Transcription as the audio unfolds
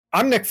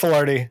I'm Nick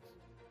Filardi.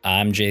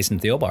 I'm Jason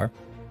Thielbar.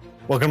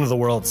 Welcome to the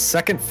world's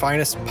second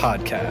finest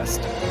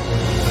podcast.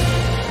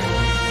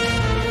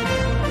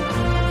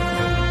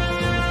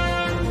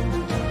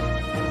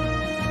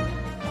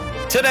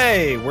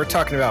 Today, we're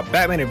talking about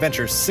Batman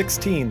Adventures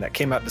 16 that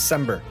came out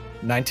December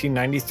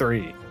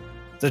 1993.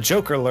 The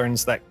Joker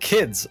learns that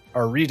kids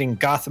are reading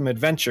Gotham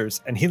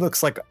Adventures and he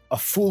looks like a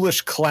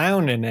foolish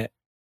clown in it.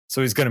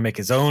 So he's going to make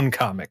his own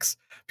comics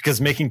because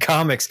making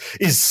comics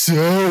is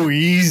so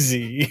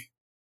easy.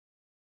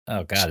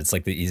 Oh, God, it's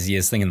like the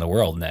easiest thing in the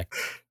world, Nick.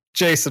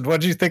 Jason,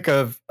 what did you think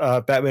of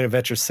Batman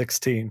Adventures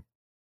 16?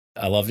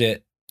 I loved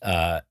it.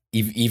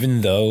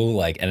 Even though,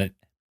 I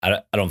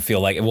don't feel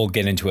like it. We'll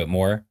get into it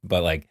more,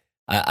 but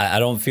I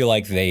don't feel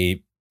like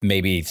they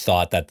maybe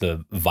thought that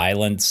the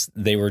violence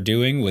they were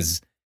doing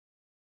was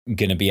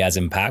going to be as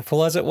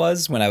impactful as it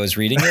was when I was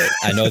reading it.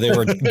 I know they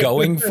were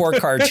going for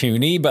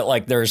cartoony,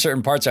 but there are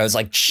certain parts I was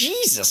like,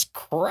 Jesus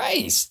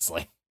Christ!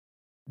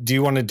 Do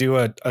you want to do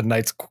a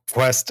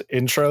Knightquest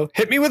intro?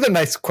 Hit me with a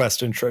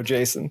Knightquest intro,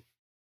 Jason.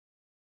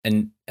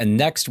 And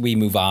next we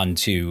move on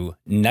to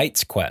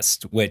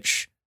Knightquest,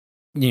 which,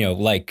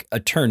 like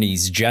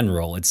attorneys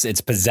general,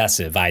 it's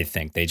possessive, I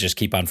think. They just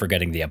keep on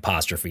forgetting the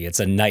apostrophe. It's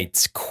a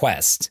knight's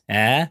quest.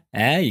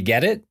 You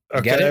get it?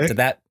 Okay. Get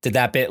it? Did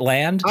that bit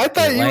land? I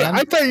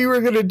thought you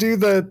were gonna do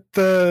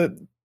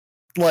the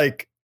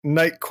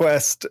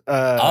Knightquest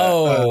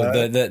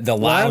the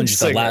lounge,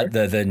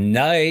 the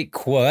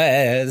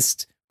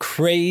Knightquest.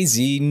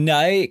 Crazy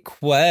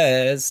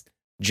Knightquest.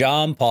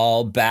 John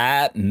Paul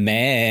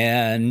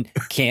Batman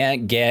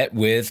can't get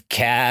with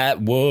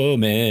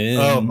Catwoman.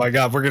 Oh my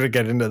God, we're going to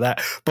get into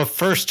that. But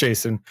first,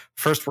 Jason,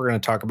 we're going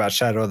to talk about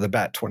Shadow of the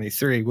Bat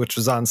 23, which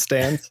was on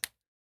stands.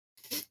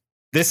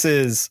 This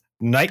is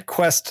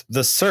Knightquest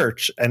The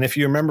Search. And if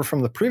you remember from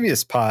the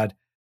previous pod,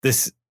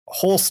 this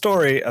whole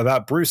story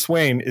about Bruce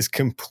Wayne is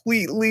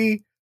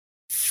completely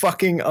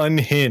fucking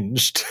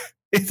unhinged.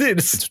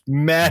 It's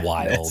madness.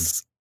 Wild.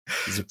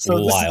 It's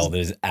wild.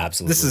 It is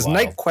absolutely This is wild.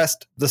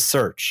 Knightquest The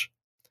Search.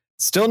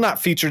 Still not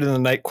featured in the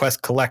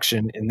Knightquest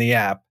collection in the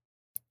app.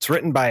 It's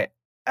written by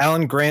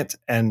Alan Grant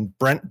and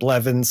Brent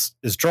Blevins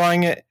is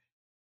drawing it.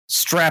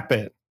 Strap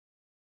it.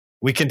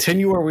 We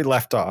continue where we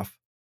left off.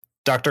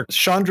 Dr.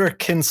 Shondra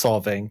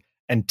Kinsolving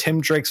and Tim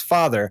Drake's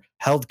father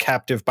held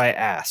captive by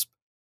Asp,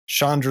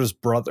 Shondra's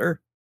brother.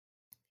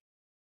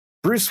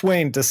 Bruce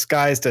Wayne,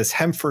 disguised as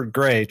Hemford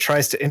Gray,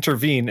 tries to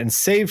intervene and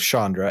save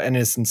Shondra and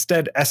is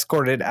instead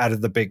escorted out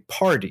of the big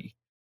party.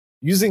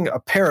 Using a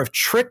pair of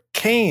trick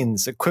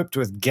canes equipped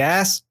with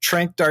gas,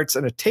 tranq darts,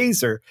 and a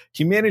taser,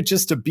 he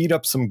manages to beat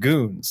up some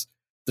goons.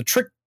 The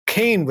trick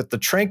cane with the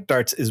tranq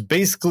darts is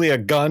basically a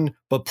gun,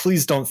 but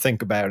please don't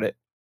think about it.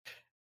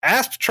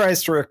 Asp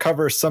tries to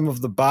recover some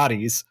of the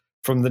bodies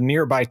from the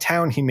nearby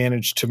town he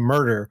managed to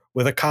murder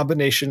with a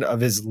combination of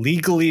his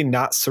legally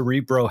not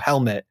Cerebro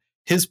helmet,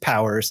 his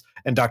powers,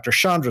 and Dr.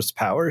 Shondra's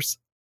powers.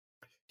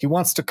 He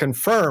wants to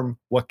confirm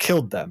what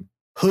killed them.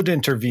 Hood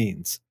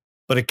intervenes,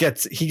 but he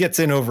gets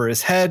in over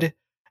his head,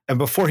 and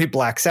before he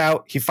blacks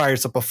out, he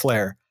fires up a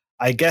flare.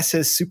 I guess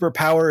his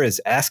superpower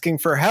is asking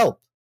for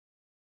help.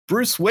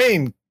 Bruce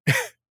Wayne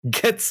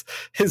gets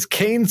his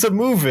canes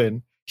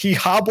a-moving. He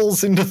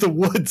hobbles into the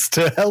woods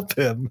to help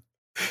him.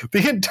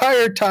 The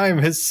entire time,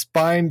 his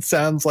spine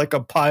sounds like a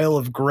pile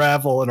of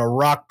gravel and a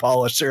rock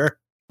polisher.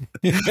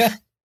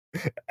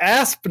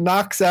 Asp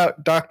knocks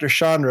out Dr.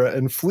 Shondra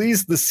and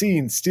flees the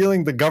scene,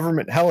 stealing the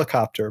government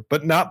helicopter,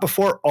 but not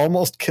before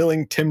almost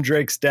killing Tim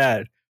Drake's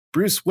dad.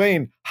 Bruce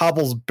Wayne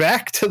hobbles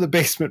back to the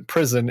basement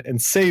prison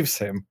and saves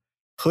him.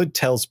 Hood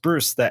tells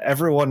Bruce that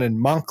everyone in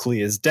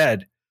Monkley is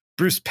dead.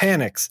 Bruce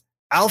panics.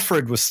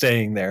 Alfred was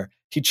staying there.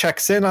 He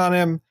checks in on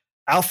him.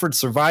 Alfred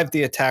survived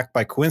the attack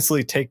by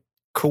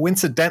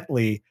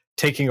coincidentally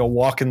taking a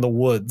walk in the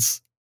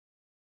woods.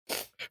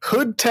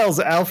 Hood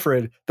tells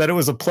Alfred that it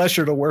was a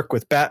pleasure to work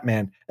with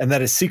Batman and that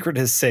his secret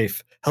is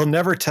safe. He'll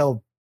never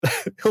tell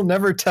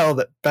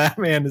that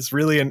Batman is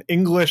really an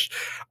English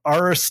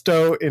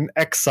aristo in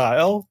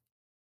exile.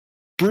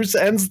 Bruce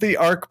ends the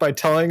arc by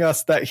telling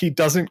us that he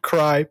doesn't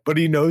cry, but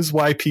he knows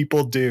why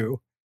people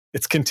do.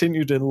 It's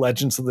continued in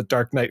Legends of the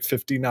Dark Knight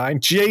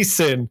 59.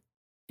 Jason!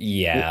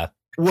 Yeah.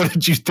 What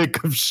did you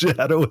think of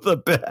Shadow of the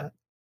Bat?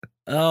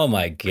 Oh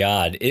my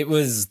God. It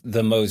was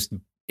the most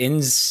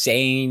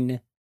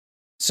insane.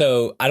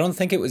 So I don't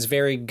think it was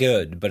very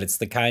good, but it's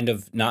the kind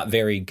of not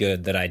very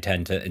good that I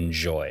tend to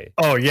enjoy.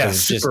 Oh yeah,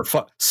 super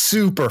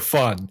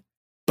fun,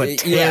 but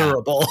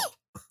terrible.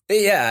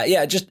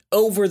 Yeah, just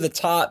over the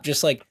top,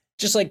 just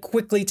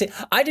quickly.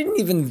 I didn't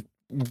even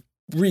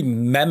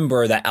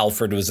remember that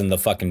Alfred was in the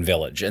fucking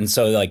village, and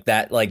so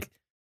that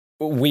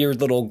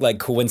weird little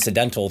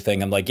coincidental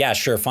thing. I'm like, yeah,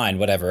 sure, fine,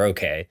 whatever,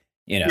 okay,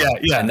 Yeah.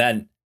 And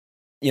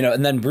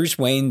then Bruce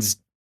Wayne's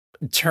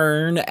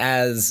turn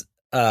as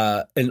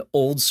an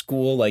old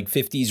school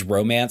 50s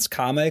romance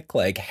comic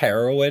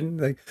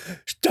heroine,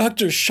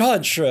 Dr.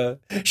 Shondra,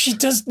 she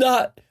does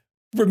not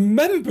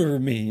remember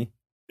me.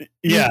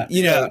 Yeah,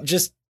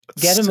 just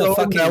get him a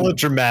fucking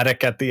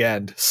melodramatic at the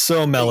end.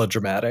 So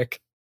melodramatic.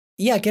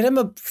 get him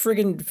a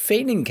friggin'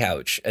 fainting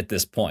couch at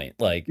this point.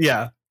 Like,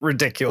 yeah,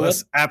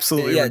 ridiculous,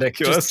 absolutely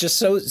ridiculous. Just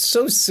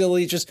so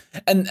silly. Just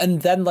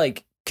and then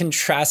like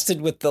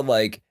contrasted with the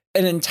like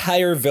an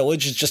entire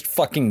village is just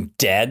fucking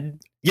dead.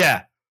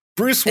 Yeah,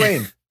 Bruce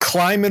Wayne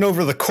climbing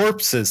over the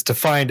corpses to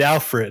find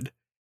Alfred,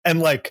 and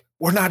like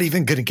we're not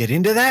even gonna get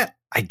into that.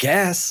 I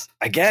guess.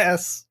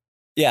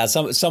 Yeah,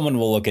 someone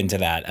will look into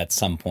that at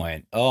some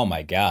point. Oh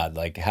my god!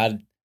 Like how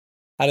did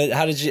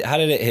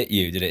it hit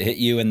you? Did it hit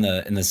you in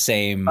the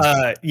same?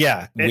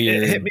 Yeah,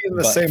 it hit me in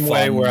the same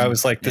way where I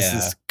was like, this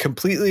is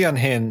completely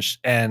unhinged,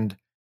 and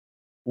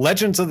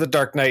Legends of the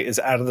Dark Knight is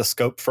out of the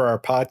scope for our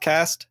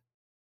podcast.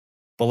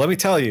 But let me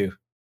tell you,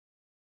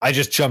 I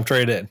just jumped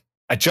right in.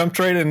 I jumped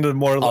right into to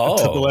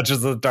the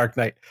Legends of the Dark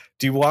Knight.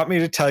 Do you want me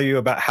to tell you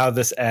about how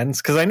this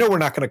ends? Because I know we're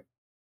not going to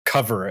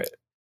cover it.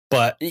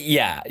 But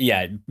yeah,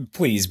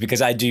 please,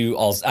 because I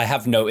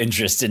have no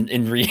interest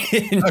in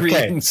reading.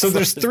 Okay, so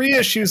there's 3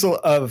 issues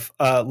of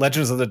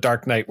Legends of the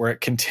Dark Knight where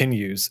it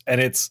continues,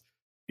 and it's,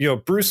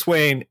 Bruce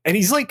Wayne, and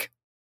he's like,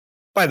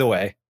 by the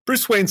way,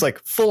 Bruce Wayne's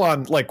like full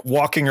on like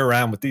walking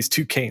around with these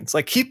 2 canes.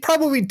 Like he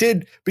probably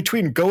did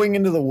between going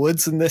into the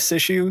woods in this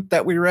issue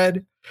that we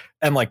read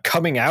and like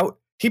coming out,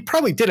 he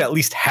probably did at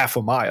least half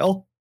a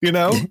mile,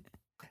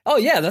 Oh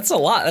yeah, that's a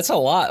lot. That's a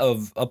lot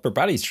of upper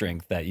body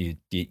strength that you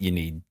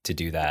need to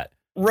do that.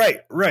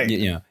 Right.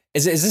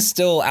 Is this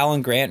still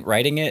Alan Grant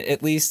writing it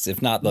at least?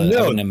 If not, I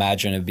wouldn't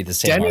imagine it'd be the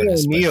same. Denny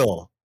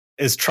O'Neil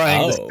is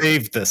trying to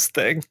save this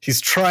thing.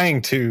 He's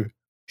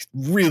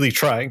really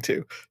trying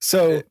to.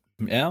 So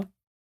yeah,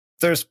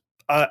 there's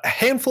a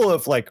handful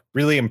of like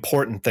really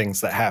important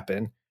things that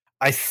happen.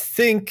 I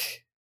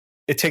think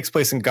it takes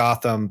place in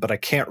Gotham, but I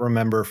can't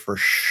remember for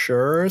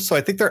sure. So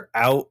I think they're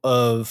out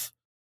of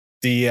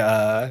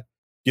the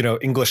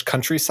English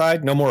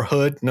countryside. No more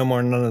hood, no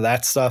more none of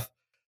that stuff.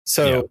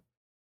 So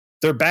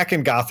they're back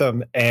in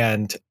Gotham,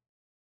 and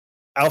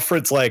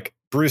Alfred's like,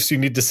 Bruce, you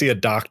need to see a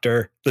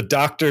doctor. The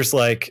doctor's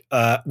like,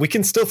 we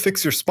can still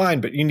fix your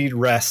spine, but you need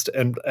rest.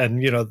 And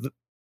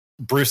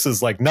Bruce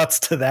is like nuts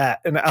to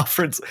that. And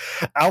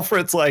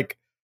Alfred's like,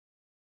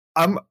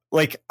 I'm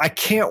like, I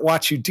can't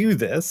watch you do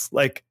this.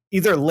 Like,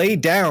 either lay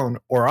down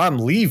or I'm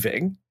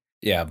leaving.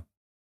 Yeah.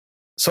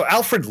 So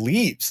Alfred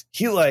leaves.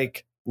 He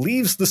like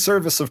leaves the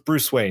service of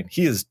Bruce Wayne.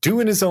 He is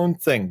doing his own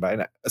thing by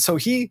now. So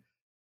he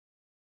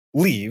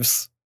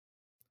leaves.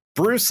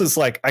 Bruce is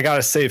like, I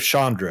gotta save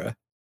Shondra.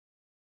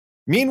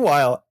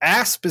 Meanwhile,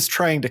 Asp is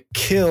trying to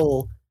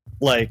kill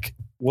like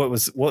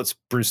what's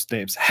Bruce's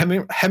name?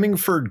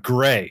 Hemingford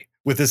Gray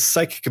with his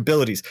psychic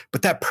abilities,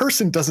 but that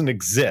person doesn't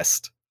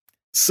exist.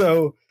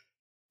 So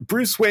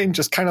Bruce Wayne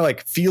just kind of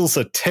like feels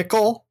a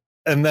tickle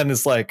and then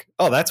is like,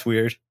 oh, that's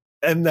weird.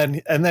 And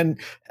then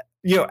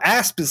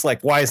Asp is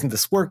like, why isn't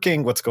this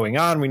working? What's going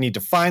on? We need to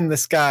find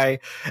this guy.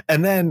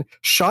 And then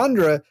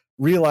Shondra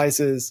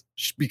realizes,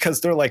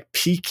 because they're like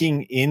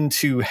peeking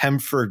into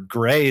Hemford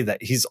Gray,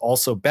 that he's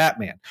also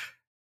Batman.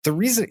 The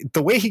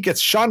way he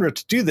gets Shondra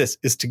to do this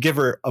is to give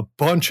her a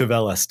bunch of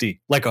LSD,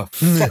 like a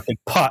fucking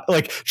pot,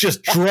 like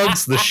just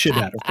drugs the shit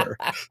out of her.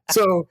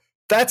 So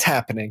that's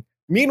happening.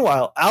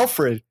 Meanwhile,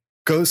 Alfred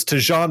goes to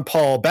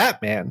Jean-Paul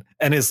Batman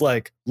and is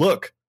like,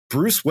 look,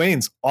 Bruce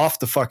Wayne's off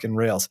the fucking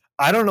rails.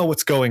 I don't know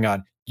what's going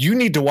on. You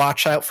need to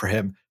watch out for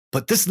him.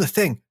 But this is the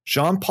thing.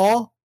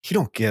 Jean-Paul, he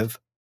don't give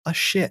a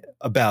shit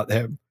about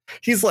him.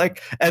 He's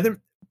like, and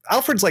then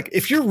Alfred's like,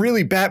 if you're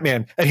really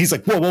Batman, and he's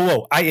like,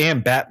 whoa, I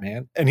am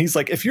Batman. And he's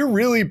like, if you're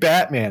really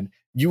Batman,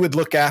 you would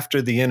look after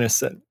the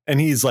innocent.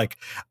 And he's like,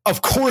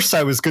 of course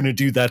I was going to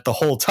do that the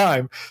whole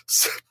time.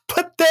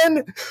 But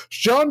then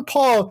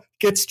Jean-Paul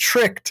gets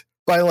tricked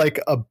by like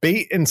a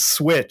bait and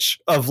switch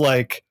of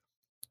like,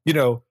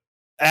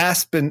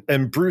 Asp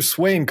and Bruce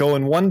Wayne go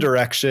in one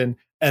direction,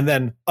 and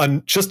then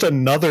just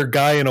another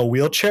guy in a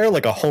wheelchair,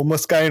 like a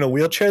homeless guy in a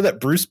wheelchair that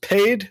Bruce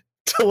paid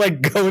to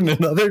like go in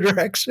another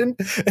direction,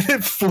 and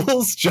it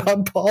fools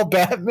Jean-Paul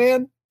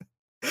Batman.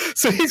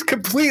 So he's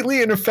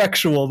completely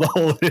ineffectual the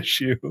whole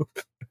issue.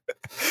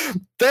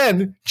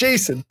 Then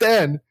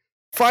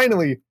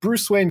finally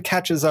Bruce Wayne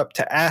catches up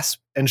to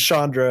Asp and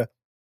Shondra,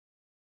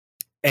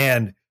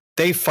 and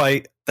they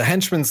fight. The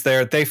henchman's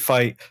there. They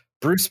fight.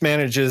 Bruce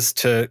manages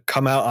to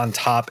come out on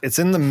top. It's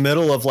in the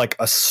middle of like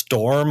a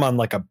storm on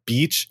like a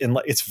beach, and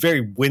it's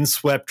very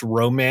windswept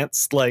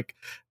romance, like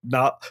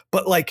not,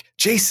 but like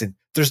Jason,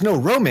 there's no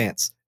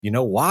romance. You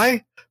know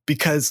why?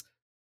 Because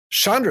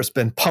Chandra's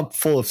been pumped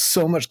full of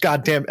so much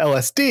goddamn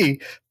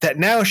LSD that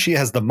now she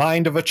has the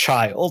mind of a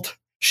child.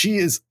 She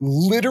is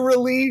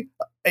literally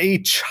a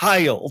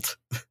child.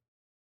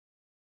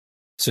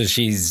 So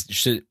she's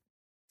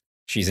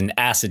an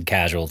acid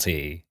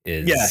casualty.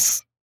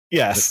 Yes.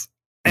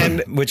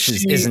 And which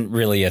isn't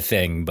really a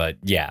thing, but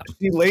yeah.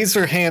 She lays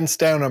her hands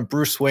down on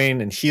Bruce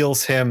Wayne and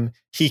heals him.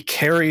 He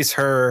carries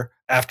her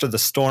after the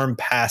storm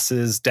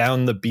passes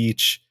down the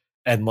beach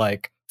and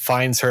like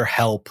finds her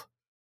help.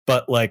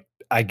 But like,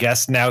 I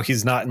guess now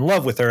he's not in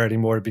love with her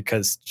anymore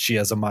because she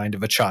has a mind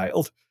of a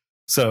child.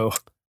 So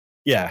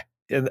yeah.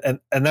 And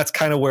that's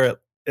kind of where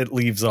it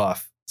leaves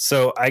off.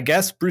 So I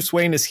guess Bruce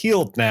Wayne is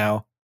healed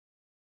now,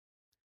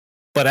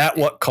 but at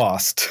what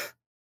cost?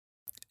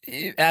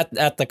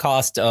 At the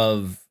cost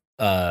of,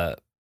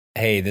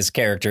 hey, this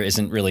character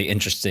isn't really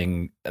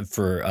interesting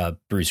for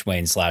Bruce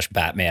Wayne /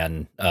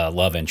 Batman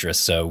love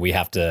interest, so we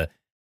have to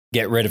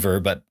get rid of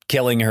her. But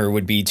killing her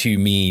would be too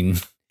mean,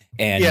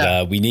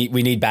 and we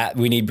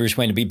need Bruce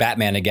Wayne to be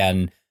Batman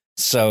again.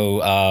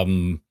 So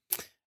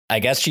I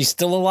guess she's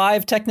still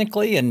alive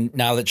technically, and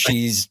now that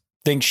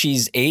thinks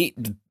she's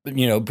 8,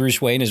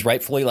 Bruce Wayne is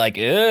rightfully like,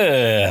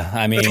 ugh.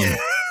 I mean,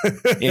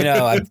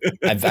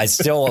 I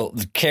still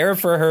care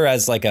for her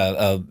as like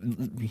a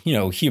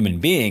human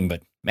being,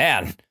 but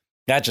man,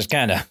 that just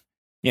kind of,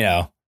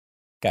 kind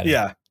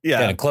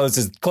of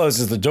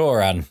closes the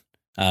door on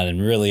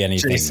really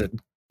anything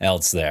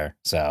else there.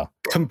 So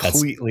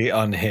completely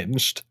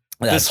unhinged.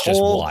 That's this just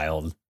whole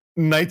wild.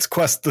 Knight's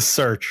Quest: The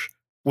Search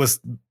was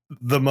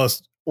the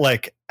most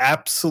like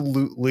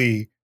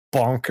absolutely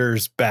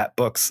bonkers Bat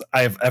books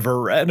I've ever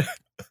read.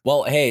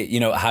 Well, hey,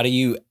 how do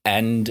you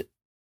end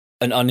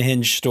an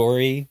unhinged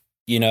story,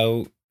 in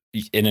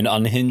an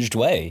unhinged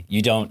way?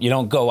 You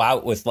don't go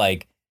out with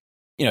like,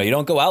 you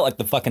don't go out like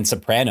the fucking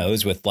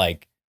Sopranos with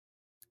like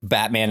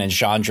Batman and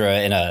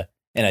Shondra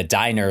in a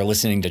diner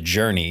listening to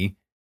Journey,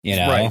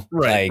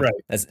 Right.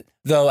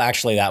 Though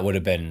actually that would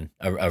have been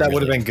that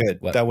would have been good.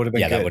 That would have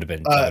been good. That would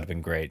have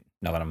been great.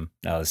 Now that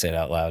I say it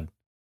out loud.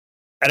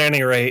 At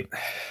any rate,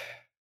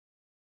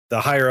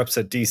 the higher ups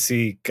at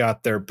DC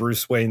got their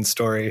Bruce Wayne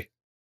story,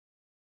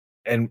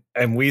 and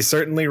we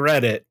certainly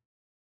read it.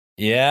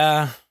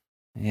 Yeah,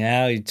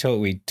 we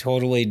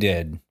totally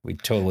did. We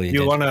totally did.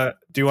 Do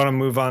you want to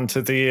move on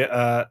to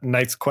the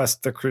Knight's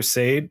Quest: The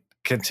Crusade,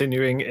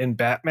 continuing in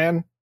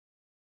Batman?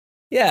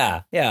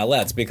 Yeah,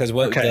 let's, because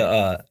what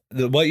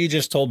you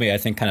just told me, I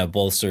think, kind of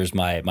bolsters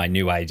my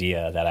new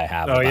idea that I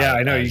have. Oh, about,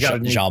 I know you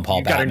got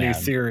Jean-Paul Batman. Got a new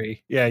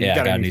theory. Yeah, you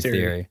got a new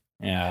theory.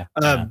 Yeah.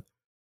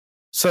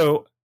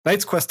 So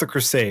Knight's Quest: The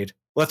Crusade.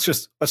 Let's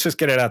just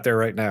get it out there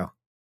right now.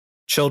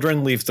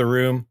 Children leave the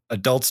room.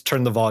 Adults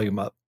turn the volume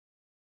up.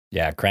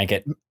 Yeah, crank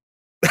it.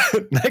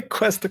 Knight's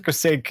Quest: The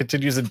Crusade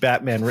continues in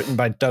Batman, written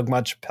by Doug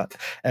Munch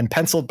and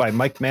penciled by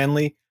Mike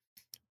Manley.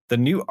 The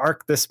new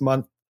arc this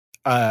month.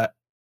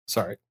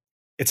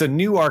 It's a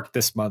new arc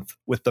this month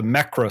with the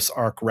Mekros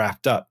arc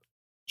wrapped up.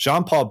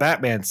 Jean-Paul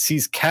Batman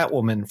sees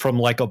Catwoman from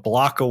like a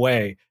block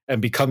away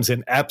and becomes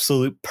an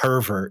absolute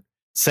pervert,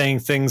 saying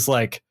things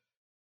like,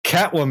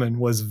 Catwoman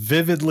was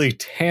vividly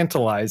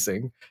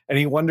tantalizing, and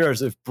he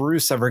wonders if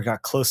Bruce ever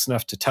got close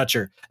enough to touch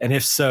her, and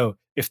if so,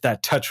 if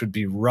that touch would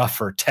be rough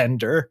or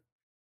tender.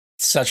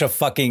 Such a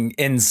fucking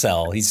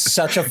incel. He's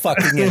such a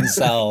fucking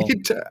incel.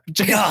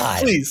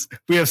 God, please,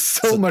 we have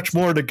so much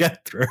more to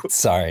get through.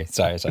 Sorry.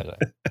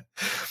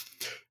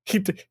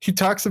 He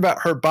talks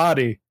about her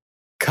body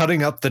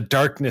cutting up the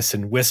darkness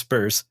in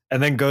whispers,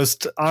 and then goes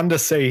on to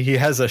say he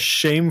has a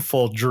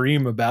shameful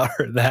dream about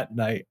her that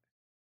night.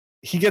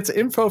 He gets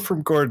info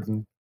from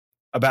Gordon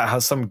about how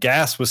some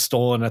gas was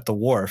stolen at the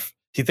wharf.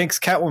 He thinks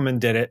Catwoman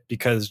did it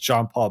because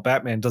Jean-Paul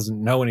Batman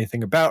doesn't know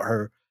anything about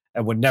her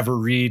and would never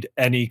read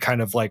any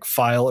kind of like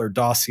file or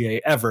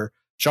dossier ever.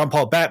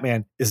 Jean-Paul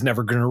Batman is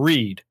never going to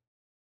read.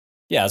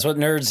 Yeah, that's what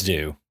nerds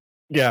do.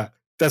 Yeah,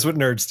 that's what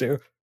nerds do.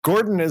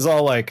 Gordon is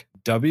all like,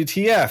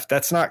 WTF,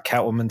 that's not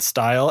Catwoman's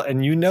style,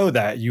 and you know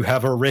that. You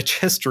have a rich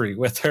history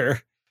with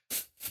her.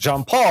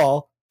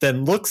 Jean-Paul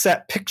then looks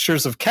at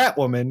pictures of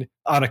Catwoman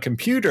on a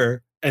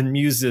computer and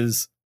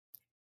muses,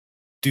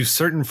 do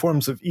certain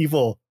forms of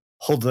evil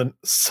hold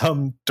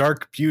some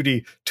dark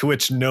beauty to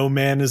which no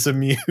man is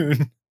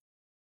immune?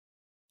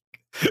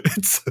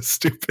 It's so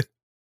stupid.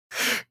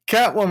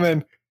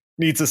 Catwoman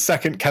needs a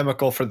second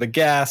chemical for the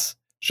gas.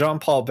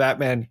 Jean-Paul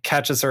Batman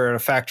catches her at a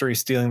factory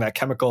stealing that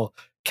chemical.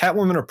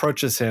 Catwoman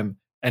approaches him,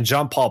 and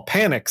Jean-Paul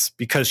panics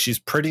because she's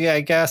pretty,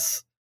 I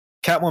guess.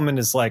 Catwoman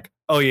is like,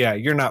 oh yeah,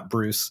 you're not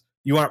Bruce.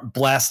 You aren't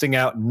blasting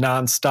out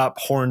nonstop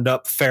horned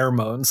up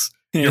pheromones.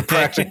 You're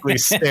practically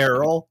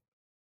sterile.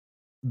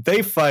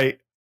 They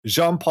fight.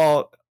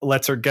 Jean-Paul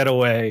lets her get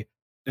away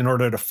in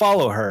order to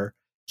follow her.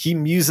 He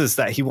muses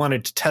that he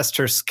wanted to test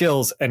her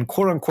skills and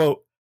quote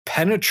unquote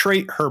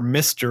penetrate her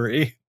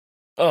mystery.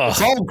 Ugh.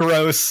 It's all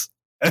gross.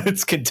 And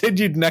it's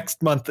continued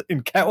next month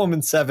in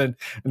Catwoman 7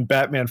 and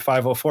Batman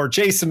 504.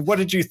 Jason, what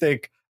did you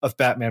think of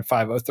Batman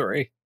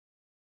 503?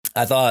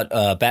 I thought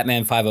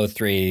Batman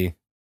 503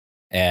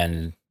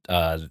 and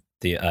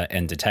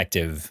and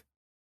Detective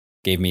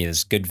gave me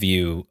this good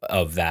view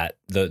of that.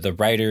 The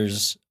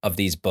writers of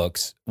these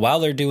books,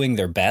 while they're doing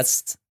their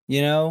best,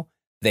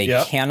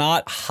 they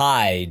cannot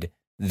hide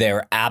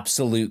their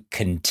absolute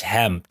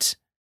contempt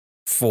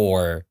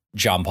for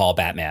Jean-Paul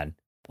Batman.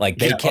 Like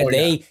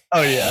they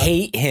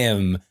hate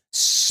him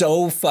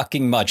so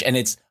fucking much, and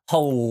it's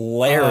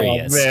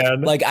hilarious. Oh,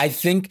 man. Like I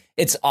think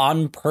it's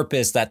on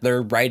purpose that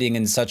they're writing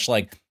in such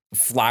like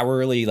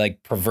flowery,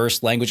 like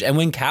perverse language. And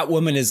when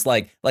Catwoman is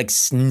like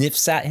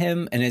sniffs at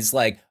him and is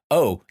like,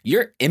 "Oh,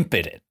 you're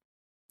impotent."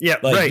 Yeah,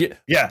 like, right.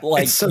 Yeah,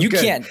 like so you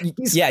good. Can't.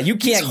 You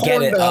can't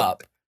get it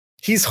up.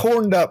 He's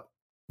horned up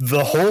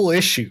the whole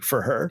issue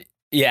for her.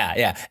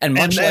 Yeah. And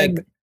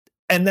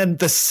and then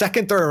the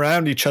second they're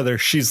around each other,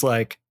 she's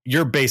like,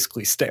 "You're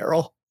basically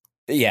sterile."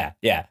 Yeah.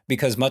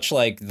 Because much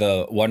like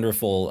the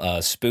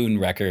wonderful Spoon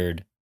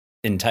record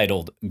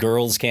entitled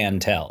 "Girls Can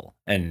Tell,"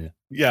 and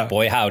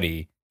boy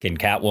howdy, can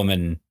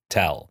Catwoman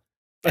tell.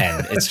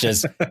 And it's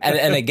just,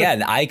 and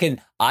again, I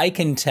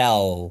can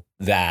tell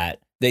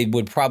that they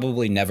would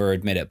probably never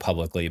admit it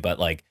publicly, but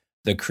like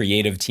the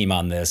creative team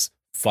on this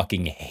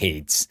fucking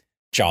hates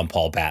John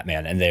Paul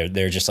Batman, and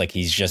they're just like,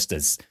 he's just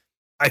as.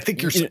 I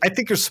think you're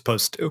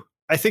supposed to.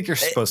 I think you're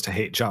supposed to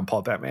hate John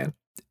Paul Batman.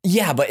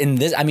 Yeah, but in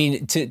this, I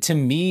mean, to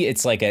me,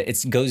 it's like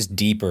it goes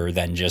deeper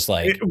than just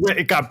like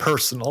it got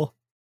personal.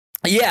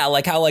 Yeah,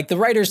 like how like the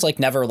writers like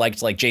never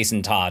liked like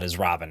Jason Todd as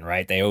Robin,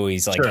 right? They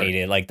always like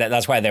hated like that.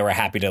 That's why they were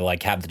happy to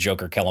like have the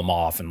Joker kill him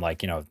off and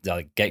like, you know,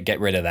 like get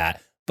rid of that.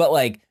 But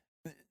like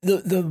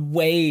the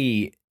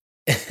way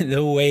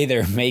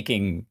they're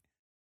making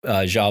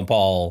Jean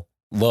Paul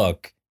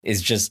look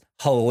is just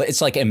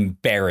it's like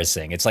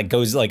embarrassing. It's like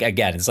goes like,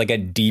 again, it's like a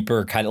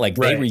deeper kind of like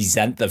they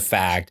resent the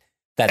fact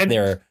that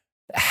they're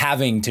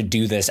having to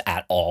do this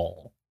at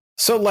all.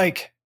 So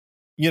like,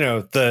 you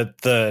know,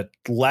 the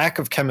lack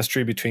of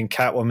chemistry between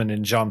Catwoman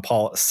and Jean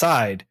Paul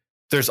aside,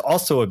 there's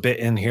also a bit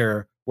in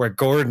here where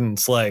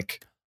Gordon's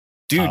like,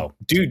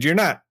 dude, you're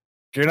not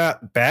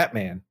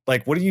Batman.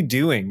 Like, what are you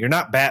doing? You're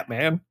not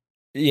Batman.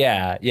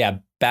 Yeah.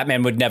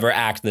 Batman would never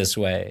act this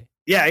way.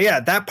 Yeah.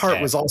 That part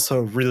was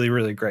also really,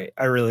 really great.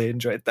 I really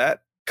enjoyed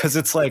that because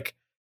it's like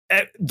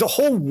the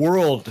whole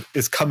world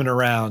is coming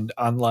around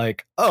on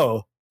like,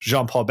 oh,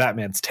 Jean Paul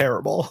Batman's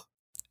terrible.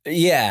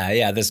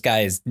 Yeah. This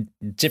guy is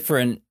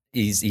different.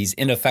 He's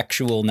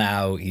ineffectual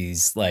now.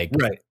 He's like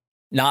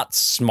not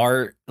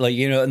smart, like,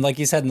 you know, and like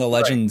you said in the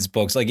Legends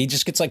books, like he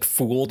just gets like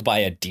fooled by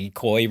a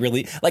decoy.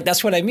 Really, like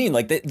that's what I mean.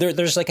 Like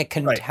there's like a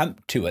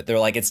contempt to it. They're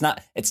like it's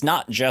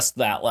not just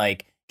that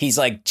like he's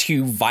like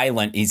too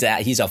violent. He's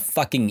a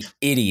fucking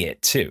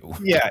idiot too.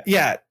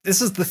 Yeah. This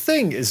is the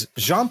thing: is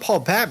Jean Paul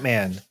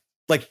Batman,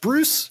 like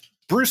Bruce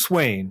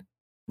Wayne,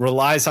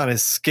 relies on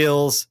his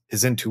skills,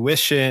 his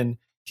intuition.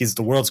 He's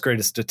the world's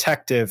greatest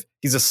detective.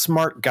 He's a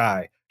smart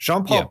guy.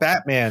 Jean Paul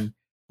Batman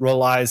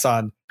relies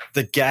on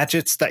the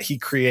gadgets that he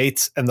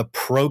creates and the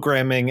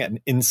programming and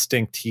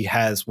instinct he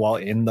has while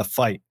in the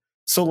fight.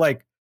 So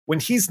like when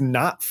he's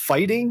not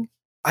fighting,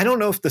 I don't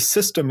know if the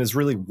system is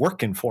really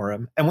working for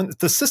him. And when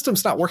the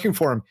system's not working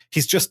for him,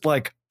 he's just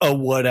like a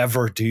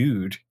whatever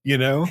dude, you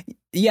know?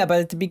 Yeah,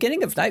 but at the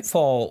beginning of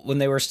Nightfall, when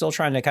they were still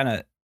trying to kind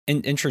of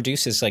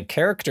introduce his like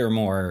character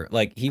more,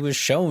 like he was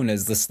shown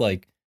as this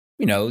like,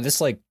 you know, this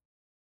like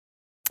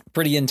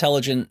pretty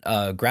intelligent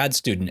grad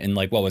student in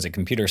like, what was it,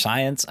 computer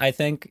science, I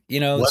think, you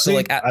know? Was so he?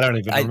 like I don't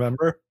even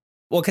remember.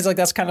 Well, because like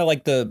that's kind of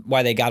like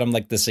why they got him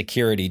like the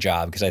security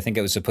job, because I think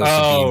it was supposed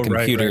to be in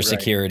computer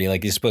security.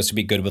 Like he's supposed to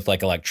be good with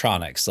like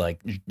electronics,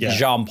 like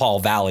Jean Paul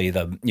Valley,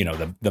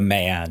 the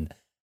man.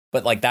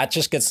 But like that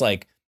just gets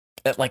like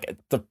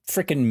the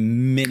freaking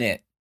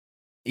minute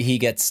he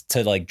gets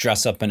to like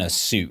dress up in a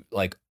suit,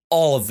 like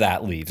all of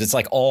that leaves. It's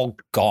like all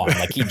gone.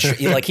 Like he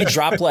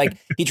dropped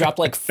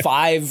like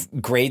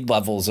 5 grade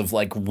levels of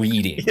like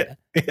reading,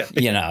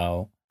 you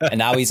know. And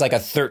now he's like a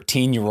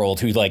 13-year-old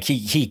who like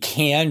he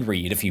can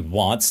read if he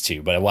wants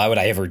to, but why would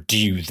I ever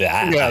do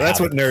that? Yeah, that's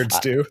what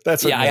nerds do.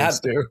 That's what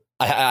nerds do.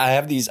 I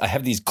have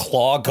these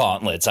claw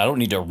gauntlets. I don't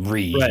need to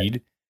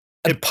read.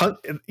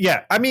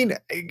 Right. I mean,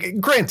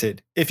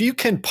 granted, if you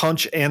can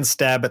punch and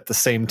stab at the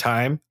same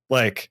time,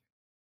 like,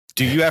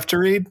 do you have to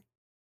read?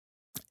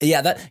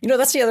 Yeah,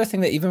 that's the other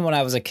thing, that even when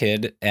I was a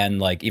kid, and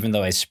like even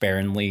though I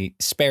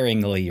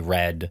sparingly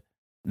read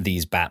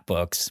these Bat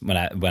books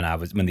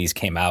when these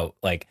came out,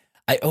 like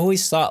I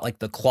always thought like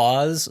the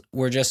claws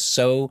were just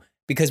so,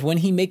 because when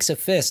he makes a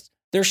fist,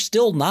 they're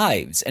still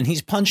knives and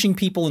he's punching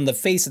people in the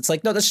face. It's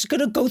like, no, that's just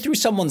gonna go through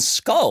someone's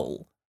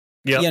skull.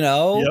 You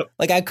know,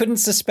 like I couldn't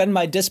suspend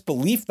my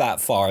disbelief that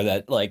far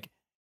that like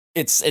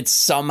it's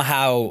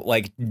somehow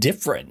like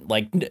different.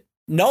 Like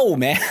no,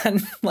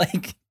 man,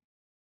 like.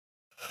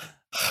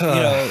 You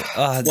know,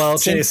 well,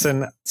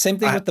 Jason, same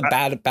thing with the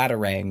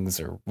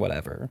batarangs or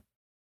whatever.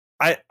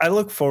 I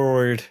look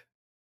forward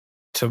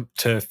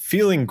to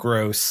feeling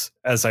gross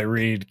as I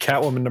read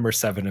Catwoman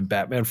 #7 and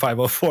Batman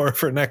 504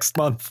 for next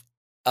month.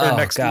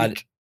 Next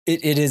week.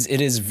 It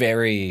is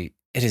very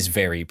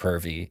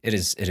pervy. It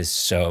is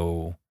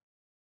so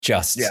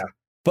just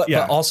But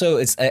also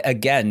it's,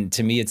 again,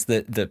 to me, it's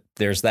the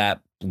there's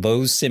that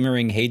low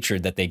simmering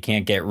hatred that they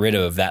can't get rid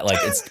of, that like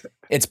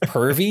it's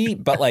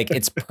pervy, but like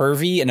it's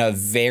pervy in a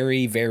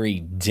very, very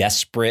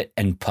desperate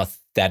and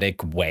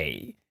pathetic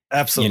way.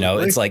 Absolutely. You know,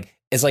 it's like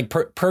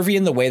pervy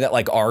in the way that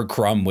like R.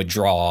 Crumb would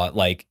draw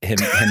like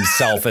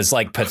himself as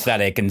like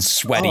pathetic and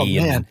sweaty.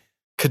 Oh, man. And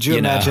could you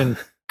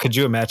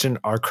imagine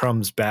R.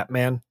 Crumb's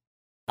Batman?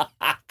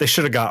 They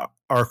should have got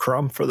R.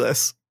 Crumb for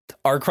this.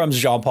 R. Crumb's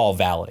Jean Paul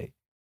Valley.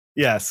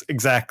 Yes,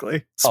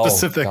 exactly.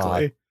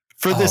 Specifically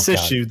for this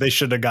issue, they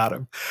should have got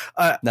him.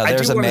 Now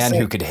there's a man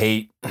who could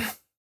hate.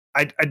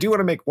 I do want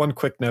to make one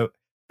quick note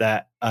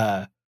that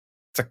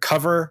the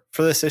cover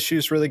for this issue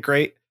is really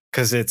great.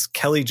 because it's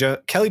Kelly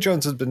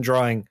Jones has been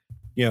drawing,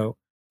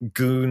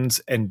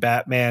 goons and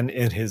Batman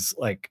in his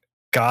like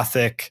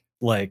gothic,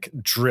 like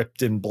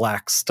dripped in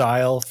black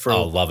style for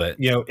love it.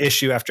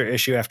 Issue after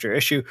issue after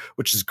issue,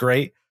 which is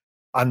great.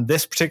 On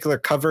this particular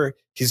cover,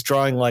 he's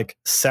drawing like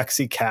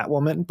sexy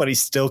Catwoman, but he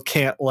still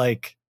can't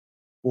like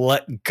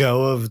let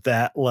go of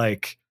that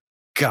like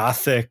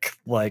gothic,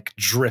 like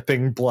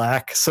dripping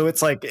black. So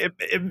it's like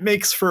it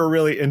makes for a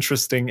really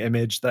interesting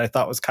image that I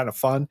thought was kind of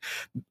fun.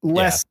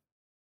 Less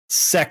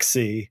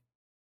sexy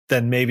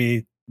than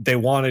maybe they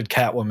wanted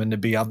Catwoman to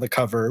be on the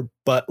cover,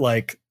 but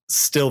like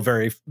still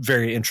very,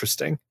 very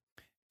interesting.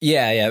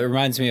 Yeah. It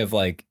reminds me of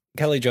like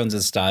Kelly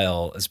Jones's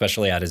style,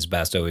 especially at his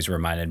best, always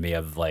reminded me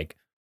of like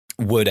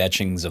wood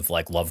etchings of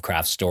like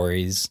Lovecraft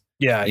stories.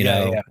 Yeah.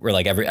 Where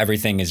like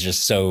everything is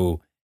just so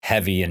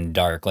heavy and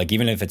dark. Like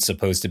even if it's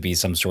supposed to be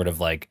some sort of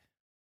like,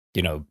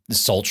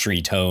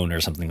 sultry tone or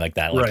something like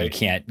that. Like you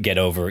can't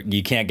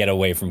get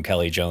away from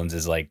Kelly Jones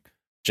is like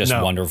just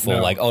wonderful.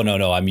 No. Like, oh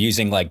no, I'm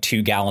using like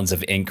 2 gallons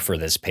of ink for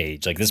this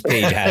page. Like this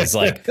page has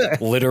like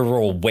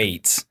literal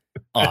weight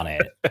on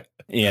it.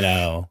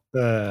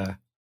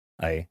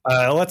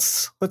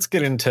 Let's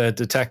get into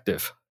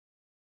Detective.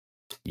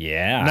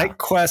 Yeah.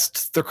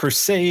 Knightquest, The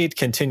Crusade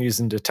continues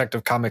in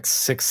Detective Comics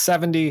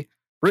 670,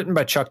 written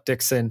by Chuck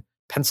Dixon,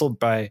 penciled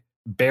by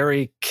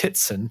Barry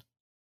Kitson.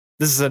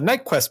 This is a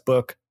Knightquest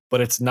book,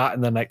 but it's not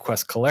in the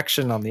Knightquest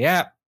collection on the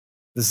app.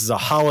 This is a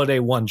holiday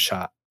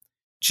one-shot.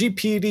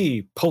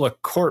 GPD pull a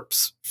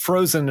corpse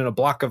frozen in a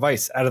block of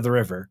ice out of the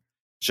river.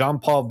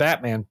 Jean-Paul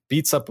Batman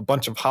beats up a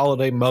bunch of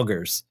holiday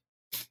muggers.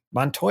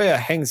 Montoya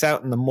hangs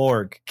out in the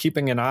morgue,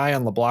 keeping an eye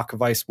on the block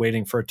of ice,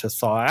 waiting for it to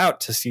thaw out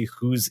to see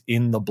who's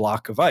in the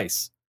block of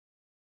ice.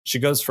 She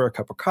goes for a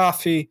cup of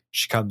coffee.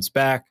 She comes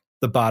back.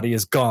 The body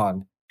is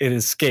gone. It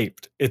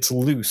escaped. It's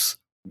loose.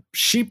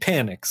 She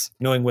panics,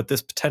 knowing what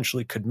this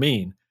potentially could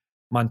mean.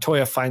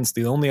 Montoya finds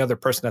the only other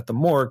person at the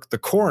morgue, the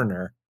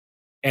coroner,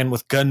 and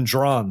with gun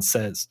drawn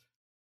says,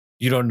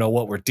 "You don't know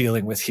what we're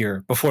dealing with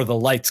here," before the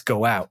lights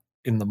go out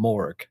in the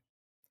morgue.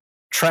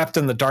 Trapped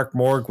in the dark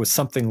morgue with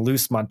something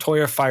loose,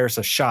 Montoya fires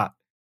a shot.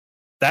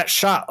 That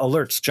shot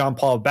alerts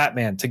Jean-Paul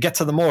Batman to get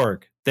to the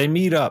morgue. They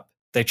meet up.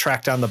 They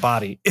track down the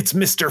body. It's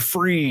Mr.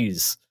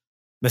 Freeze.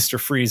 Mr.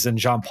 Freeze and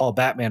Jean-Paul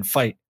Batman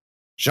fight.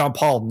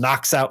 Jean-Paul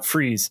knocks out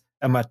Freeze,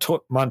 and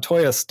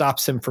Montoya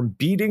stops him from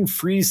beating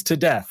Freeze to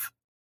death.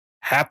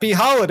 Happy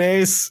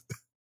holidays.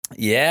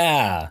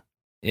 Yeah.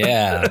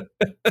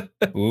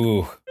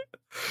 Ooh.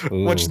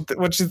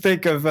 What you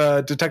think of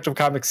Detective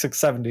Comics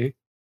 670?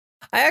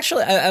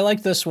 I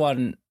like this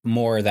one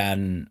more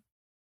than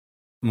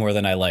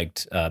I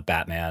liked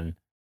Batman.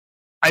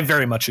 I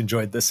very much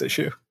enjoyed this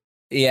issue.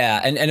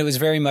 Yeah, and it was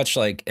very much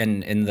like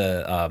in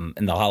the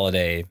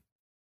holiday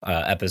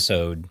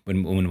episode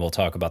when we'll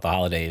talk about the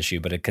holiday issue,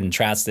 but it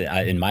contrasted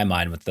in my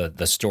mind with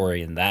the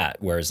story in that,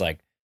 whereas like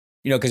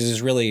because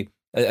there's really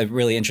a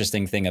really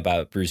interesting thing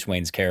about Bruce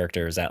Wayne's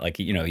character is that like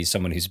he's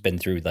someone who's been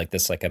through like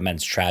this like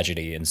immense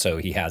tragedy, and so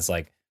he has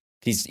like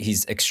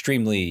he's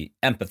extremely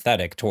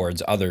empathetic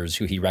towards others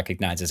who he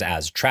recognizes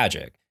as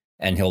tragic,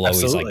 and he'll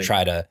always like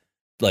try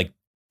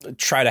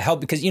to help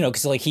because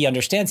because like he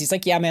understands. He's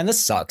like, yeah, man, this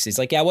sucks. He's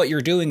like, yeah, what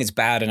you're doing is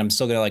bad, and I'm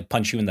still gonna like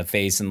punch you in the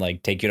face and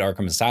like take you to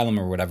Arkham Asylum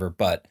or whatever.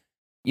 But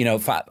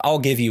I'll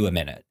give you a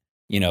minute,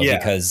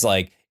 because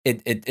like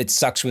it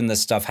sucks when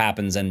this stuff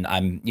happens, and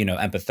I'm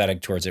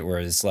empathetic towards it.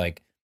 Whereas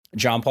like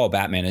Jean-Paul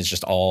Batman is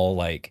just all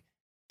like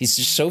he's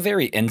just so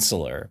very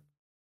insular.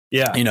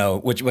 Yeah.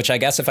 Which I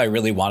guess if I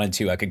really wanted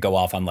to, I could go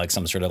off on like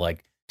some sort of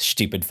like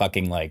stupid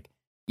fucking like,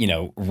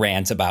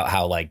 rant about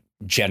how like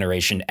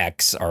Generation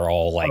X are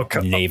all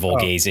like navel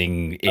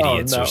gazing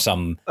idiots or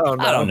some,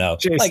 I don't know.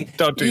 Jason, like,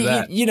 don't do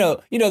that.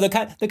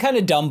 The kind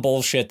of dumb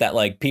bullshit that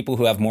like people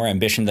who have more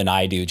ambition than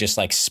I do just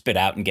like spit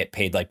out and get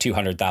paid like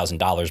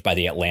 $200,000 by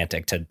the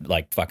Atlantic to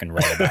like fucking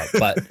write about.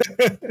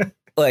 But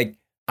like,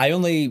 I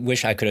only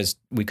wish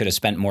we could have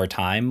spent more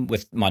time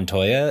with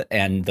Montoya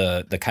and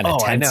the kind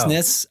of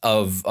tenseness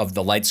of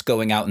the lights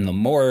going out in the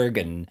morgue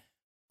and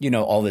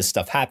all this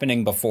stuff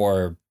happening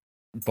before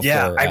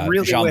I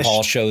really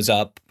Jean-Paul shows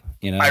up.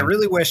 I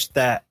really wish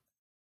that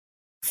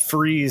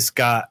Freeze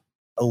got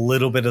a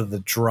little bit of the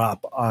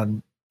drop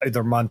on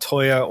either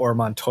Montoya or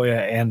Montoya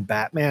and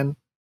Batman,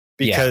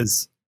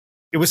 because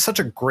it was such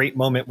a great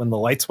moment when the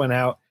lights went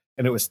out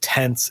and it was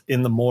tense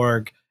in the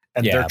morgue.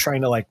 And they're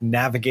trying to like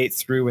navigate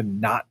through and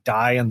not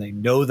die. And they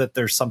know that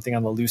there's something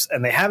on the loose,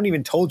 and they haven't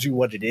even told you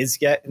what it is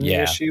yet in the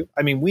issue.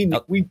 I mean, we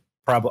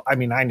probably,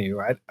 I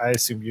knew, I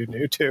assume you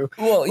knew too.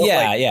 Well, but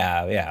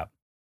yeah.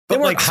 They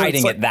weren't like,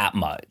 hiding it that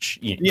much.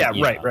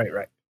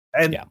 Right.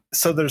 And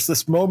so there's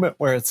this moment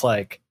where it's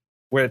like,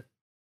 where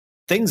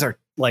things are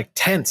like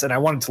tense, and I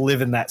wanted to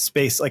live in that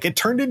space. Like it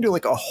turned into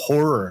like a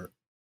horror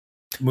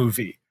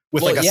movie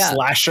with like a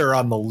slasher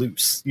on the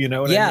loose, you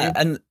know what I mean?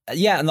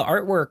 And the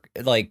artwork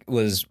like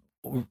was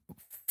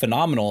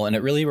phenomenal, and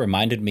it really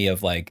reminded me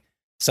of like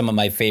some of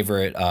my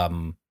favorite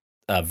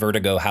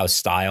Vertigo House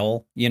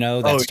style,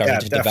 that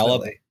started to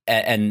develop,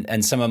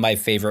 and some of my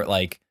favorite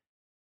like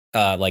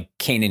like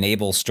Cain and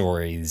Abel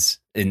stories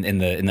in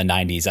the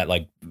 90s that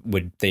like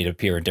they'd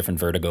appear in different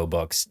Vertigo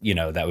books, you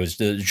know, that was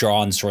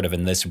drawn sort of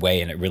in this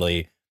way, and it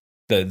really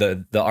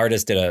the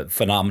artist did a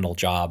phenomenal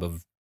job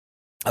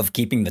of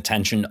keeping the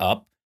tension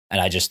up. And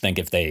I just think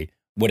if they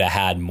would have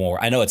had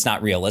more, I know it's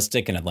not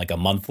realistic and like a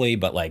monthly,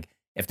 but like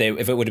if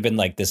it would have been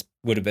like this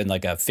would have been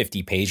like a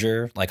 50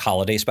 pager like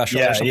holiday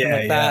special or something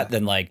like that,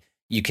 then like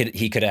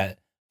the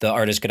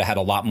artist could have had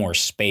a lot more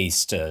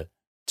space to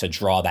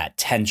draw that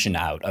tension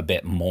out a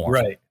bit more,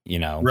 right? You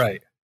know,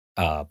 right.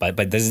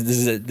 But this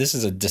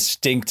is a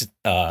distinct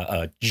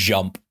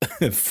jump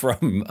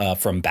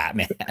from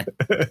Batman,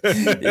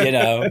 you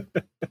know,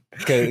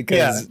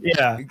 because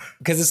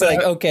it's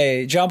like,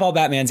 okay, John Paul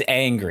Batman's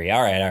angry.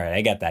 All right,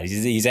 I get that.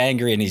 He's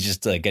angry and he's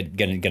just like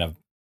gonna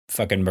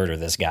fucking murder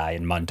this guy.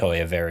 And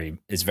Montoya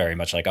is very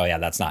much like, oh yeah,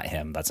 that's not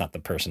him. That's not the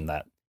person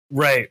that.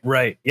 Right.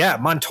 Yeah,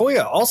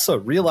 Montoya also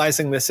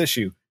realizing this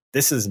issue.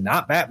 This is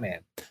not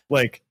Batman.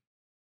 Like,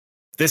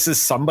 this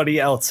is somebody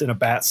else in a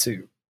bat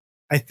suit.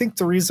 I think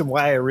the reason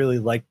why I really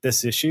like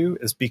this issue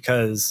is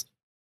because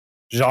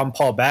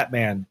Jean-Paul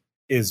Batman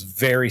is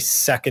very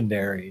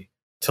secondary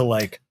to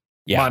like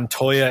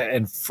Montoya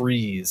and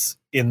Freeze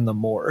in the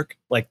morgue.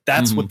 Like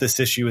that's what this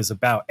issue is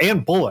about.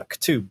 And Bullock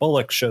too.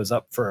 Bullock shows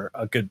up for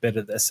a good bit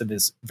of this and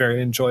is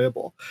very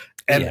enjoyable.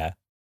 And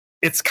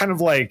it's kind of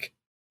like,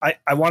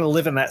 I want to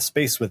live in that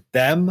space with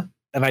them.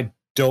 And I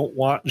don't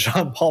want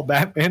Jean-Paul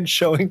Batman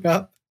showing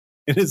up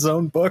in his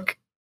own book.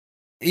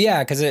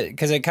 Yeah, because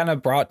it kind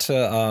of brought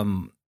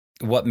to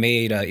what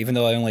made, even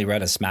though I only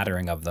read a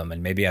smattering of them,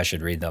 and maybe I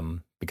should read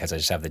them because I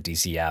just have the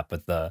DC app,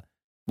 but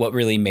what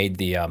really made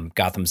the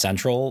Gotham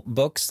Central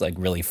books like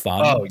really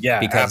fun. Oh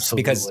yeah,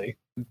 absolutely.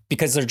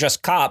 Because they're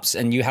just cops,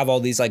 and you have all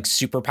these like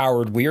super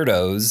powered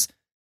weirdos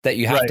that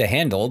you have to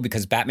handle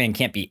because Batman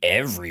can't be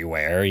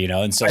everywhere, you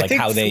know, and so like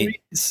how they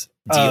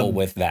deal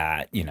with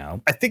that, you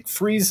know. I think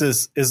Freeze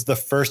is the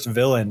first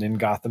villain in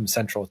Gotham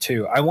Central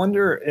too. I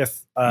wonder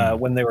if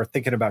when they were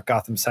thinking about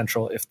Gotham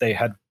Central, if they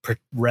had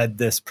read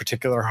this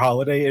particular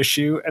holiday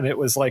issue and it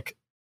was like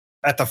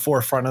at the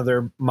forefront of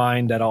their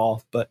mind at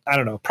all. But I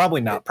don't know,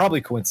 probably not,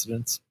 probably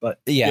coincidence. But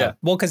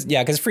well,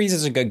 because Freeze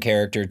is a good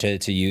character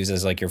to use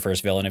as like your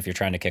first villain if you're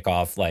trying to kick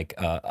off like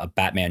a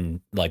Batman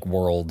like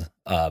world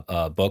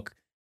book,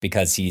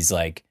 because he's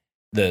like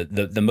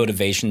the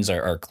motivations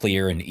are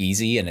clear and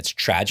easy, and it's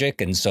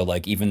tragic. And so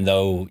like, even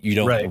though you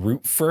don't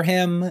root for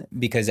him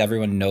because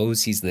everyone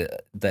knows he's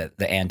the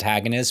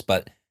antagonist,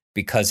 but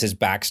because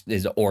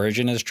his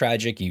origin is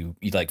tragic, you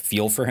like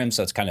feel for him.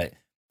 So it's kind of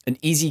an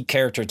easy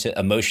character to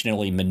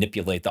emotionally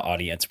manipulate the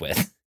audience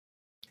with.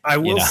 I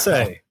will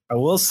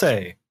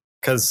say,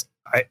 because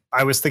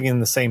I was thinking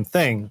the same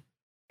thing,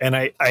 and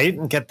I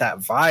didn't get that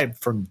vibe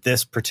from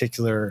this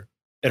particular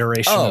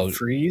iteration of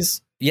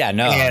Freeze. Yeah,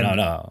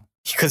 no.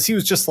 Because he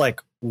was just like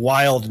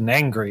wild and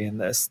angry in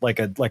this, like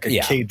a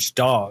caged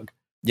dog.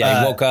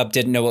 Yeah, he woke up,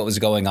 didn't know what was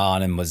going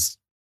on, and was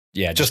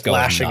just going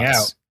lashing nuts.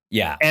 out.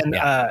 Yeah, and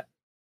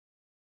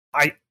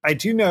I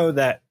do know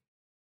that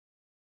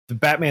the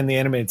Batman the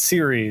Animated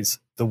Series,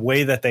 the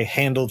way that they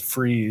handled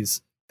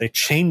Freeze, they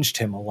changed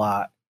him a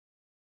lot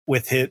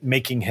with it,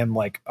 making him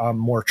like a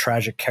more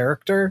tragic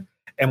character.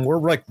 And we're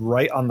like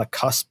right on the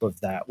cusp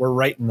of that. We're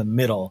right in the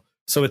middle.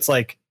 So it's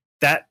like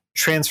that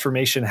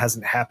transformation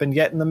hasn't happened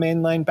yet in the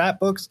mainline Bat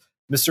books.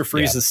 Mr.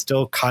 Freeze is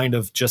still kind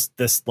of just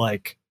this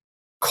like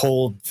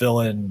cold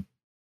villain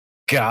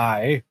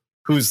guy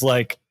who's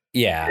like,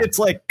 it's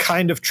like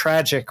kind of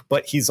tragic,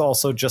 but he's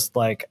also just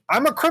like,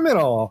 I'm a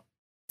criminal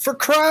for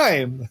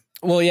crime.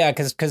 Well, yeah,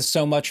 because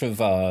so much of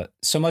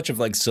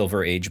like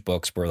Silver Age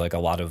books were like a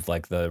lot of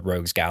like the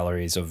rogues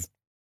galleries of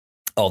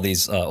all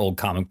these old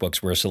comic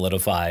books were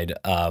solidified,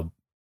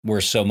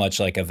 were so much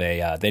like of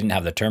a they didn't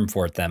have the term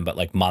for it then, but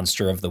like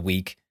monster of the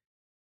week,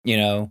 you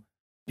know.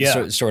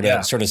 Sort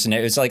of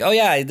scenario. It's like, oh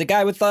yeah, the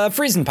guy with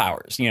freezing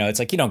powers. You know, it's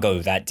like you don't go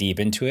that deep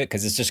into it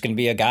because it's just going to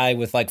be a guy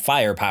with like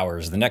fire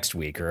powers the next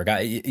week, or a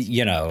guy,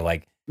 you know,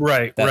 like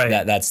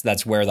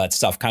that's where that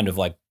stuff kind of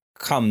like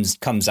comes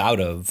out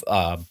of,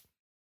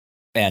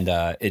 and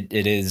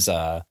it is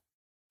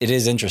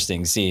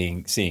interesting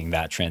seeing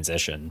that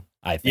transition.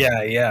 I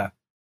think. Yeah.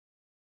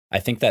 I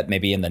think that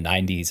maybe in the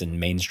 90s in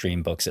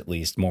mainstream books, at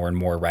least, more and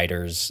more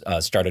writers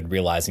started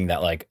realizing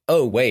that like,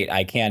 oh wait,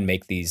 I can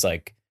make these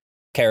like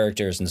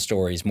characters and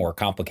stories more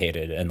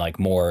complicated and like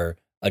more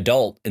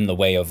adult in the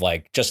way of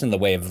like just in the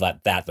way of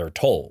that they're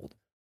told,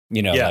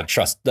 you know, like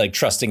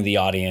trusting the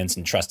audience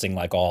and trusting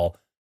like all.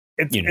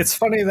 It's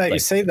funny that like, you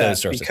say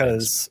that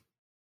because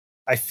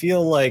I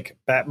feel like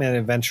Batman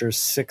Adventures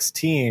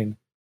 16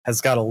 has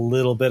got a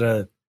little bit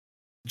of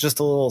just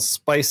a little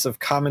spice of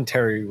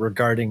commentary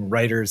regarding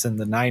writers in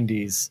the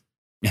 90s.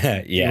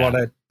 Yeah.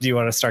 Do you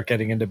want to start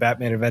getting into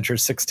Batman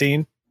Adventures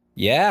 16?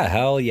 Yeah,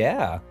 hell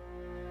yeah.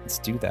 Let's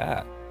do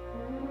that.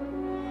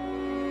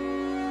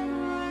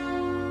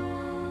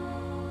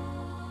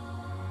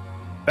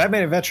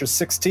 Batman Adventures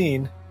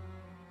 16,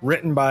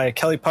 written by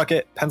Kelly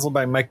Puckett, penciled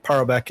by Mike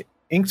Parobeck,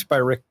 inked by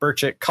Rick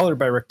Burchett, colored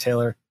by Rick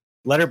Taylor,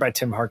 letter by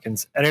Tim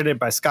Harkins, edited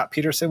by Scott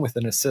Peterson with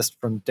an assist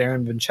from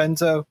Darren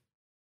Vincenzo.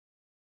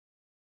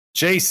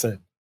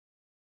 Jason,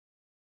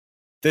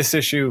 this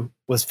issue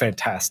was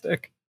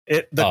fantastic.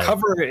 The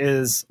cover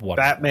is wonderful.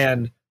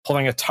 Batman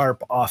pulling a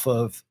tarp off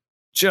of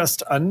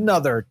just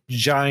another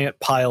giant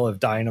pile of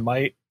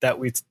dynamite that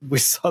we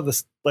saw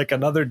this like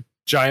another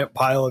giant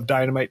pile of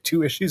dynamite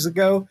 2 issues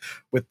ago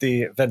with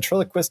the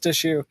ventriloquist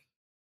issue.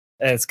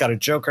 And it's got a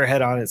Joker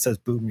head on it. It says,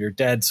 "Boom, you're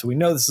dead." So we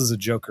know this is a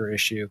Joker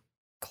issue.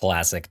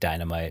 Classic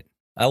Dynamite.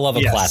 I love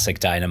a classic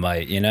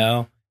Dynamite, you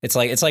know? It's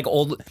like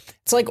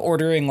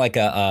ordering like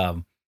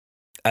a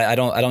I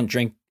don't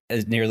drink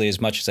as nearly as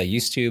much as I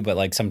used to, but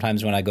like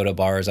sometimes when I go to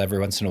bars every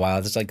once in a while,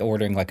 it's like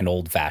ordering like an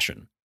old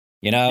fashioned,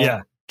 you know?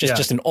 Yeah.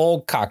 Just an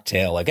old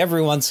cocktail. Like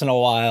every once in a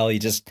while, you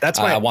just that's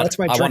my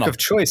drink of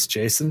choice,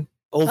 Jason.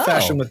 Old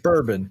fashioned with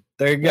bourbon.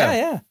 There you go.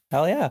 Yeah.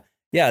 Hell yeah.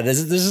 Yeah, this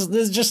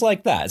is just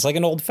like that. It's like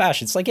an old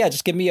fashioned. It's like, yeah,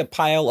 just give me a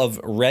pile of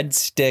Red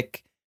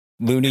Stick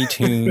Looney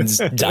Tunes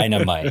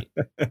Dynamite.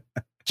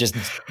 Just,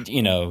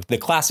 you know, the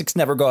classics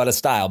never go out of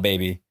style,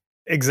 baby.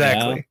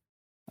 Exactly. You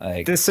know?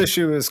 Like, this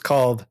issue is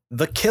called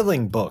The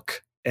Killing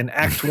Book, and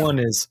Act 1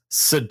 is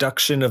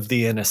Seduction of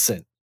the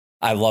Innocent.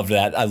 I love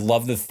that. I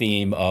love the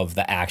theme of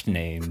the act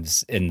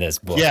names in this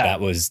book. Yeah.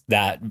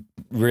 That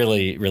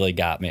really, really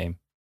got me.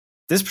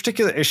 This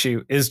particular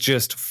issue is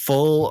just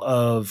full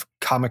of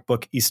comic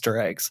book Easter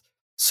eggs.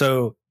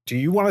 So do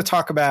you want to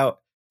talk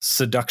about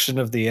Seduction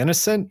of the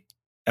Innocent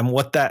and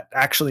what that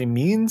actually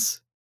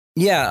means?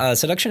 Yeah,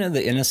 Seduction of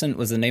the Innocent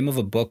was the name of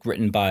a book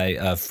written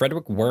by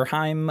Frederick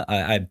Werheim.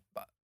 I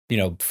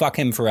fuck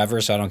him forever,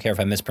 so I don't care if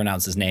I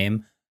mispronounce his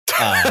name.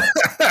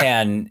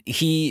 And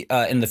he,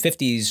 in the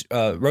 50s,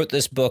 wrote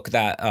this book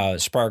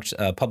that sparked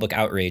public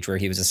outrage, where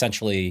he was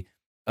essentially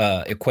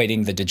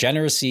equating the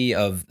degeneracy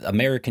of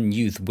American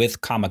youth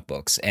with comic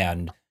books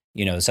and,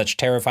 you know, such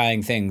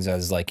terrifying things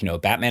as like, you know,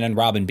 Batman and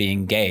Robin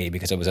being gay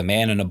because it was a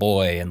man and a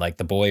boy, and like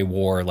the boy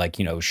wore like,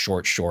 you know,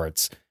 short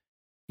shorts,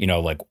 you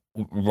know, like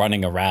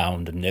running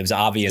around, and it was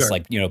obvious,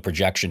 like, you know,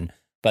 projection.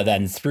 But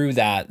then through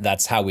that,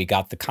 that's how we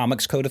got the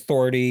Comics Code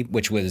Authority,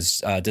 which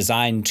was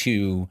designed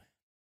to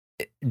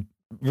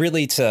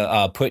really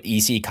to put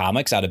EC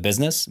Comics out of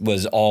business,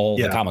 was all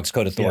the Comics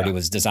Code Authority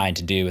was designed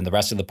to do. And the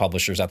rest of the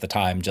publishers at the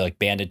time just like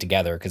banded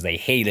together because they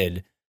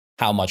hated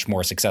how much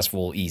more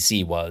successful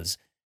EC was.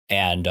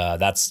 And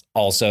that's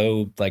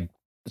also like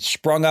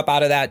sprung up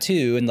out of that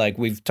too. And like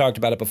we've talked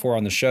about it before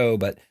on the show,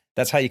 but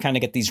that's how you kind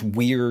of get these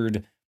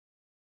weird,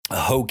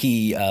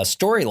 hokey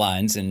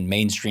storylines in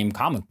mainstream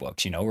comic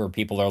books, you know, where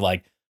people are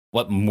like,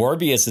 what,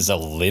 Morbius is a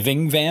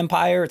living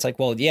vampire? It's like,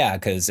 well, yeah,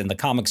 because in the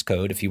Comics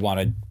Code, if you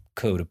wanted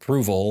code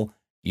approval,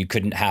 you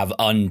couldn't have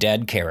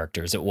undead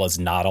characters. It was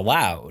not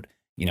allowed,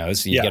 you know,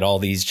 so you get all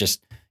these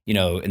just, you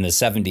know, in the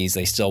 70s,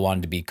 they still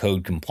wanted to be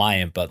code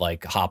compliant, but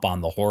like hop on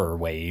the horror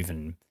wave.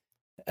 And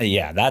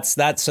that's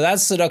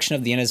Seduction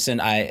of the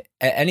Innocent.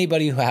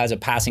 Anybody who has a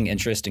passing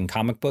interest in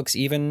comic books,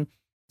 even,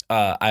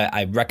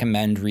 I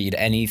recommend read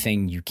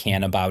anything you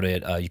can about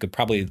it. You could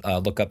probably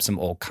look up some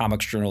old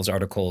Comics Journals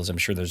articles. I'm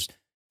sure there's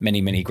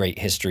many, many great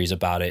histories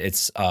about it.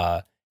 It's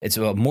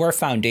a more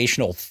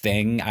foundational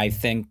thing, I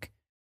think,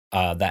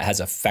 that has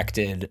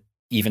affected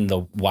even the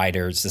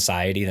wider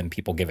society than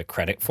people give it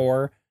credit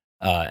for.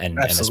 And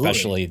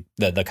especially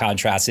the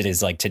contrast it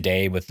is like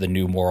today with the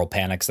new moral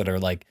panics that are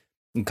like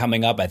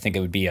coming up. I think it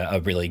would be a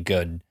really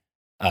good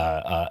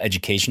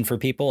education for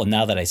people. And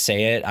now that I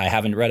say it, I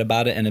haven't read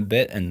about it in a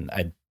bit, and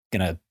I'm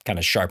going to kind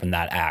of sharpen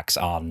that axe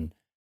on,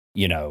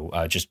 you know,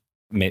 just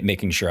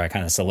making sure I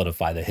kind of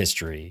solidify the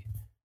history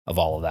of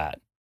all of that.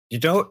 You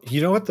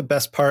know what the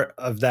best part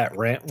of that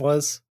rant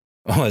was?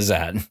 What was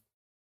that?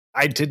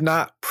 I did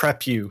not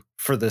prep you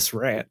for this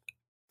rant.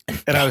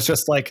 And I was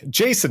just like,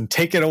 Jason,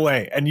 take it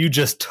away. And you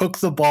just took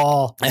the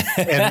ball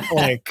and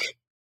like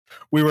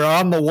we were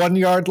on the 1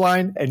 yard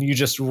line and you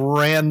just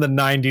ran the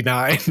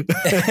 99.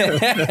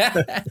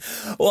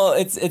 Well,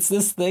 it's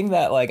this thing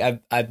that like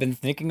I've been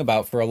thinking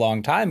about for a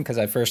long time, because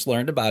I first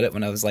learned about it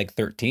when I was like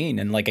 13.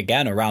 And like,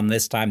 again, around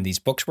this time, these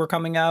books were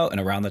coming out,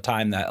 and around the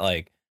time that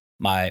like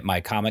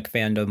my comic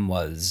fandom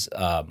was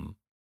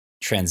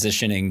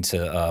transitioning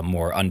to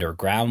more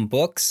underground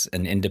books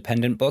and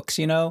independent books,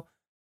 you know?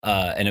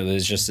 And it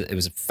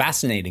was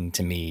fascinating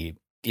to me,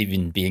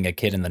 even being a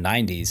kid in the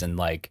 90s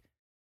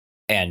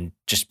and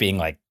just being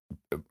like,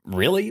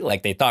 really?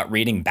 Like they thought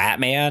reading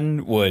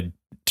Batman would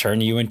turn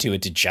you into a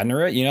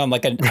degenerate, you know? I'm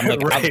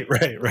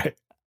right.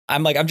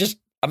 I'm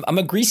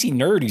a greasy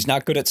nerd who's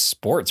not good at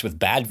sports with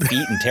bad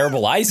feet and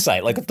terrible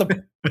eyesight. Like what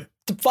the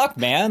fuck,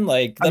 man?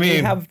 Like,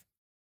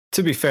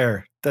 to be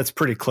fair, that's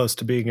pretty close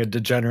to being a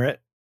degenerate.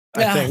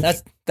 Yeah, I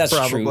think that's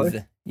probably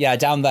true. Yeah,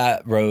 down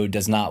that road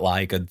does not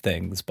lie good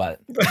things, but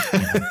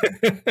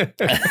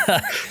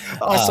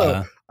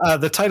also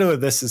the title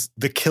of this is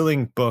The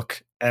Killing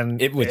Book,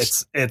 and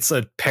it's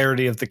a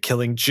parody of The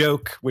Killing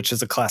Joke, which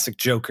is a classic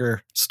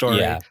Joker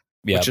story,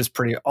 which is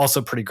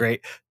pretty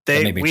great.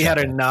 We had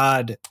a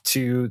nod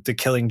to The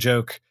Killing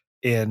Joke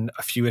in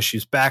a few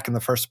issues back in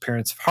the first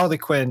appearance of Harley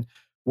Quinn,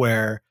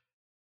 where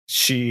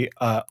she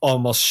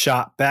almost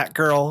shot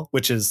Batgirl,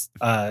 which is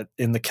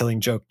in the Killing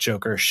Joke,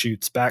 Joker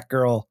shoots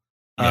Batgirl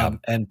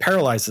and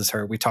paralyzes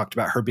her. We talked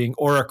about her being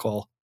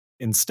Oracle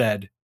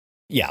instead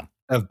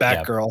of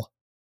Batgirl.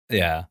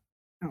 Yeah.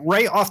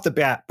 Right off the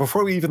bat,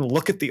 before we even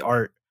look at the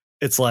art,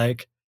 it's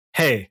like,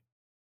 hey,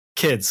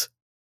 kids,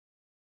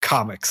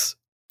 comics.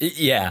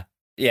 Yeah,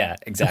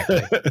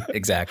 exactly.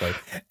 Exactly.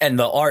 And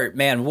the art,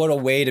 man, what a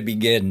way to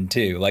begin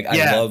too. Like,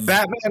 I love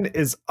Batman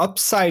is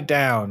upside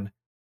down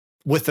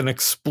with an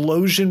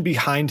explosion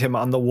behind him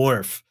on the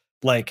wharf.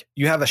 Like,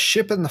 you have a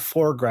ship in the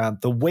foreground.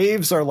 The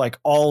waves are like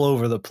all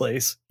over the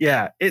place.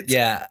 Yeah, it's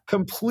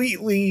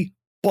completely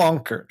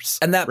bonkers.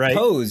 And that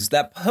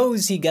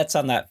pose he gets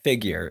on that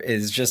figure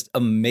is just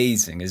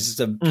amazing. It's just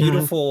a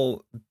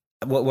beautiful,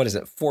 what is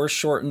it?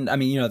 Foreshortened. I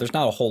mean, there's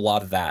not a whole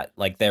lot of that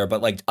like there,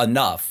 but like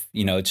enough,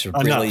 to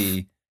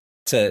really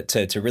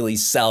to really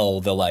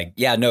sell the like,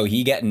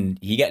 he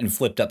getting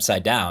flipped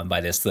upside down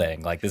by this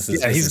thing. Like this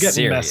is he's getting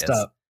serious. messed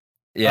up.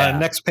 Yeah.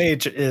 Next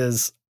page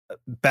is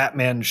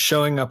Batman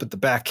showing up at the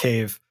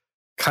Batcave,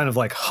 kind of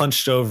like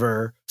hunched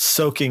over,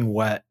 soaking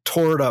wet,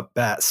 tore up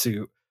bat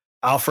suit.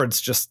 Alfred's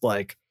just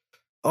like,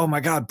 oh my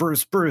God,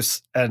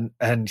 Bruce.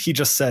 And he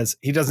just says,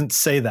 he doesn't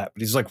say that,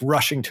 but he's like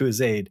rushing to his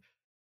aid.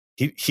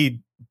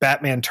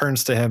 Batman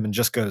turns to him and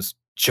just goes,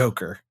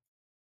 Joker.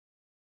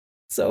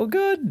 So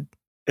good.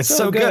 It's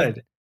so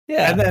good.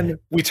 Yeah. And then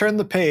we turn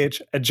the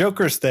page and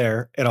Joker's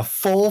there in a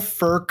full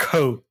fur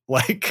coat,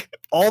 like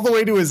all the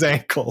way to his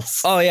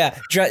ankles. Oh yeah.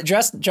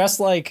 Dressed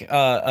like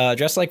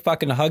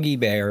fucking Huggy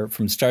Bear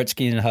from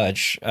Starsky and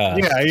Hutch.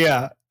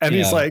 Yeah. And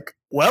he's like,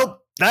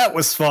 well, that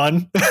was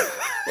fun.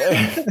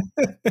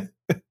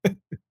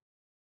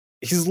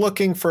 He's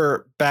looking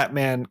for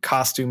Batman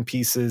costume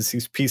pieces.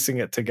 He's piecing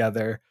it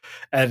together.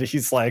 And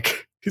he's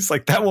like,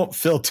 that won't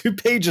fill 2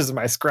 pages of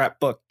my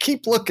scrapbook.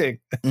 Keep looking.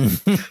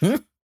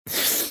 And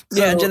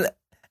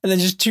then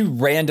just 2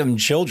 random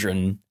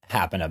children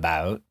happen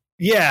about.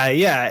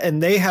 Yeah.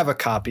 And they have a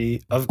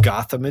copy of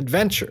Gotham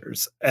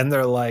Adventures. And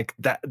they're like,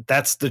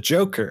 that's the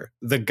Joker.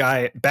 The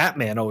guy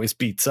Batman always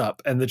beats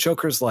up. And the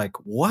Joker's like,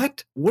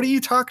 what? What are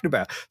you talking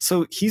about?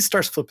 So he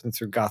starts flipping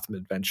through Gotham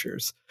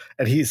Adventures.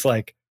 And he's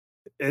like,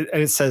 and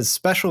it says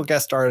special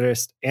guest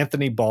artist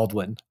Anthony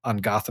Baldwin on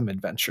Gotham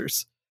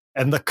Adventures.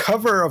 And the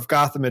cover of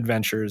Gotham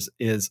Adventures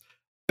is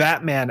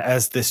Batman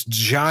as this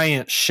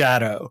giant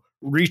shadow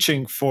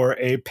reaching for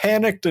a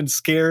panicked and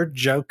scared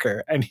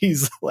Joker. And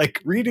he's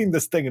like reading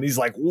this thing and he's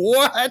like,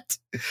 what?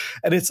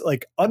 And it's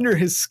like under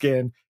his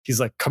skin. He's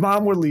like, come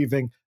on, we're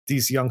leaving.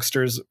 These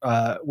youngsters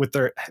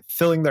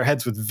filling their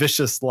heads with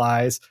vicious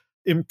lies,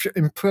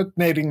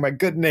 impugnating my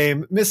good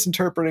name,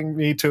 misinterpreting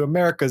me to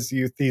America's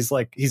youth. He's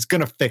like, he's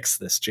going to fix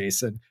this,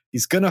 Jason.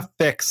 He's going to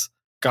fix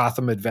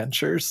Gotham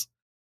Adventures.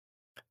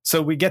 So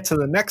we get to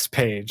the next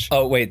page.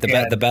 Oh, wait.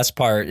 The best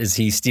part is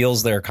he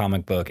steals their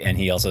comic book and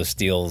he also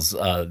steals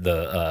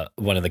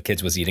one of the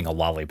kids was eating a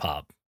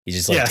lollipop. He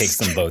just takes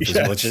them both,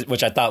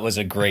 which I thought was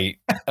a great.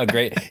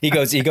 He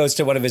goes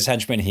to one of his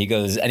henchmen. He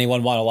goes,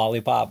 anyone want a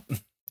lollipop?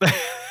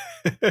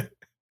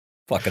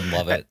 Fucking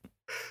love it.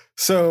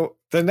 So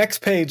the next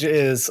page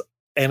is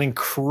an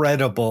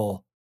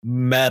incredible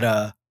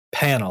meta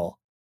panel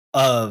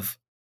of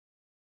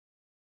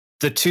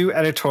the 2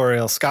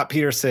 editorials, Scott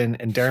Peterson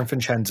and Darren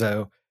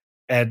Vincenzo.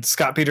 And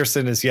Scott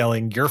Peterson is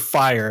yelling, you're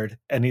fired.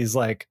 And he's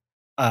like,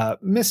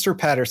 Mr.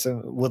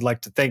 Patterson would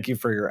like to thank you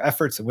for your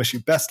efforts and wish you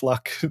best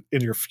luck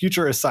in your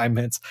future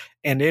assignments.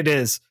 And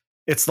it's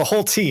the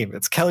whole team.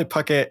 It's Kelly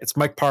Puckett. It's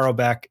Mike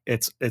Parobeck.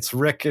 It's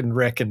Rick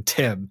and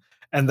Tim.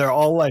 And they're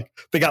all like,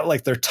 they got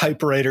like their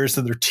typewriters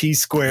and their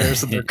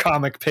T-squares and their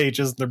comic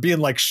pages. And they're being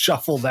like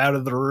shuffled out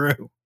of the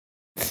room.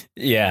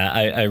 Yeah,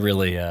 I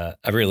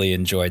really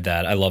enjoyed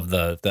that. I love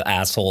the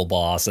asshole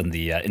boss and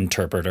the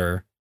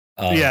interpreter.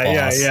 Boss.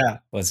 Yeah.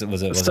 Was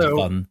it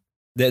fun?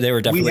 They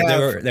were definitely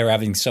they were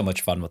having so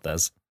much fun with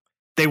this.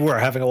 They were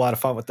having a lot of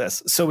fun with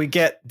this. So we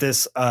get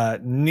this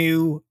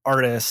new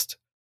artist,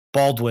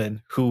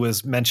 Baldwin, who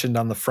was mentioned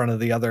on the front of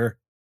the other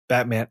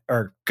Batman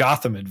or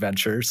Gotham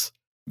Adventures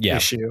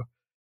issue.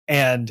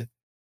 And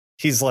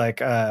he's like,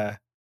 have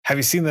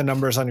you seen the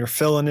numbers on your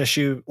fill-in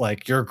issue?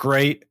 Like, you're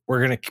great.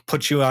 We're going to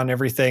put you on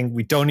everything.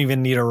 We don't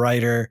even need a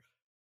writer.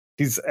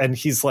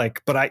 He's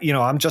like, but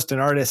I'm just an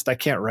artist. I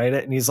can't write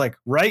it. And he's like,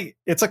 right.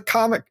 It's a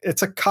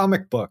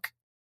comic book.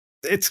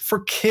 It's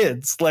for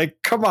kids. Like,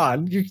 come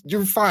on,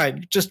 you're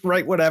fine. Just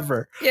write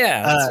whatever.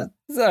 Yeah.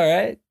 It's all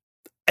right.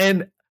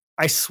 And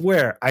I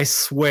swear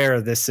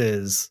this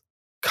is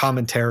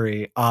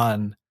commentary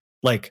on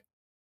like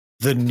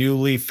the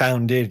newly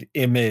founded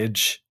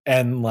Image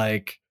and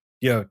like,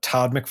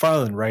 Todd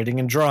McFarlane writing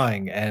and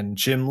drawing and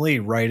Jim Lee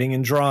writing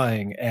and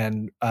drawing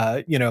and,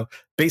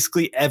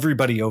 basically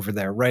everybody over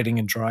there writing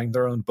and drawing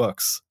their own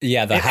books.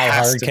 Yeah. The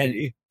how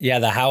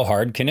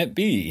hard can it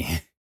be?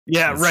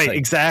 Yeah, it's right. Like,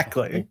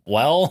 exactly.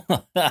 Well,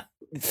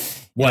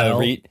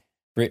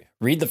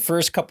 read the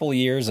first couple of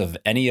years of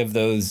any of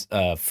those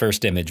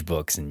first Image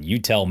books and you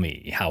tell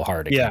me how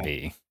hard it can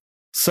be.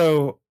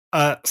 So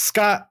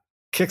Scott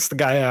kicks the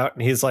guy out,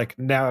 and he's like,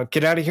 now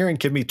get out of here and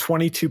give me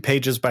 22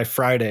 pages by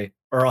Friday,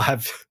 or I'll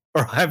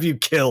have you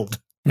killed.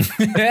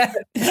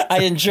 I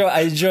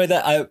enjoy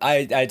that.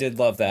 I did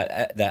love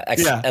that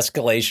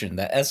escalation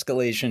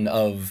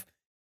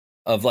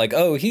of like,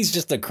 oh, he's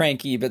just a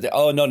cranky, but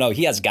oh no,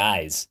 he has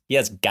guys.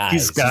 He's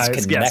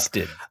connected. Yes.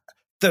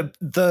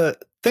 The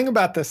thing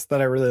about this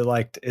that I really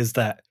liked is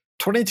that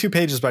 22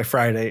 pages by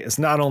Friday is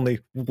not only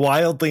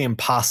wildly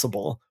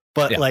impossible,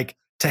 but like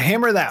to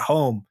hammer that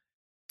home,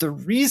 the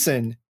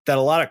reason that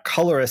a lot of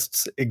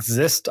colorists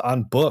exist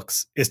on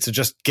books is to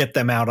just get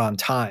them out on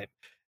time.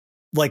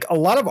 Like a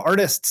lot of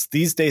artists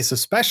these days,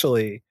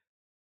 especially,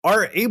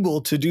 are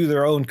able to do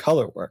their own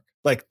color work.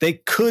 Like they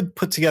could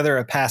put together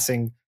a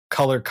passing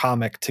color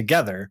comic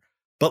together,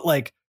 but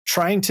like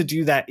trying to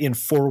do that in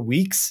 4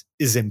 weeks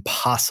is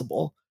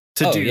impossible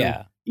to do.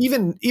 Yeah.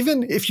 Even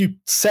if you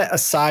set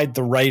aside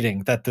the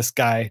writing that this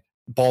guy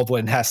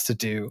Baldwin has to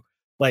do,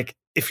 like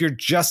if you're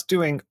just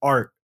doing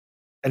art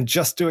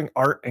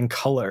and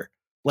color,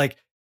 like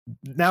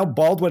now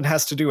Baldwin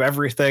has to do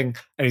everything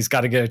and he's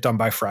got to get it done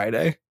by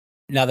Friday.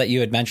 Now that you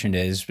had mentioned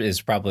it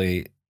is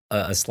probably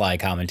a sly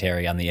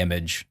commentary on the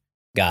Image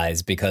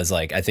guys, because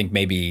like I think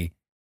maybe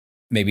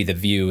the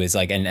view is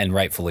like, and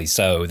rightfully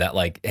so, that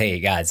like, hey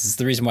guys, this is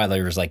the reason why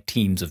there was like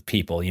teams of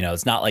people. You know,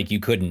 it's not like you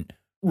couldn't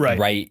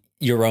write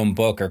your own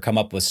book or come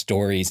up with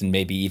stories and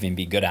maybe even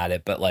be good at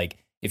it. But like,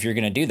 if you're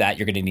going to do that,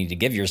 you're going to need to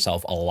give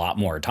yourself a lot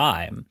more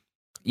time,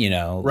 you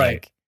know,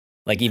 like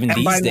even and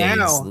these days,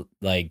 now,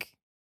 like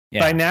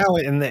by now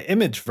in the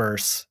Image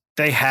verse,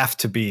 they have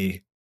to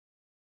be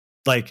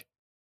like,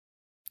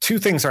 two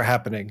things are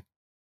happening.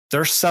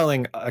 They're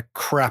selling a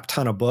crap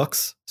ton of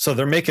books, so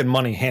they're making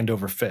money hand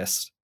over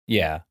fist.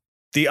 Yeah.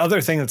 The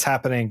other thing that's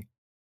happening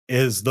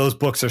is those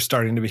books are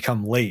starting to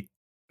become late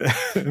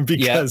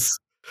because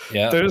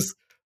there's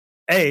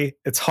A,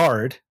 it's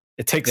hard.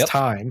 It takes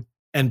time.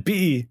 And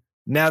B,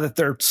 now that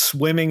they're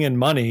swimming in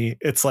money,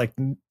 it's like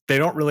they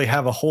don't really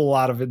have a whole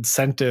lot of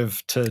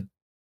incentive to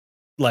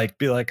like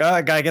be like, oh,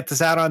 I gotta get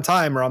this out on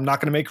time or I'm not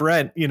gonna make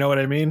rent. You know what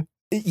I mean?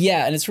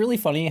 Yeah. And it's really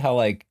funny how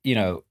like, you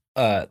know,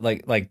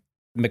 like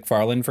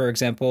McFarlane, for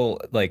example,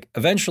 like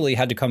eventually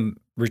had to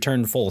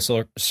return full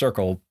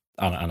circle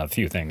on a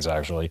few things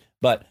actually,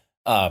 but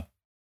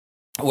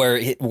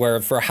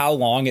where for how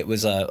long it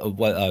was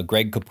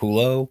Greg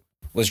Capullo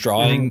was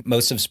drawing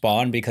most of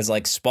Spawn, because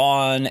like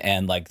Spawn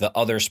and like the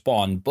other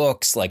Spawn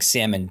books like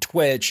Sam and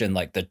Twitch and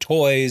like the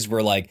toys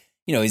were like,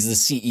 you know, he's the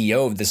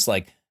CEO of this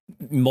like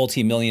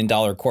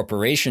multi-million-dollar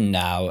corporation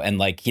now, and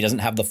like he doesn't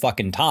have the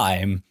fucking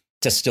time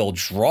to still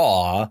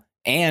draw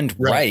and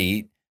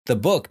write the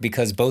book,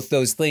 because both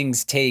those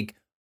things take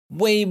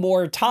way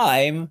more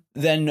time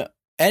than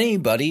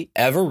anybody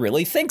ever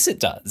really thinks it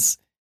does.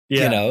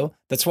 You know,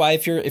 that's why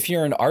if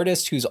you're an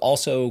artist who's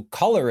also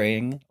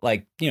coloring,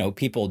 like, you know,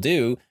 people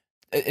do,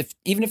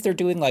 even if they're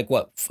doing like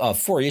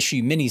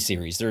 4-issue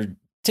miniseries, they're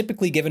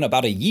typically given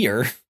about a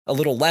year, a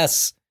little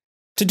less,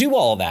 to do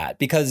all that,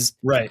 because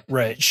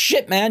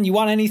shit, man, you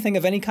want anything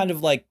of any kind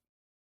of like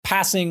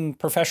passing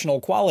professional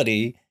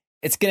quality,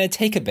 it's going to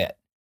take a bit.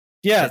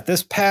 Yeah,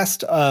 this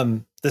past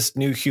this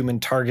new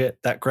Human Target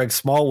that Greg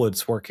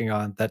Smallwood's working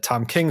on, that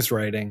Tom King's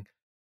writing,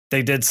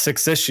 they did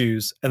 6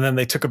 issues and then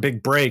they took a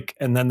big break,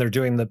 and then they're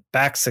doing the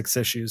back 6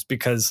 issues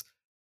because,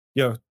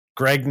 you know,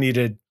 Greg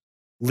needed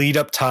lead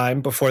up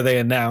time before they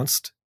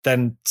announced.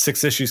 Then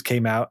 6 issues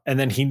came out, and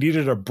then he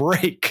needed a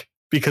break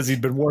because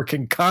he'd been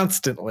working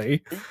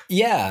constantly.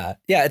 Yeah,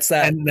 it's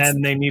that. And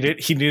then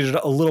he needed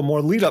a little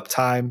more lead up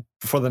time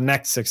before the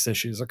next 6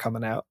 issues are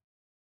coming out.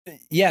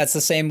 Yeah, it's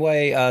the same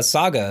way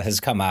Saga has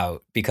come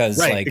out, because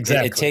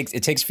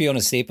it takes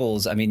Fiona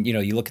Staples. I mean, you know,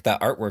 you look at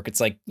that artwork,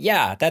 it's like,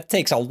 yeah, that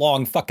takes a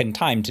long fucking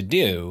time to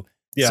do.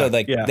 Yeah, so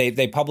like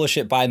they publish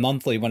it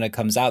bi-monthly when it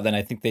comes out. Then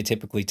I think they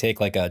typically take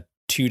like a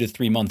 2 to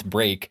 3 month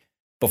break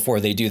before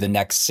they do the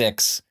next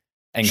 6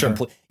 and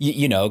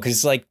you know, because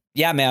it's like,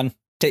 yeah, man,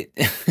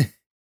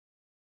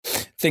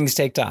 things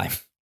take time.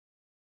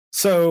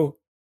 So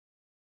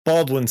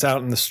Baldwin's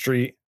out in the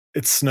street.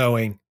 It's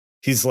snowing.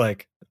 He's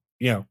like,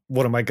 you know,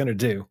 what am I going to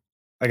do?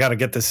 I got to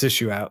get this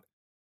issue out.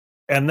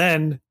 And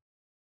then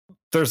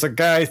there's a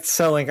guy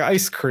selling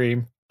ice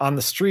cream on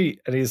the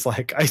street, and he's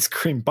like, ice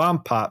cream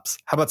bomb pops.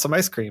 How about some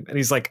ice cream? And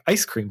he's like,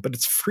 ice cream, but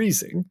it's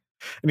freezing.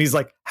 And he's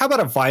like, how about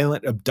a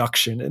violent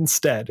abduction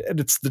instead? And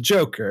it's the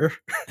Joker.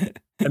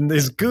 And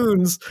his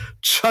goons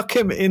chuck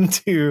him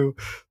into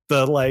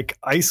the like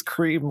ice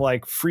cream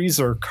like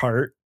freezer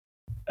cart.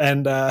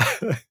 And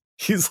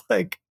he's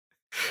like,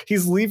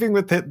 he's leaving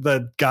with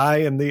the guy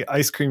in the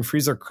ice cream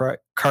freezer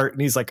cart,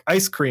 and he's like,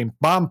 ice cream,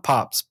 bomb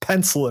pops,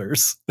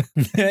 pencilers.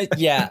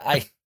 Yeah,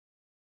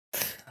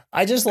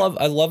 I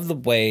love the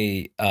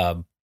way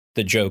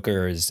the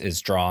Joker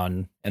is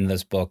drawn in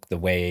this book, the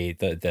way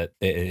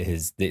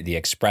the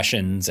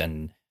expressions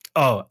and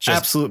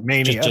absolute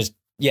mania.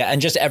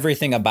 And just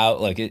everything about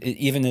like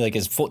even like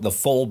the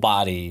full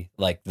body,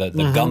 like the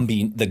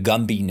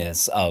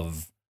gumbiness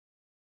of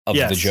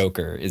the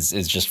Joker is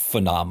just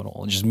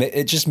phenomenal.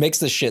 It just makes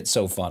the shit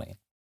so funny.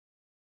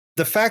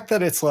 the fact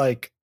that it's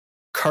like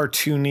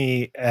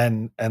cartoony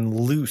and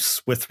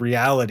loose with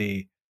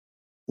reality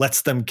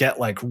lets them get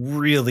like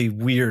really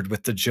weird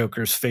with the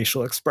Joker's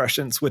facial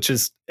expressions, which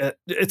is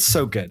it's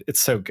so good. It's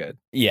so good.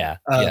 Yeah,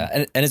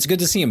 and it's good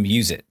to see him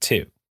use it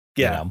too.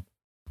 Yeah. You know?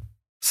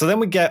 So then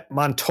we get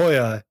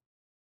Montoya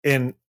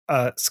in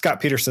Scott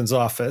Peterson's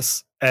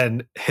office,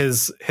 and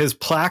his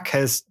plaque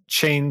has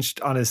changed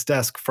on his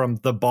desk from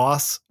the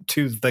boss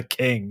to the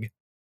king.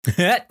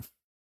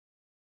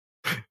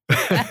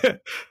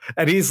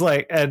 And he's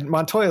like, and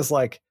Montoya's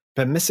like,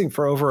 been missing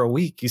for over a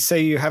week. You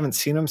say you haven't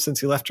seen him since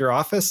he left your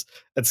office?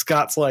 And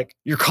Scott's like,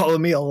 you're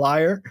calling me a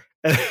liar?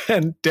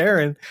 And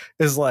Darren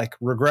is like,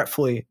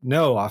 regretfully,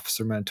 no,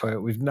 Officer Montoya,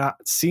 we've not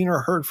seen or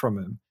heard from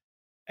him.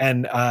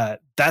 And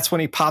that's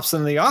when he pops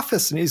into the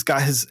office and he's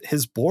got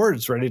his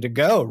boards ready to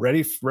go,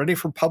 ready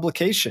for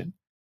publication.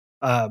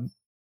 And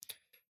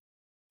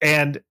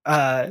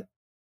the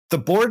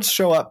boards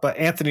show up, but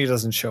Anthony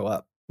doesn't show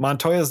up.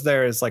 Montoya's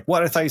there is like,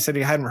 what? I thought you said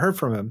you hadn't heard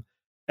from him.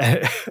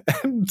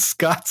 And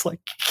Scott's like,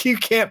 you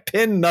can't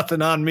pin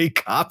nothing on me,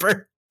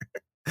 copper.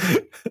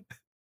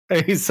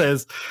 And he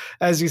says,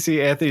 as you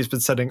see, Anthony's been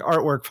sending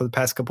artwork for the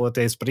past couple of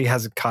days, but he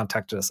hasn't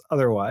contacted us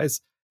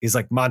otherwise. He's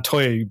like,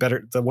 Montoya, you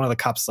better, one of the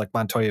cops is like,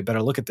 Montoya, you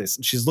better look at this.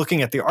 And she's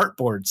looking at the art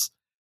boards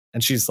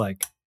and she's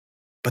like,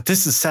 but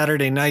this is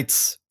Saturday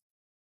nights.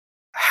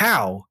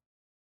 How?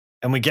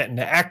 And we get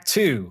into Act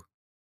 2,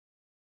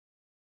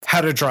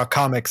 How to Draw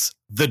Comics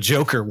the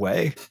Joker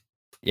Way.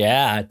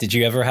 Yeah. Did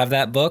you ever have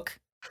that book?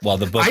 Well,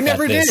 the book I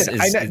never did.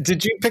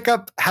 Did you pick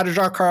up How to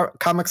Draw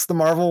Comics the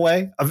Marvel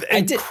Way? An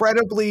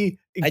incredibly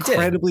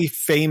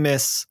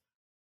famous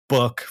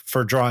book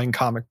for drawing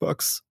comic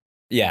books.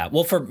 Yeah,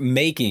 well, for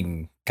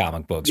making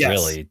comic books, yes.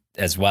 Really,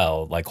 as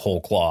well, like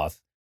whole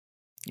cloth,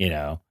 you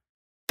know.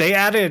 They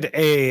added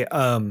a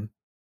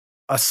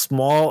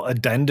small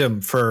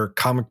addendum for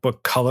comic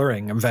book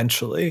coloring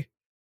eventually,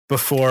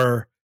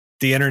 before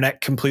the internet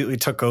completely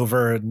took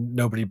over and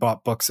nobody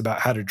bought books about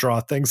how to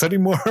draw things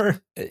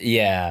anymore.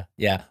 Yeah.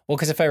 Well,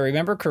 because if I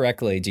remember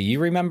correctly, do you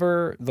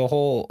remember the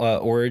whole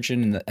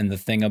origin and the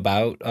thing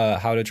about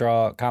how to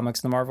draw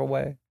comics the Marvel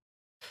way?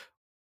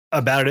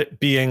 About it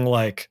being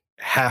like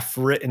half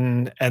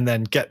written and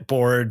then get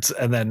boards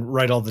and then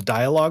write all the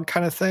dialogue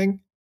kind of thing?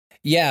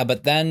 Yeah,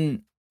 but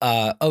then,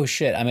 oh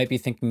shit, I might be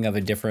thinking of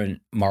a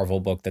different Marvel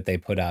book that they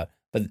put out.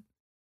 But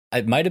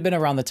it might have been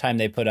around the time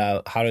they put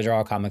out How to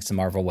Draw Comics the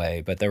Marvel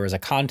Way, but there was a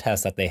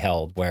contest that they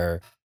held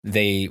where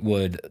they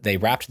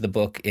wrapped the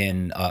book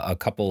in a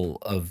couple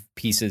of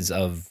pieces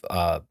of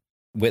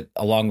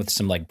along with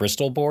some like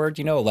Bristol board,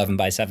 11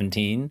 by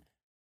 17,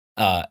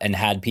 and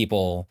had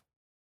people,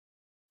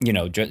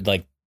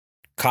 like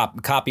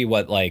copy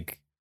what like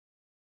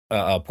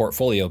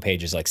portfolio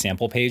pages, like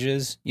sample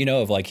pages,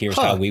 of like, here's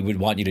how we would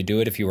want you to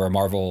do it if you were a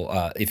Marvel,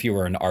 if you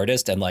were an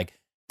artist, and like.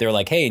 They're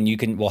like, hey,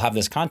 and we'll have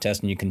this contest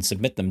and you can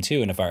submit them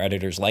too. And if our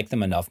editors like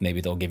them enough, maybe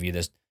they'll give you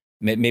this,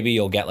 maybe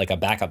you'll get like a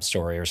backup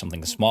story or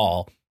something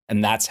small.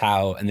 And that's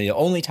how, and the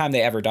only time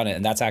they ever done it.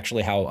 And that's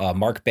actually how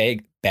Mark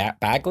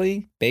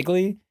Bagley,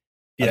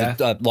 yeah,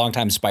 the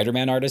longtime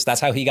Spider-Man artist. That's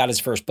how he got his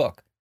first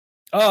book.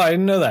 Oh, I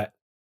didn't know that.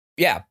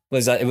 Yeah. It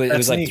was like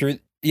neat.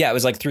 It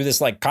was like through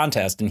this like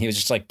contest. And he was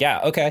just like,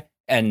 yeah, okay.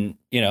 And,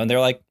 and they're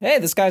like, hey,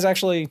 this guy's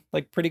actually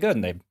like pretty good.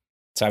 And that's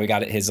how he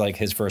got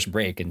his first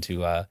break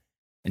into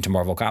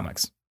Marvel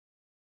Comics.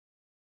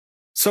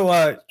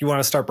 So you want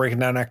to start breaking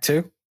down Act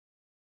 2?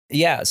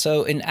 Yeah,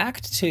 so in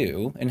Act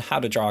 2, in How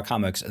to Draw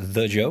Comics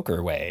the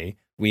Joker Way,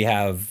 we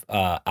have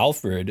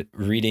Alfred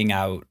reading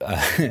out,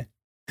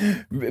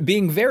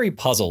 being very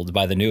puzzled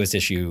by the newest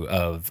issue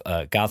of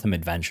Gotham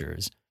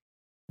Adventures,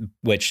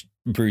 which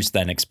Bruce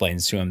then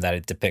explains to him that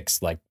it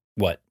depicts like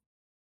what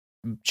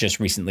just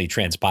recently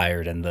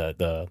transpired and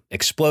the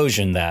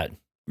explosion that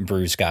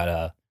Bruce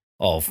got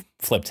all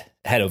flipped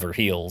head over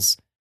heels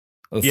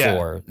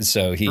before. Yeah.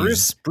 So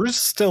Bruce is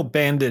still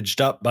bandaged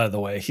up, by the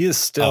way. He is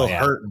still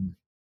hurting.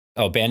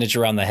 Oh, bandage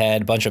around the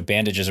head, bunch of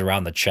bandages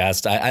around the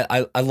chest.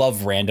 I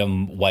love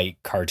random white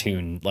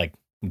cartoon like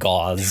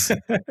gauze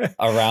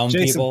around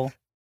Jason, people.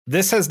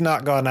 This has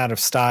not gone out of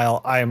style.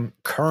 I am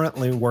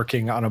currently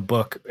working on a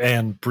book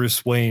and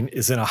Bruce Wayne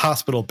is in a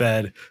hospital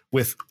bed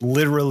with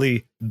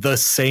literally the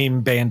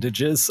same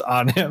bandages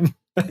on him.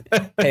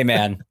 Hey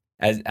man,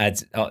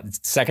 as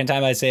second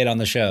time I say it on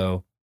the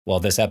show. Well,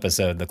 this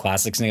episode, the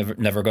classics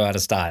never go out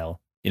of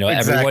style.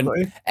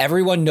 Exactly.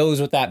 Everyone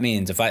knows what that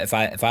means. If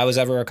I was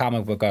ever a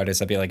comic book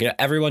artist, I'd be like,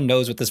 everyone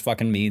knows what this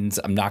fucking means.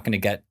 I'm not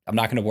going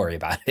to worry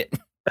about it.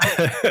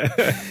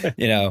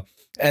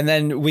 And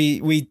then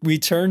we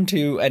turn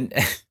to, and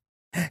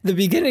the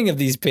beginning of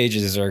these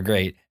pages are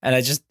great. And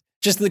I just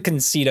the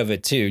conceit of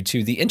it too,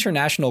 to the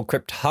International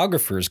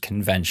Cryptographers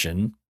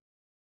Convention,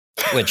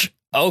 which,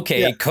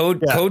 okay, yeah,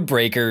 code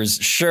breakers.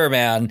 Sure,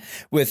 man.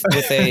 With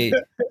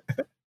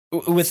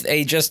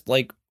a just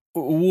like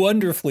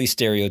wonderfully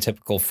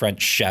stereotypical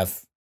French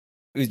chef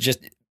who's just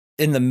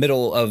in the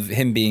middle of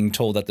him being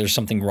told that there's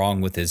something wrong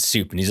with his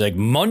soup. And he's like,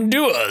 Mon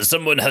Dieu,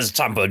 someone has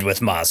tampered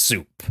with my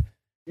soup.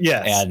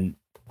 Yes.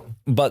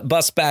 but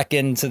bust back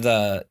into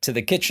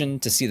the kitchen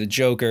to see the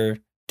Joker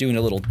doing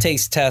a little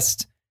taste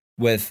test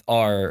with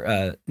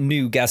our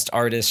new guest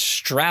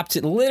artist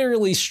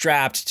literally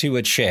strapped to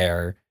a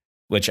chair,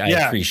 which I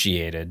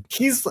appreciated.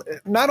 He's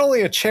not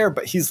only a chair,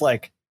 but he's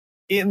like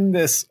in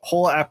this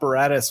whole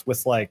apparatus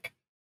with like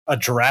a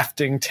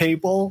drafting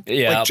table.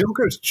 Yeah. Like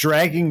Joker's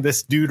dragging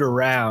this dude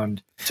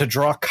around to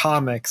draw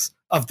comics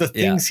of the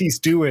things he's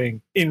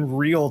doing in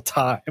real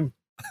time.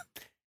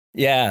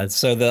 Yeah,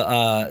 so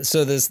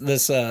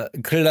this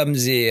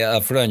clumsy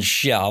French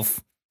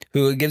chef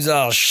who gives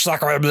a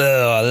sacre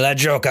bleu, la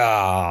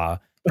Joker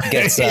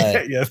gets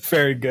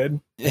very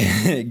good.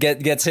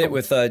 gets hit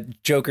with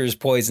Joker's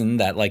poison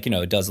that, like, you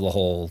know, does the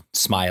whole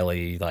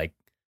smiley, like,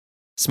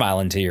 smile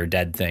into your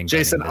dead thing.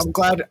 Jason, I'm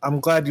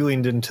glad you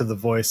leaned into the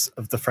voice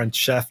of the French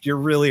chef. You're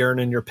really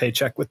earning your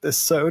paycheck with this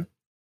sode.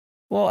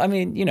 Well, I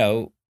mean, you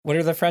know, what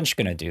are the French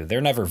going to do?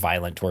 They're never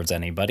violent towards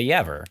anybody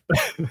ever.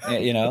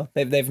 You know,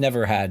 they've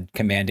never had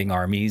commanding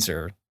armies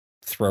or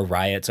throw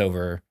riots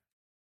over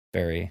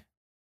very.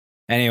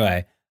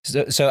 Anyway,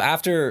 so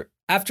after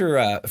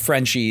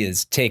Frenchie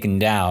is taken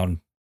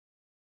down,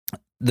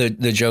 the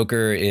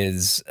Joker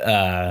is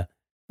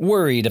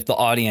worried if the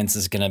audience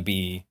is going to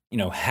be, you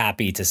know,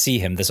 happy to see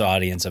him, this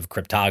audience of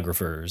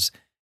cryptographers.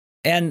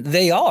 And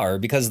they are,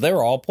 because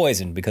they're all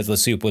poisoned, because the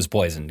soup was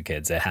poisoned,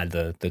 kids. It had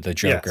the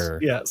Joker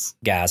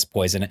gas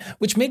poison,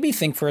 which made me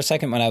think for a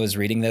second when I was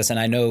reading this. And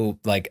I know,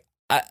 like,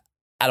 I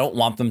don't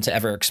want them to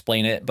ever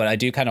explain it, but I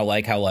do kind of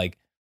like how, like,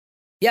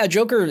 yeah,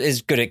 Joker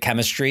is good at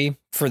chemistry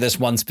for this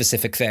one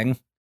specific thing.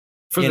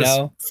 For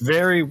this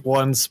very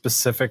one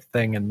specific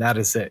thing, and that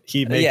is it.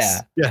 He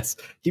makes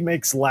he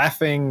makes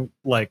laughing,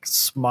 like,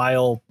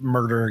 smile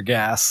murder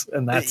gas,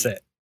 and that's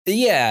it.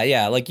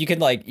 Yeah. Like you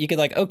could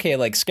okay,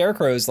 like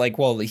Scarecrow's like,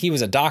 well, he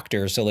was a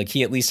doctor, so like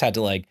he at least had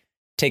to like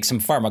take some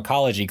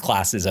pharmacology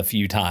classes a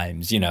few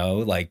times, you know,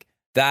 like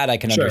that I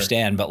can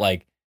understand. But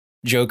like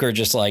Joker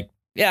just like,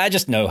 yeah, I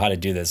just know how to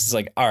do this. It's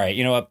like, all right,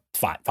 you know what?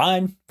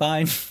 Fine.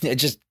 It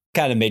just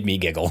kind of made me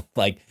giggle.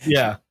 Like,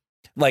 yeah,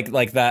 like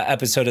that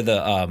episode of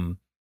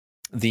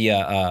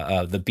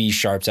the B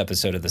Sharps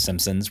episode of The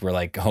Simpsons where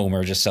like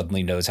Homer just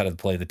suddenly knows how to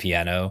play the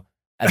piano.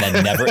 And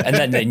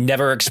then they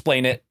never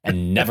explain it,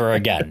 and never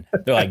again.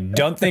 They're like,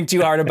 don't think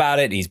too hard about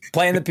it. He's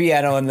playing the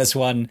piano in this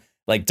one.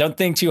 Like, don't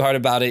think too hard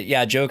about it.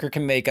 Yeah, Joker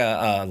can make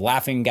a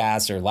laughing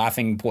gas or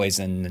laughing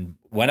poison and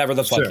whatever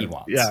the fuck he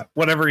wants. Yeah,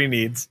 whatever he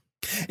needs.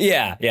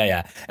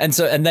 Yeah. And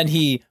then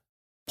he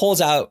pulls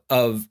out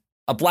of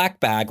a black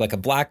bag, like a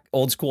black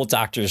old school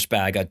doctor's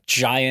bag, a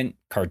giant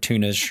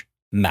cartoonish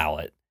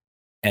mallet,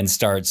 and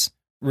starts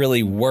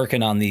really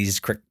working on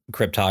these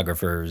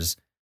cryptographers.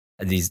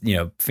 These, you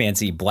know,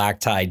 fancy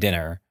black tie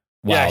dinner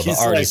while the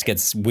artist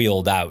gets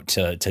wheeled out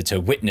to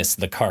witness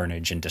the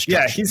carnage and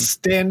destruction. Yeah, he's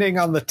standing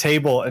on the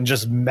table and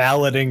just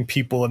malleting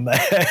people in the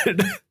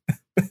head.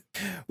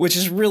 Which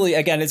is really,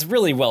 again, it's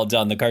really well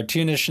done. The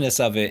cartoonishness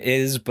of it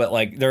is, but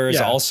like there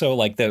is also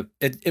like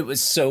it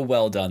was so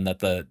well done that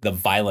the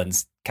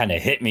violence kind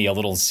of hit me a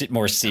little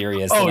more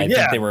serious than I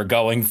think they were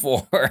going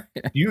for.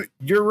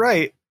 You're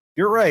right.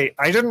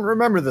 I didn't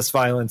remember this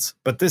violence,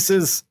 but this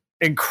is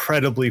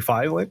incredibly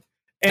violent.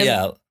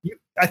 And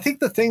I think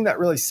the thing that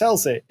really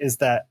sells it is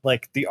that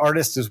like the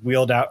artist is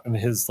wheeled out in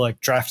his like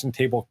drafting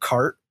table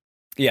cart.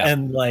 Yeah.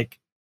 And like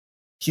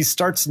he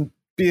starts to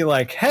be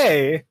like,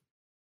 hey,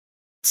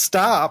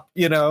 stop,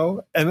 you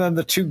know? And then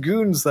the two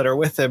goons that are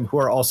with him, who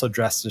are also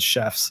dressed as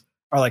chefs,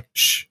 are like,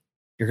 shh,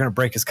 you're going to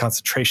break his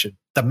concentration.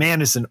 The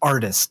man is an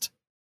artist.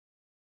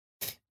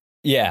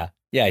 Yeah.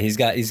 He's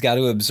got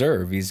to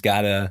observe. He's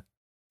got to.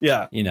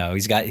 Yeah, you know,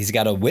 he's got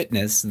to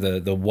witness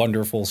the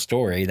wonderful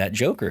story that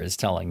Joker is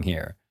telling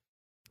here,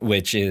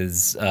 which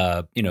is,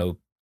 you know,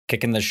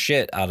 kicking the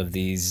shit out of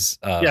these.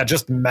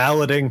 Just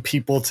malleting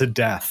people to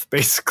death,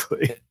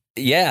 basically.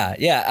 Yeah,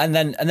 and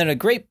then a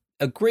great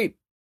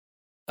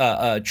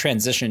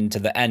transition to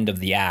the end of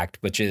the act,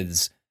 which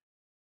is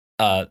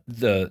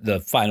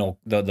the final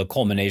the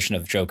culmination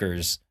of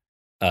Joker's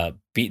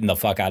beating the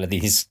fuck out of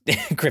these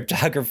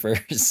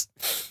cryptographers,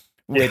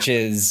 which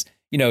is.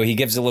 You know, he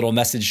gives a little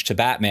message to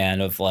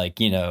Batman of like,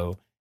 you know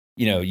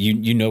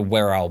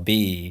where I'll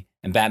be,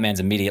 and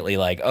Batman's immediately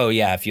like, oh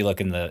yeah, if you look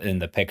in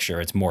the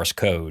picture, it's Morse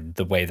code,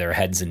 the way their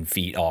heads and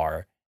feet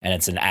are, and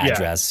it's an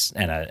address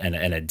and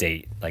a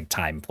date, like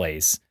time,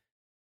 place.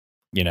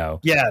 You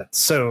know. Yeah.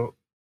 So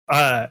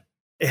it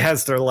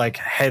has their like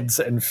heads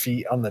and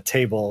feet on the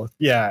table.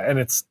 Yeah,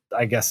 and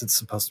I guess it's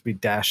supposed to be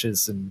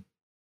dashes and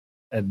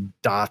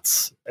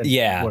dots.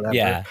 And whatever.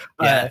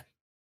 Yeah.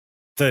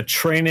 The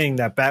training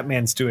that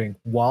Batman's doing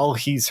while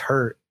he's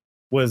hurt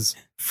was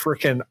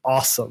freaking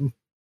awesome.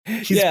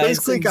 He's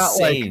basically got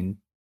like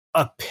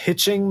a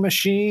pitching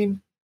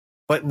machine,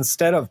 but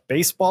instead of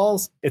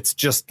baseballs, it's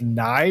just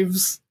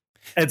knives.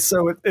 And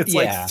so it's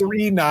like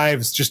three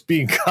knives just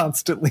being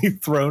constantly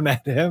thrown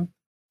at him.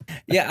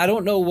 Yeah, I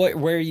don't know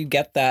where you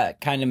get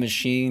that kind of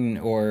machine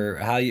or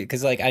how you,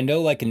 because like I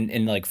know like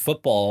in like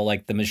football,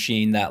 like the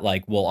machine that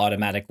like will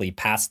automatically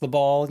pass the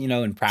ball, you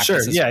know, in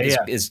practice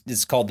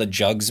is called the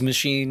jugs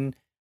machine,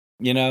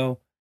 you know?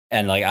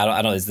 And like,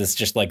 I don't, is this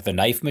just like the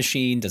knife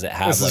machine? Does it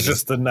have This like, is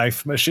just the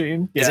knife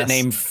machine. is Yes. it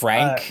named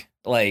Frank?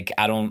 Like,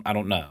 I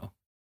don't know.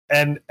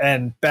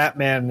 And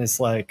Batman is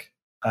like,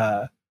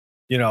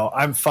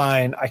 I'm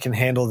fine. I can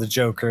handle the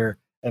Joker.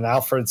 And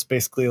Alfred's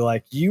basically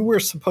like, you were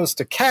supposed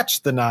to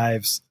catch the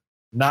knives,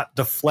 not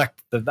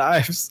deflect the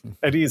knives.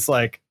 And he's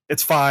like,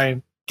 it's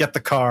fine. Get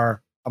the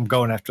car. I'm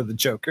going after the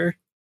Joker.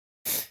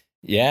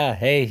 Yeah.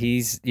 Hey,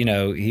 he's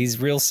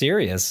real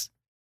serious.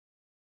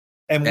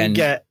 And we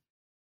get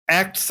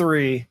Act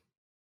 3,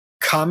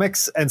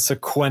 comics and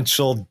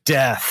sequential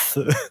death.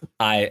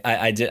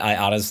 I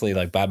honestly,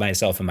 like, by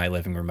myself in my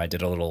living room, I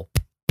did a little.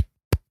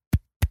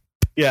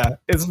 Yeah,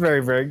 it's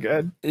very, very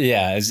good.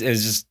 Yeah, it's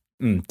just.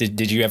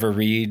 Did you ever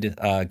read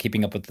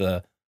Keeping Up with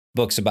the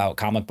Books about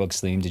comic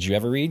books theme? Did you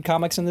ever read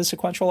comics in the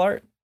sequential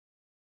art?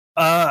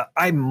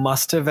 I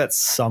must have at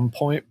some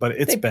point, but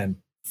it's been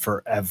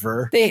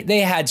forever. They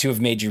had to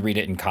have made you read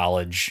it in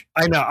college.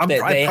 I know. I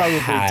probably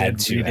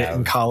did read it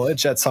in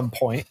college at some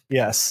point.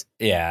 Yes.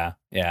 Yeah.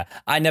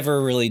 I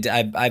never really.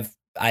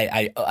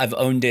 I've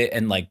owned it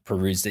and like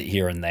perused it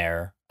here and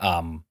there,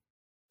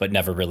 but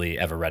never really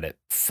ever read it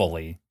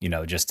fully.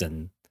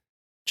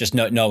 Just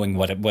knowing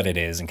what it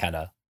is and kind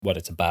of what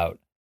it's about.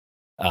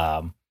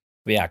 But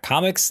yeah,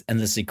 comics and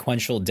the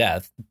sequential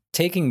death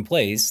taking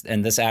place,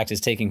 and this act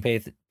is taking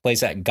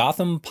place at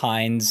Gotham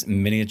Pines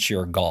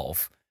Miniature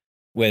Golf,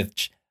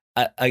 which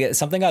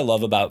something I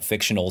love about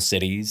fictional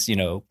cities,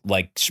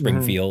 like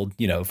Springfield,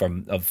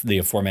 from the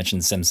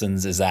aforementioned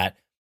Simpsons, is that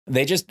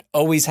they just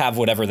always have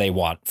whatever they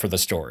want for the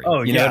story.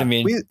 Oh, you know what I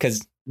mean?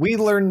 Because we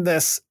learned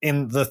this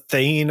in the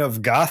Thane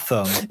of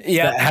Gotham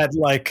that had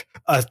like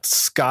a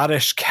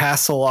Scottish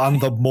castle on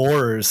the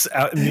moors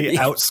out in the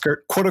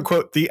outskirts, quote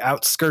unquote, the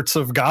outskirts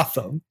of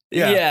Gotham.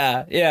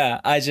 Yeah.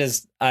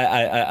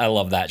 I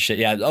love that shit.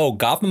 Yeah. Oh,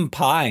 Gotham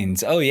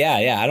Pines. Oh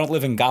yeah. I don't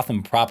live in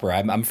Gotham proper.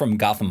 I'm from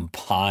Gotham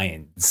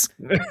Pines.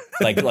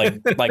 like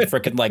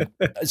freaking like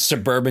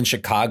suburban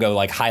Chicago,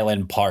 like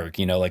Highland Park,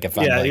 like if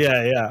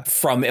I'm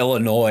from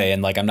Illinois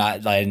and like I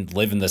didn't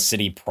live in the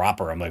city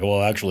proper. I'm like,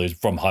 well, actually it's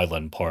from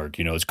Highland Park,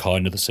 it's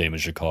kind of the same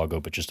as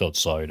Chicago, but just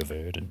outside of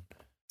it. And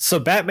so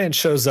Batman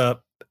shows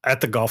up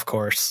at the golf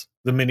course,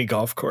 the mini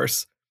golf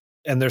course,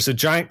 and there's a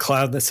giant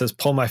cloud that says,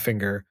 "Pull my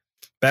finger."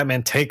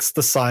 Batman takes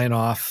the sign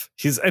off.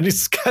 He's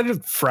kind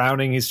of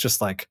frowning. He's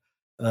just like,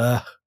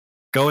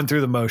 going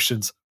through the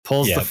motions,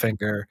 pulls the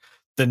finger.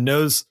 The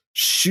nose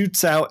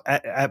shoots out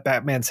at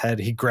Batman's head.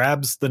 He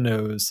grabs the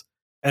nose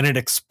and it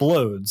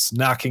explodes,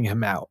 knocking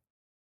him out.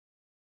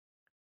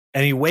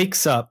 And he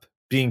wakes up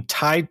being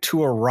tied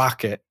to a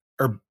rocket,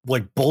 or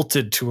like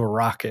bolted to a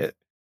rocket.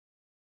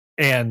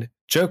 And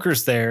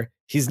Joker's there.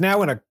 He's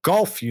now in a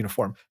golf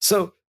uniform.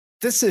 So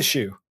this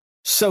issue,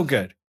 so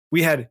good.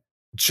 We had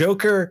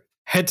Joker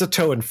head to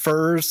toe in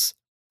furs,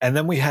 and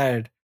then we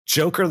had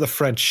Joker the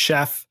French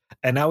chef,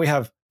 and now we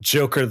have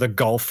Joker the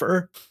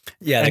golfer.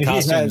 Yeah, the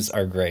costumes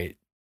are great.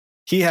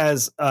 He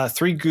has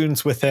 3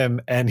 goons with him,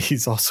 and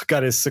he's also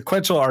got his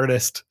sequential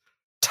artist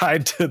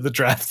tied to the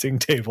drafting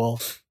table,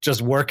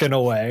 just working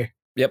away.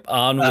 Yep,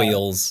 on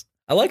wheels.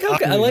 I like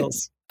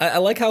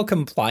how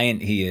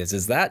compliant he is.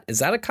 Is that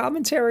a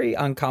commentary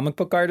on comic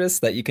book artists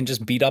that you can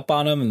just beat up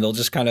on them and they'll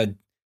just kind of.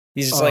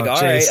 He's just like, all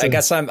Jason.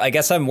 Right, I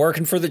guess I'm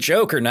working for the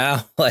Joker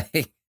now.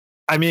 Like,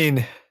 I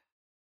mean,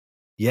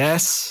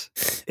 yes,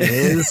 it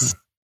is.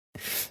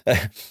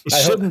 It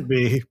shouldn't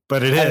be,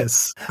 but it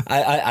is.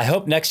 I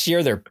hope next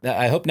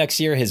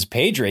year his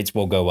page rates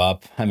will go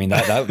up. I mean,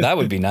 that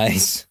would be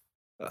nice.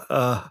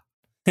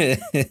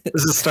 This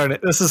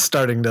is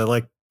starting to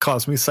like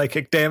cause me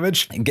psychic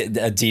damage. Get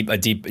a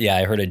deep. Yeah,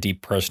 I heard a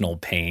deep personal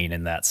pain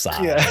in that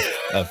sigh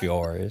of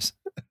yours.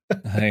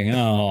 Like,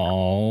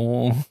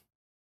 oh.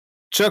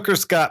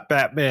 Joker's got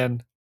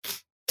Batman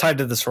tied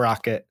to this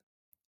rocket.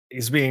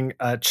 He's being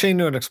chained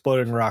to an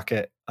exploding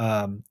rocket,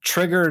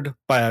 triggered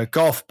by a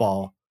golf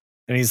ball.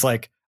 And he's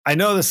like, I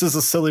know this is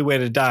a silly way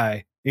to die.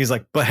 And he's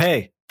like, but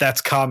hey, that's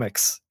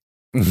comics.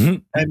 Mm-hmm.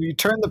 And you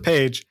turn the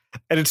page,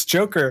 and it's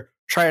Joker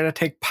trying to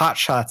take pot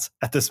shots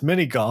at this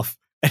mini golf,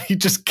 and he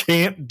just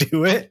can't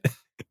do it.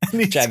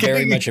 Which I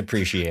very much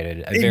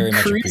appreciated. I very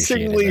much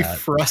appreciated that. Increasingly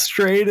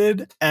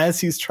frustrated as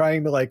he's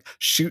trying to like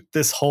shoot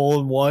this hole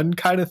in one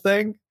kind of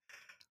thing.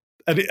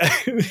 And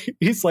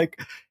he's like,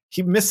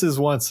 he misses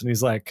once and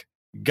he's like,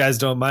 you guys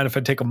don't mind if I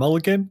take a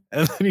mulligan?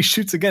 And then he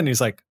shoots again. He's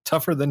like,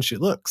 tougher than she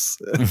looks.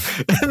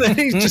 And then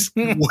he's just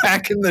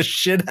whacking the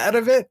shit out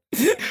of it.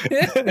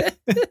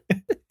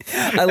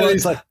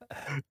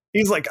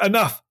 He's like,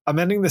 enough. I'm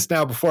ending this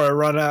now before I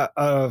run out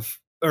of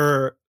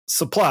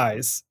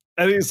supplies.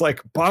 And he's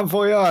like, bon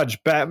voyage,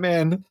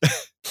 Batman.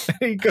 And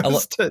he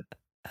goes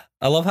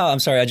I love how, I'm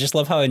sorry, I just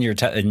love how in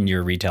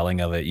your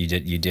retelling of it, you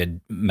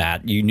did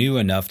Matt, you knew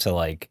enough to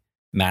like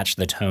match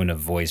the tone of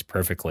voice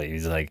perfectly.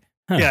 He's like,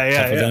 Huh,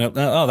 tougher than it,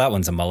 oh, that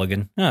one's a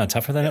mulligan. Oh,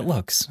 tougher than it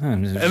looks. Just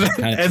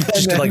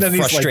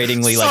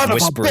frustratingly like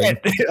whispering.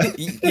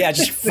 Yeah,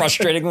 just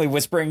frustratingly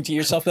whispering to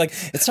yourself, like,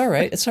 it's all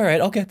right.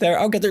 I'll get there.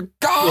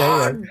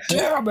 God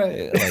damn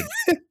it. Like,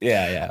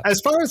 yeah.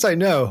 As far as I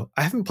know,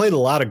 I haven't played a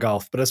lot of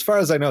golf, but as far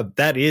as I know,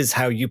 that is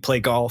how you play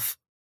golf.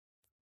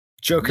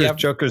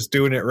 Joker's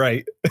doing it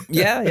right.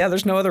 yeah.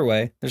 There's no other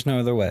way.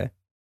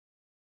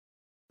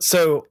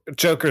 So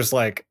Joker's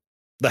like,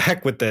 the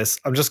heck with this.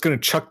 I'm just going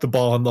to chuck the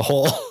ball in the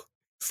hole.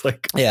 It's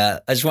like, yeah,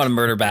 I just want to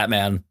murder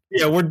Batman.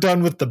 Yeah, we're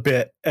done with the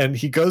bit. And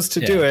he goes to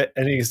do it.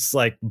 And he's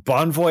like,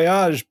 bon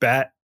voyage,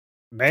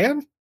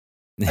 Batman.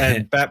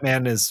 And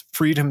Batman has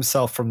freed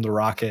himself from the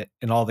rocket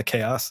in all the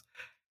chaos.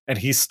 And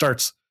he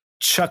starts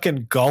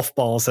chucking golf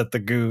balls at the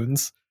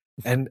goons.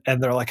 And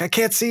they're like, I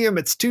can't see him.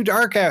 It's too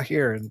dark out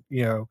here. And,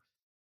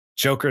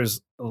 Joker's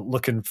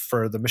looking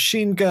for the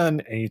machine gun,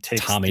 and he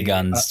takes Tommy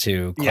guns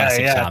too.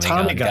 Classic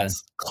Tommy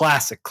guns.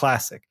 Classic.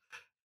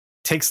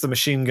 Takes the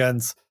machine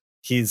guns.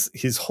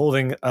 He's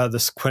holding the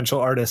sequential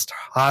artist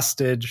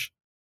hostage,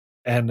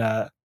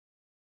 and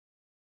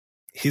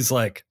he's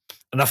like,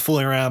 enough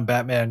fooling around,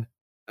 Batman.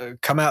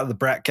 Come out. The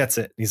brat gets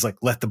it. And he's like,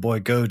 let the boy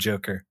go,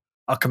 Joker.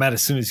 I'll come out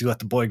as soon as you let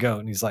the boy go.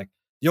 And he's like,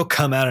 you'll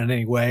come out in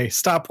any way.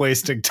 Stop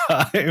wasting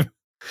time.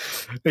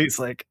 He's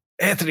like,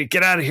 Anthony,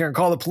 get out of here and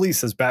call the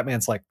police, as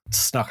Batman's like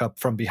snuck up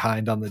from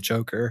behind on the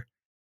Joker,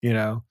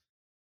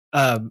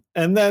 and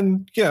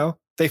then,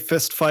 they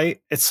fist fight.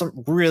 It's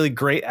some really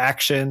great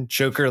action.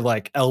 Joker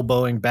like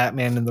elbowing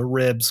Batman in the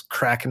ribs,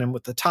 cracking him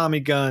with the Tommy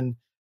gun,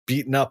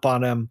 beating up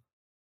on him.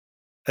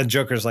 And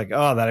Joker's like,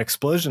 oh, that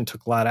explosion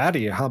took a lot out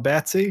of you, huh,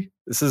 Batsy?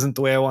 This isn't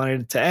the way I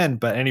wanted it to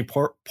end, but any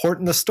port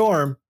in the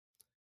storm.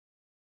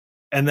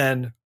 And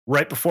then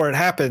right before it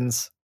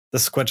happens, the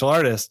sequential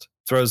artist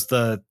throws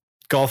the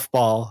golf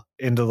ball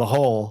into the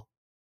hole.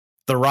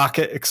 The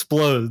rocket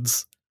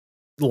explodes,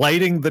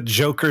 lighting the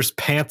Joker's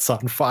pants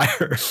on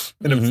fire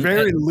in a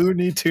very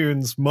Looney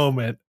Tunes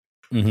moment.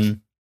 His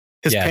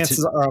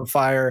pants are on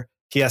fire.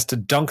 He has to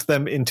dunk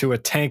them into a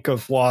tank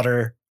of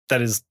water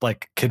that is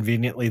like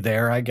conveniently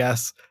there, I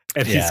guess.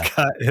 And he's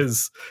got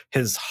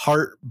his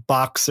heart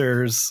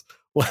boxers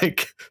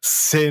like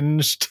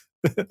singed.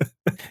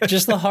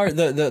 Just the heart,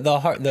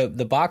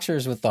 the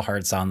boxers with the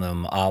hearts on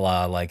them, a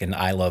la like an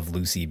I Love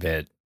Lucy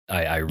bit.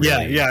 I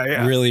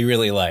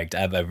really liked.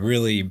 I'm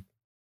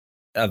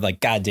like,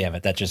 God damn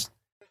it. That just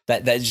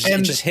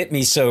it just hit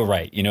me so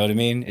right. You know what I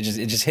mean? It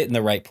just hit in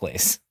the right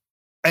place.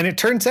 And it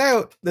turns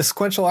out the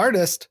sequential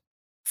artist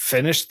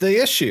finished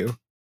the issue.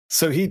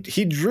 So he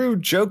drew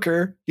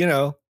Joker,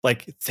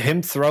 like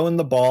him throwing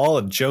the ball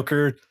and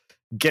Joker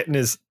getting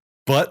his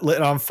butt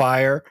lit on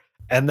fire.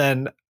 And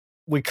then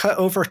we cut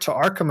over to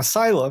Arkham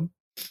Asylum,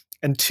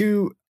 and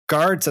two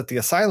guards at the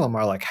asylum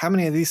are like, how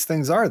many of these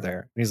things are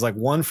there? And he's like,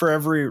 one for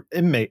every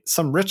inmate.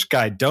 Some rich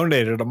guy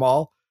donated them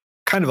all.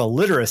 Kind of a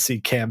literacy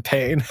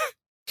campaign.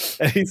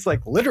 And he's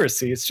like,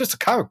 literacy? It's just a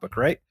comic book,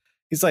 right?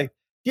 He's like,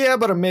 yeah,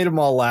 but I made them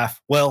all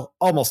laugh. Well,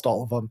 almost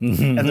all of them.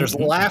 And there's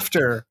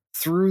laughter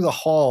through the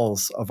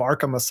halls of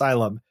Arkham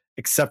Asylum,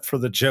 except for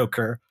the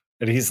Joker.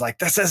 And he's like,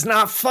 this is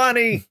not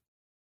funny.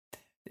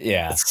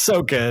 Yeah. It's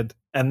so good.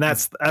 And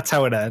that's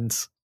how it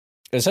ends.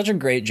 It was such a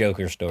great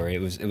Joker story.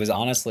 It was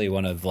honestly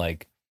one of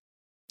like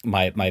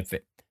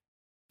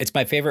it's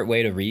my favorite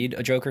way to read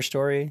a Joker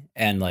story,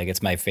 and like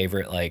it's my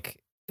favorite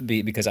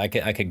because I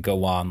could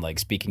go on, like,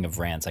 speaking of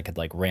rants, I could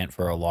like rant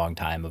for a long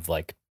time of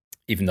like,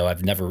 even though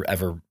I've never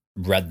ever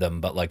read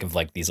them, but like of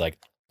like these like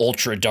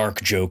ultra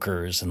dark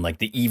Jokers and like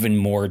the even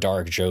more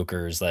dark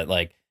Jokers that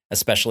like,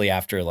 especially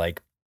after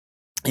like,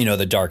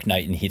 the Dark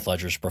Knight and Heath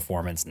Ledger's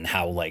performance and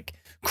how like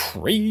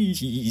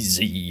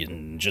crazy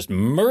and just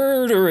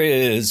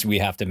murderous we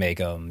have to make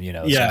them,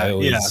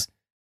 So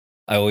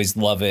I always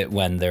love it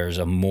when there's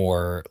a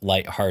more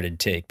lighthearted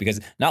take, because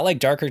not like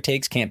darker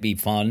takes can't be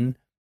fun,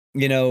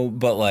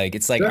 but like,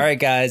 it's like, all right,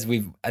 guys,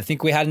 I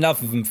think we had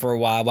enough of them for a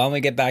while. Why don't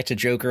we get back to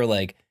Joker,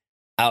 like,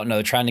 I don't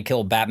know, trying to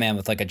kill Batman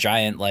with like a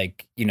giant,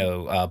 like,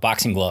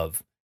 boxing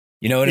glove.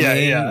 You know what I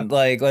mean? Yeah.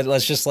 Like,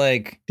 let's just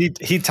like...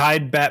 He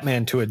tied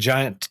Batman to a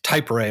giant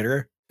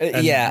typewriter.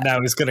 And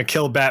now he's going to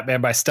kill Batman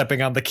by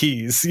stepping on the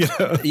keys,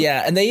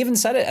 Yeah, and they even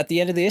said it at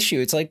the end of the issue.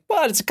 It's like,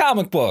 what? It's a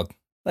comic book.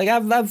 Like,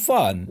 have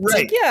fun. It's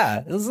right. Like, yeah.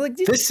 It was like,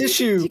 this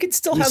issue... You can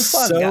still have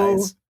fun,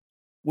 guys.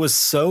 Was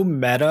so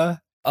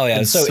meta. Oh, yeah. It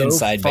was so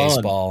inside fun.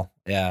 baseball.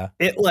 Yeah.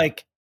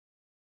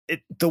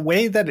 The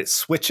way that it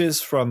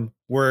switches from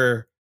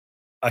where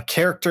a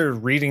character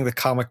reading the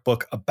comic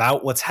book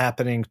about what's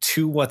happening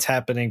to what's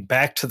happening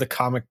back to the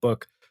comic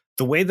book,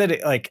 the way that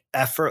it like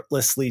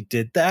effortlessly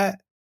did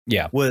that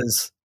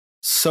was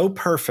so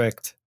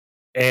perfect.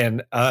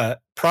 And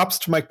props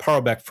to Mike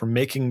Parlebeck for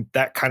making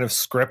that kind of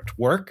script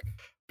work,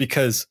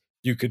 because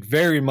you could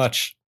very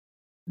much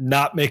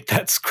not make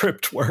that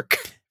script work.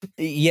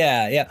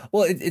 Yeah.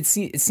 Well, it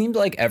seemed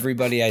like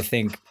everybody, I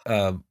think,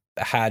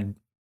 had,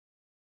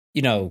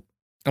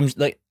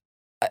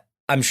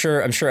 I'm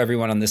sure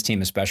everyone on this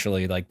team,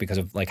 especially like because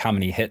of like how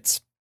many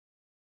hits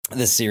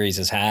this series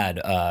has had.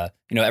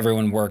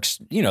 Everyone works,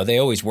 they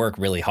always work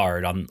really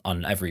hard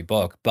on every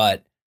book,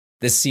 but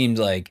this seemed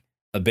like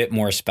a bit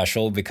more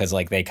special because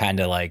like they kind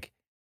of like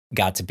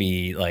got to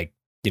be like,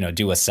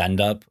 do a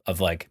send up of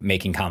like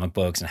making comic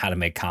books and how to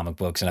make comic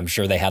books. And I'm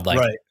sure they had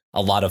like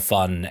a lot of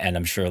fun. And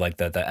I'm sure like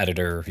the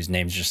editor, whose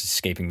name's just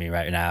escaping me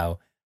right now,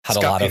 had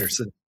Scott a lot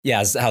Peterson.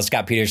 how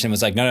Scott Peterson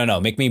was like, no,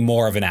 make me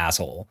more of an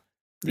asshole.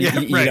 Yeah,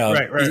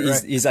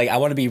 right. He's like, I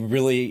want to be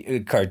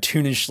really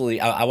cartoonishly.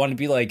 I want to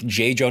be like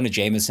J. Jonah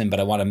Jameson, but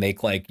I want to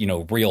make like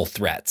real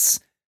threats.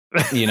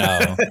 Like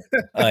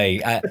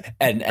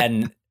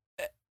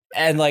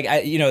and like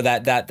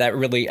that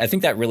really, I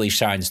think that really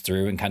shines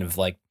through and kind of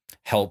like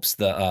helps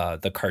the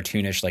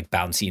cartoonish like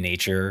bouncy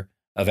nature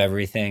of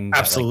everything.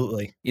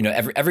 Absolutely.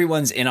 That, like,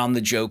 everyone's in on the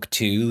joke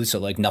too, so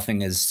like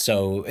nothing is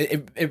so.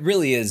 It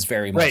really is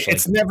very much. Right. Like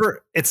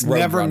it's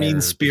never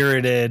mean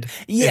spirited.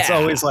 Yeah. It's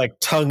always like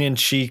tongue in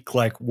cheek.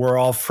 Like we're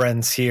all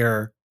friends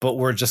here, but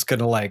we're just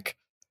gonna like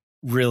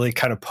really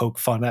kind of poke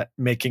fun at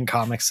making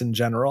comics in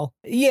general.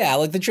 Yeah,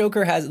 like the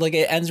Joker has like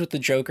it ends with the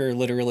Joker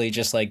literally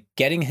just like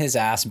getting his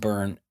ass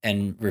burnt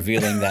and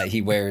revealing that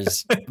he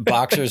wears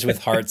boxers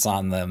with hearts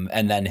on them,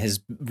 and then his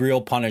real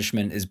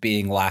punishment is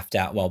being laughed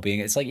at while being.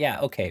 It's like,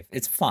 yeah, okay,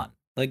 it's fun.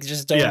 Like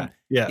just don't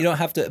you don't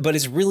have to. But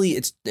it's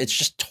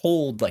just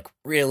told like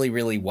really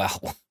really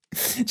well.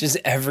 Just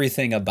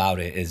everything about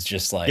it is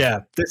just like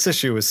this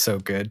issue was so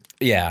good.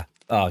 Yeah,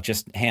 oh,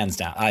 just hands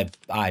down.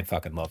 I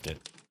fucking loved it.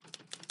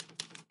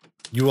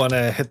 You want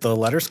to hit the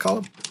letters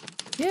column?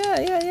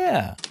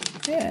 Yeah.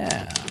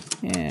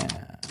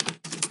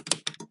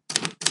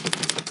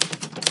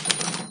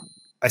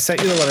 I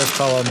sent you the letters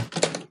column,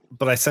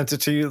 but I sent it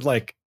to you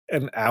like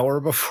an hour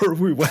before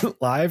we went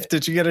live.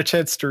 Did you get a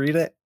chance to read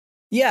it?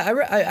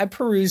 Yeah, I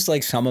perused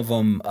like some of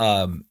them.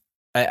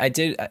 I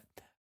did. I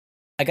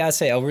gotta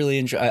say, I really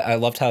enjoy. I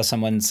loved how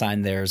someone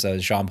signed theirs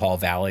as Jean-Paul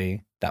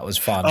Valley. That was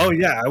fun. Oh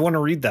yeah, I want to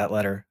read that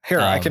letter. Here,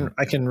 I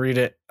can read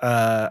it.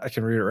 I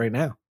can read it right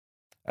now.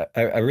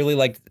 I really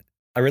liked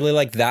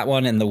that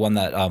one, and the one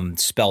that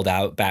spelled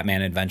out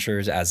Batman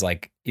Adventures as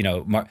like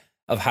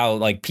of how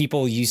like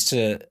people used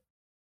to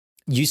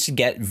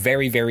get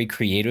very very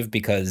creative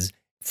because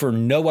for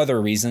no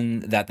other reason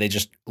that they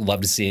just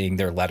loved seeing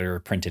their letter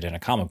printed in a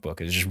comic book.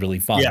 It was just really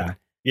fun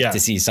to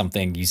see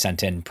something you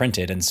sent in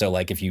printed, and so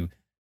like if you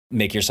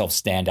make yourself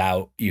stand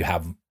out, you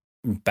have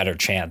better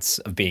chance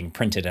of being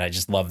printed. And I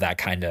just love that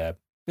kind of.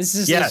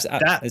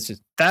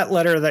 That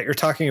letter that you're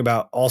talking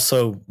about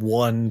also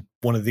won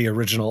one of the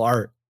original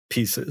art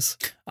pieces.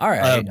 All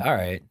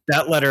right.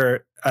 That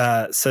letter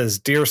says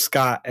 "Dear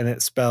Scott," and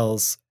it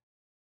spelled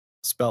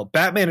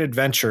Batman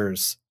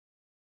Adventures,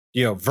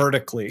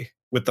 vertically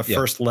with the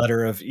first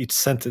letter of each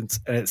sentence,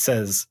 and it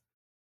says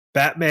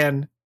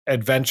Batman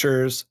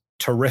Adventures,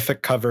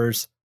 terrific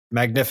covers,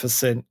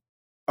 magnificent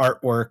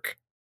artwork,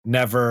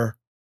 never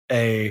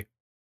a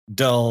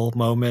dull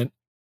moment,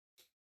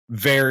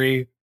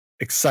 very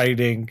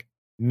exciting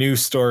new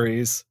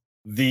stories,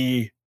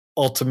 the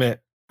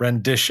ultimate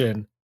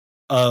rendition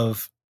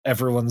of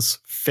everyone's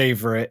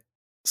favorite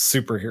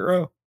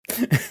superhero.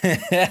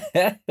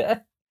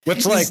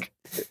 Which like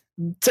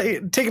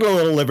taking a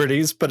little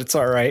liberties, but it's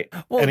all right.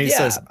 Well, and he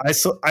says,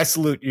 I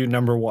salute you,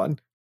 number one.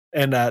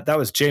 And that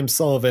was James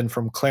Sullivan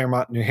from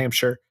Claremont, New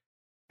Hampshire.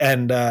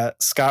 And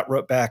Scott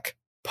wrote back,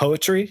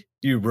 poetry,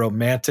 you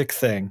romantic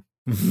thing.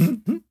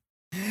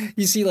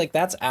 You see, like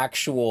that's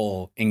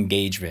actual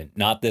engagement,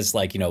 not this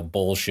like,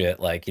 bullshit,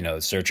 like,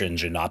 search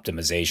engine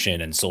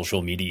optimization and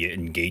social media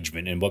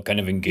engagement and what kind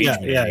of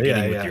engagement are you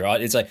getting with your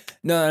audience. It's like,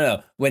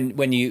 no.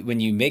 When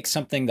you make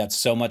something that's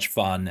so much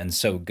fun and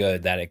so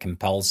good that it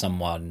compels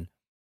someone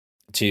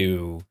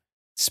to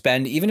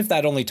spend, even if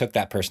that only took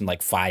that person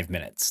like 5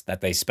 minutes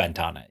that they spent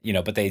on it,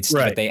 but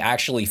they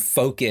actually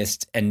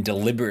focused and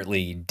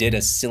deliberately did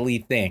a silly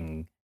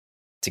thing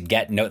to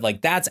get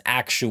like that's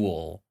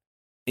actual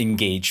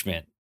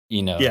engagement,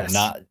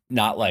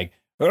 not like,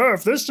 oh,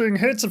 if this thing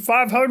hits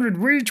 500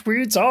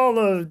 retweets, all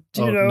the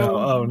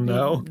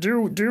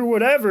do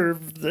whatever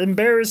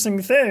embarrassing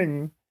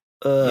thing,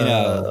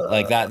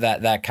 like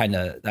that kind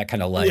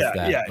of life.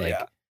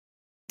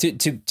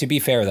 To be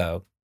fair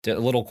though, a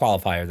little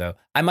qualifier though,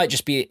 I might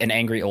just be an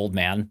angry old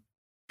man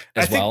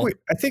I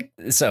think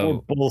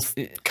so. We're both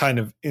kind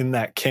of in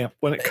that camp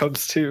when it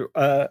comes to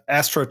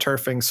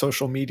astroturfing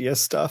social media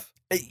stuff.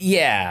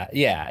 Yeah.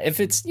 If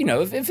it's,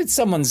 if it's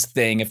someone's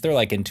thing, if they're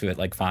like into it,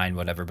 like fine,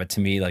 whatever. But to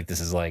me, like, this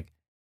is like,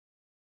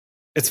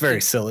 it's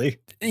very silly.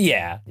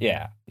 Yeah.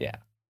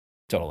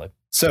 Totally.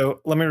 So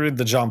let me read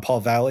the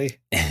Jean-Paul Valley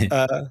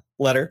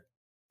letter.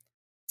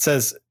 It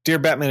says, Dear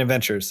Batman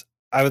Adventures,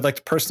 I would like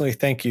to personally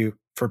thank you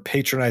for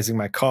patronizing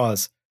my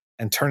cause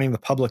and turning the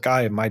public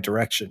eye in my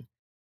direction.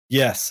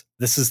 Yes,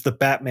 this is the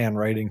Batman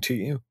writing to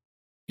you.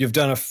 You've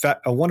done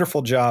a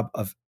wonderful job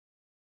of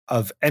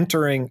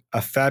entering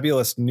a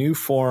fabulous new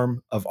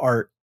form of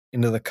art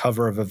into the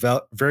cover of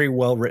a very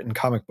well-written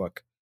comic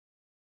book.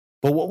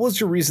 But what was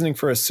your reasoning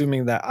for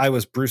assuming that I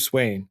was Bruce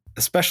Wayne,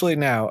 especially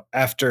now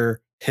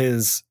after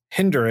his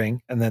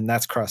hindering, and then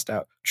that's crossed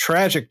out,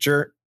 tragic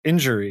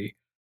injury.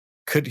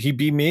 Could he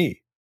be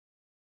me?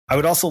 I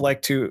would also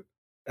like to,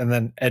 and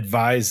then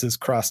advise is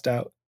crossed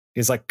out.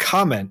 He's like,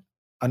 comment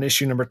on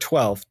issue number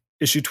 12.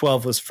 Issue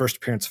 12 was first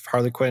appearance of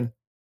Harley Quinn.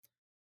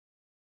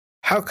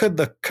 How could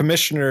the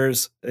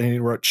commissioners, and he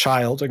wrote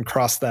child and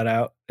crossed that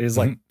out. He's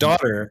like,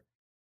 daughter,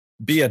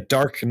 be a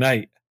dark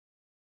knight.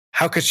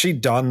 How could she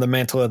don the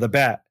mantle of the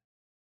bat?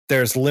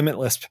 There's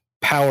limitless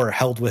power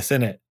held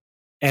within it.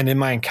 And in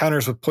my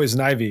encounters with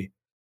Poison Ivy,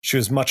 she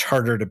was much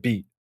harder to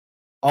beat.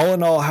 All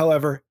in all,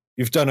 however,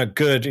 you've done a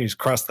good, he's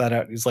crossed that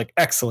out. He's like,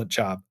 excellent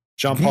job.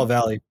 John Paul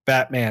Valley,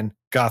 Batman,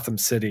 Gotham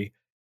City.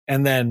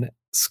 And then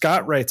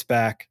Scott writes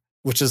back,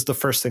 which is the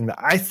first thing that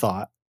I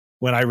thought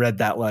when I read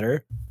that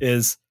letter,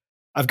 is,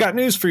 I've got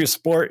news for you,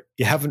 sport.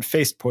 You haven't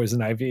faced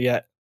Poison Ivy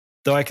yet,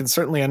 though I can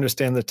certainly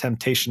understand the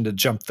temptation to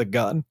jump the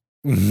gun.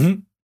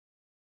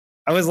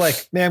 I was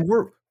like, man,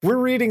 we're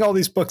reading all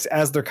these books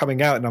as they're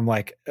coming out, and I'm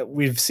like,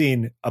 we've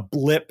seen a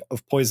blip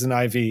of Poison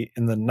Ivy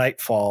in the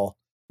Nightfall.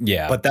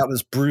 Yeah. But that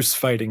was Bruce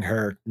fighting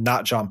her,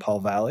 not John Paul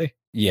Valley.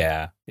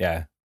 Yeah.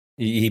 Yeah.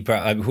 He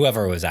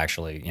whoever was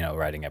actually,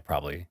 writing it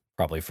probably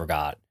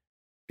forgot.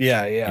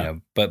 Yeah. Yeah.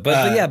 But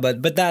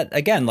that,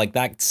 again, like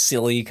that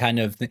silly kind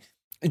of thing.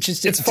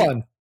 It's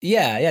fun.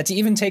 Yeah. To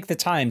even take the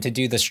time to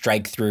do the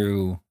strike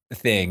through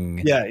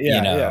thing.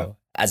 Yeah.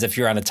 As if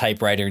you're on a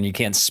typewriter and you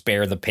can't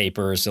spare the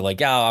paper. So like,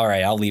 yeah, all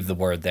right, I'll leave the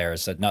word there.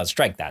 So no,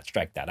 strike that.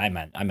 I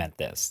meant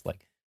this.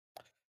 Like,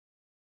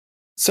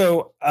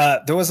 so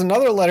there was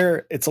another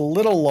letter. It's a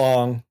little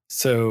long,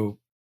 so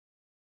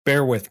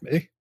bear with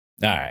me.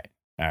 All right.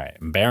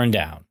 I'm bearing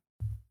down.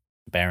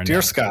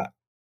 Dear Scott,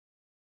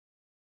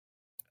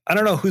 I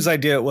don't know whose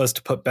idea it was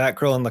to put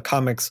Batgirl in the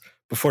comics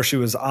before she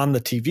was on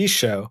the TV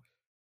show,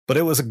 but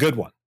it was a good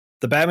one.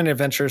 The Batman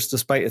Adventures,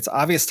 despite its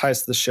obvious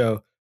ties to the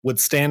show, would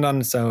stand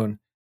on its own.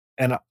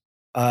 And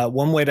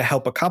one way to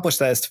help accomplish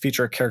that is to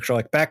feature a character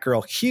like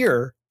Batgirl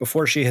here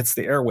before she hits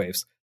the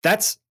airwaves.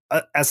 That's,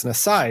 as an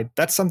aside,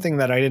 that's something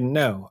that I didn't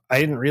know. I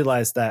didn't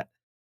realize that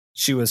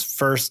she was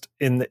first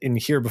in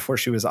here before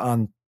she was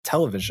on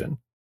television.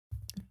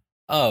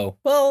 Oh,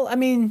 well, I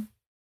mean,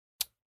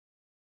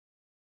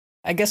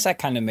 I guess that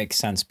kind of makes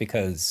sense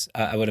because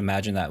I would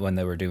imagine that when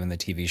they were doing the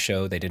TV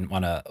show, they didn't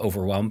want to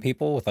overwhelm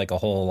people with like a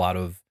whole lot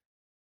of,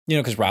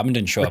 because Robin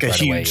didn't show like up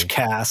right away. A huge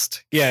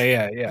cast.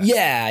 Yeah.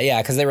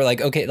 Yeah. Because they were like,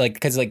 okay, like,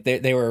 because like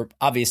they were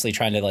obviously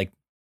trying to like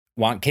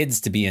want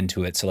kids to be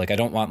into it. So like, I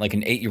don't want like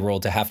an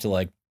 8-year-old to have to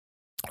like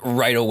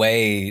right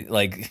away,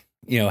 like,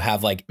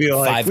 have like be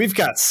like, 5. We've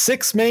got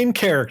 6 main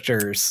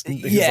characters.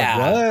 Yeah.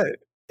 Like, what?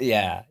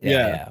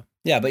 Yeah.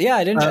 But yeah,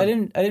 I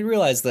didn't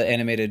realize the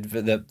animated,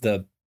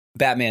 the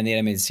Batman, the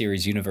animated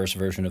series universe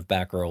version of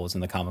Batgirl was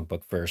in the comic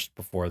book first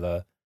before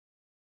the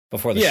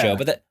show.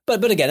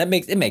 But again,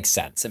 it makes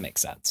sense. It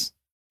makes sense.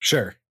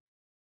 Sure.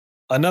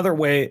 Another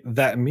way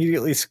that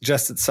immediately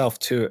suggests itself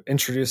to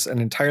introduce an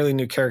entirely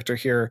new character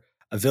here,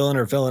 a villain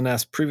or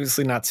villainess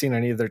previously not seen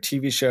on either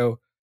TV show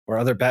or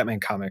other Batman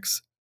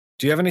comics.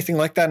 Do you have anything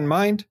like that in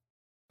mind?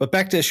 But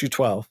back to issue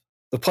 12.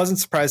 The pleasant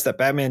surprise that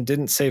Batman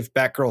didn't save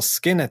Batgirl's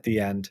skin at the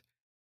end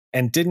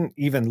and didn't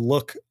even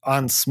look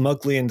on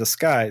smugly in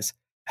disguise,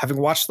 having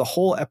watched the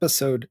whole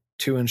episode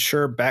to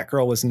ensure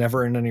Batgirl was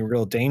never in any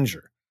real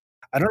danger.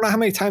 I don't know how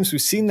many times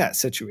we've seen that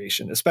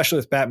situation, especially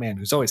with Batman,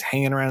 who's always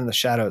hanging around in the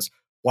shadows,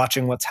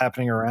 watching what's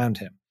happening around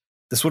him.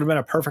 This would have been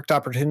a perfect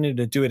opportunity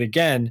to do it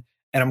again,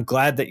 and I'm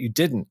glad that you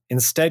didn't.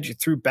 Instead, you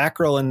threw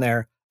Batgirl in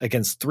there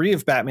against 3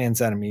 of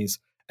Batman's enemies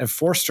and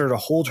forced her to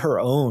hold her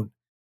own.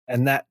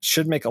 And that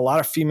should make a lot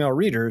of female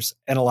readers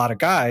and a lot of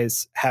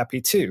guys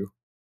happy too.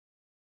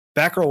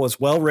 Batgirl was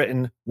well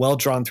written, well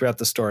drawn throughout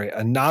the story,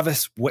 a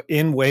novice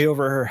in way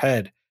over her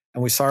head,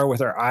 and we saw her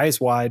with her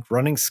eyes wide,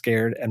 running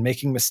scared, and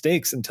making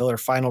mistakes until her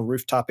final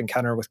rooftop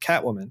encounter with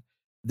Catwoman.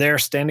 There,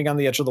 standing on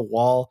the edge of the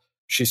wall,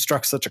 she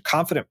struck such a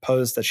confident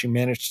pose that she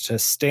managed to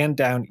stand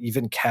down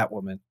even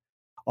Catwoman.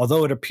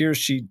 Although it appears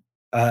she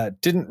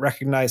didn't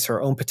recognize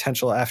her own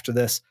potential after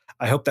this,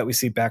 I hope that we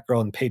see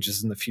Batgirl in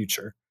pages in the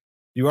future.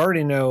 You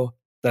already know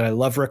that I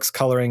love Rick's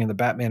coloring in the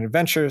Batman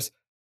Adventures,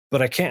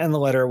 but I can't end the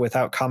letter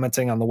without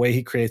commenting on the way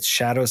he creates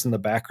shadows in the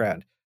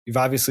background. You've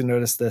obviously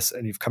noticed this,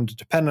 and you've come to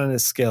depend on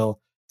his skill,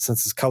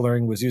 since his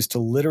coloring was used to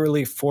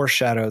literally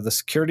foreshadow the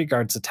security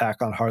guard's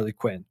attack on Harley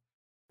Quinn.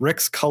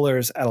 Rick's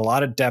colors add a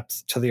lot of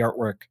depth to the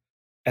artwork,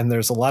 and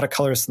there's a lot of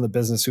colorists in the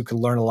business who could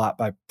learn a lot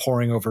by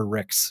poring over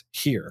Rick's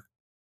here.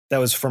 That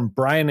was from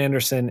Brian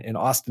Anderson in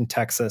Austin,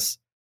 Texas.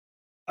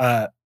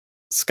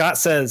 Scott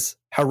says,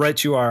 how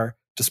right you are.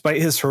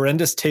 Despite his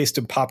horrendous taste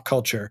in pop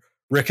culture,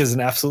 Rick is an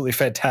absolutely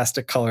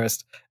fantastic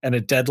colorist and a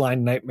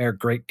deadline nightmare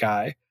great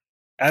guy.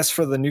 As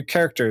for the new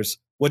characters,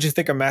 what'd you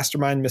think of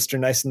Mastermind, Mr.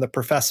 Nice, and the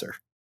Professor?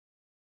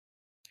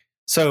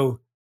 So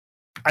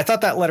I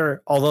thought that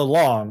letter, although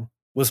long,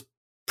 was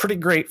pretty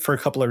great for a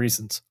couple of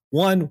reasons.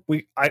 One,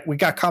 we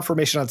got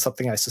confirmation on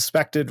something I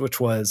suspected, which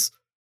was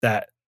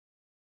that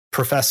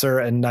Professor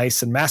and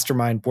Nice and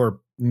Mastermind were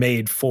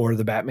made for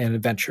the Batman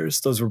Adventures.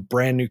 Those were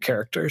brand new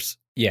characters.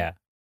 Yeah.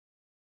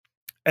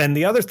 And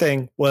the other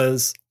thing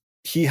was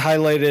he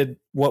highlighted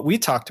what we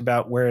talked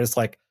about, whereas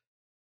like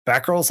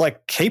Batgirl's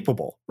like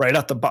capable right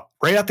out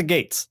the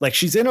gates. Like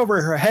she's in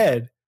over her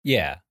head.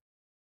 Yeah.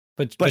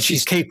 But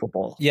she's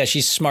capable. Yeah,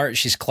 she's smart.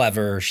 She's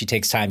clever. She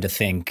takes time to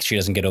think. She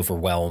doesn't get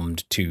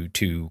overwhelmed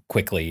too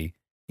quickly.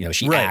 You know,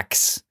 she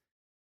acts.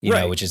 You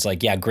know, which is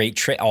like, yeah, great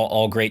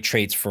all great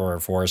traits for a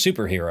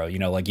superhero. You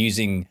know, like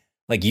using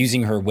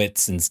her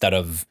wits instead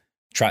of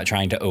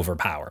trying to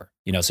overpower.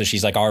 You know, so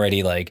she's like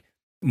already like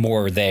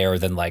more there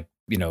than like,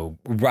 you know,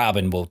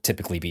 Robin will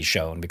typically be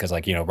shown, because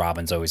like, you know,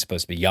 Robin's always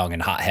supposed to be young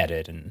and hot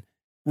headed and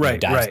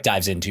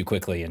dives in too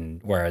quickly, and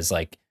whereas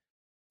like,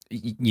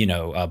 you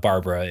know,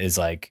 Barbara is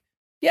like,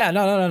 yeah,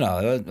 no.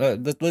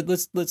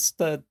 Let's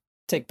step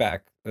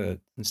back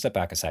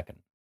a second.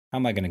 How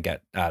am I going to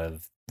get out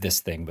of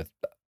this thing with,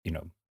 you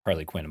know,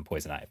 Harley Quinn and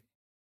Poison Ivy?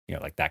 You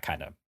know, like that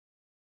kind of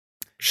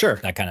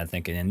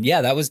thinking. And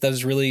yeah, that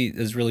was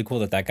really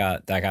cool that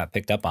got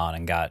picked up on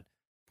and got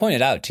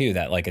pointed out too.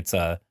 That like it's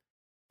a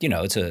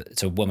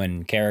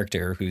woman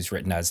character who's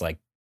written as like,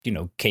 you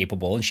know,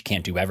 capable, and she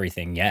can't do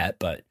everything yet,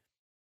 but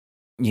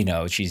you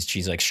know,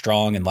 she's like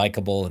strong and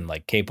likable and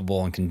like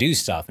capable and can do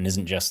stuff, and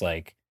isn't just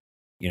like,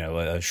 you know,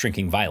 a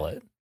shrinking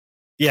violet.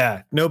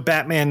 Yeah, no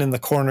Batman in the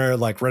corner,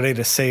 like ready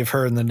to save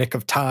her in the nick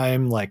of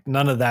time, like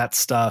none of that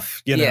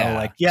stuff. You know,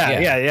 like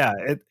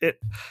It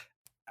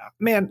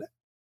man,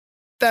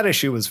 that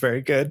issue was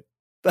very good.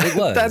 It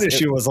was. That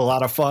issue was a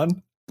lot of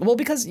fun. Well,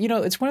 because you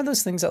know, it's one of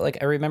those things that like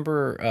I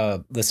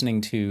remember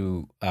listening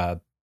to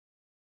of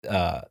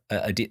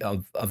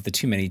the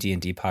too many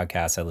D&D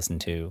podcasts I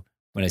listened to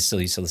when I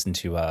still used to listen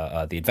to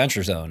the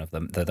Adventure Zone of the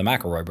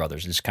McElroy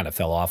brothers. Just kind of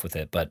fell off with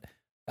it, but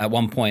at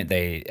one point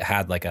they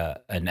had like an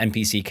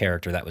NPC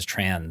character that was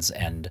trans,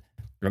 and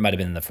it might have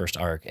been in the first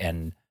arc,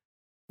 and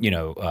you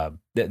know,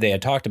 they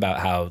had talked about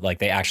how like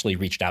they actually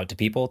reached out to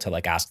people to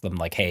like ask them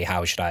like, hey,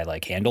 how should I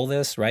like handle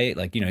this, right?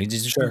 Like, you know, he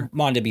just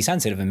wanted to be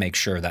sensitive and make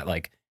sure that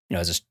like, you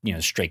know, as a, you know,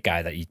 straight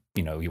guy that you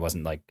know, he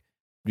wasn't like,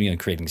 you know,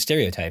 creating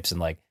stereotypes, and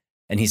like,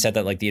 and he said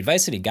that like the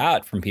advice that he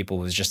got from people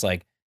was just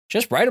like,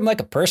 just write him like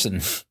a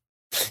person.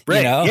 Right.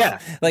 You know? Yeah.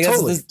 Like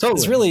totally.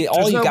 That's really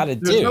all you got to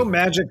do. There's no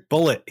magic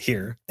bullet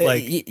here.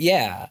 Like,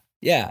 yeah.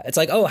 It's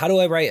like, oh, how do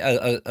I write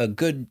a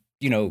good,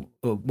 you know,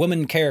 a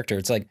woman character?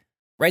 It's like,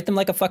 write them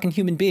like a fucking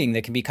human being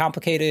that can be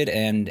complicated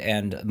and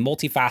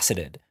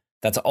multifaceted.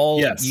 That's all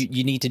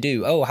you need to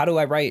do. Oh, how do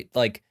I write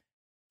like,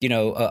 you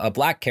know, a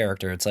black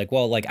character? It's like,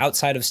 well, like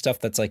outside of stuff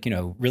that's like, you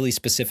know, really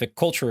specific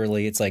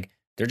culturally, it's like,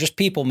 they're just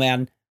people,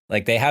 man.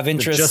 Like they have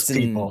interests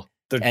people.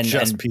 They're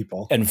just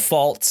people and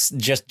faults,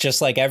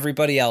 just like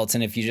everybody else.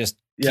 And if you just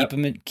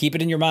keep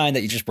it in your mind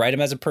that you just write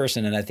them as a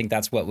person, and I think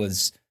that's what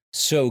was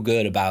so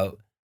good about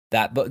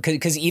that. But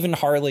because even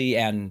Harley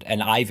and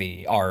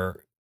Ivy are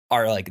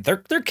like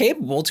they're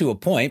capable to a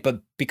point,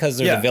 but because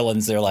they're the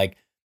villains, they're like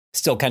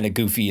still kind of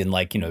goofy and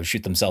like, you know,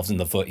 shoot themselves in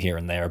the foot here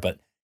and there. But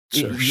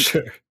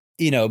sure.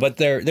 You know, but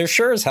they're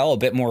sure as hell a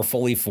bit more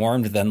fully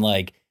formed than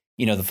like,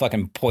 you know, the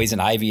fucking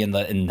Poison Ivy in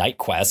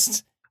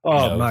Knightquest.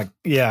 Oh, you know? My,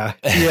 yeah.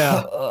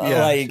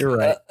 Like, you're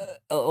right.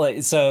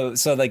 Like, so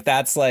like,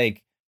 that's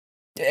like,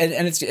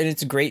 and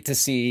it's great to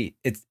see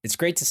it's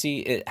great to see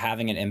it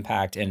having an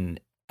impact. And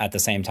at the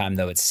same time,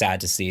 though, it's sad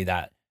to see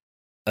that,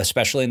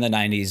 especially in the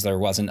 90s, there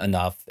wasn't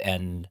enough.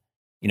 And,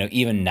 you know,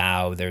 even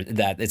now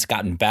that it's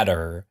gotten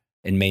better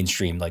in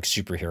mainstream, like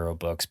superhero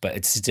books, but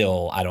it's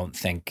still, I don't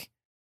think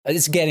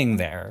it's getting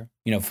there,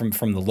 you know,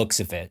 from the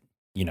looks of it,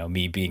 you know,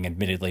 me being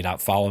admittedly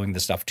not following the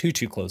stuff too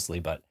closely,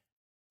 but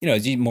you know,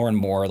 more and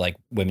more like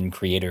women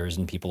creators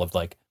and people of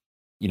like,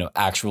 you know,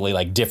 actually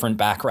like different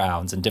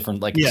backgrounds and different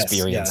like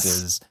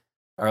experiences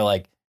are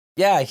like,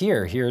 yeah,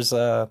 here's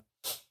you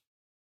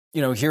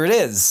know, here it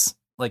is.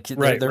 Like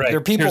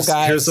they're people,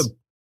 guys. Here's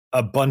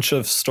a bunch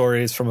of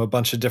stories from a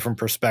bunch of different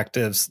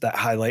perspectives that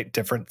highlight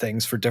different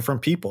things for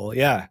different people.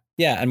 Yeah.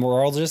 Yeah. And we're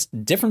all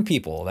just different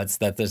people. That's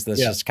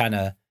just kind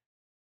of,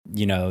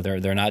 you know,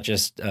 they're not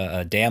just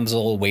a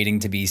damsel waiting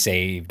to be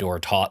saved or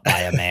taught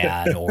by a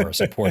man or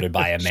supported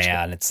by a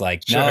man. It's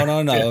like,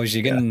 no,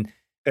 she can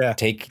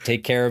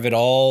take care of it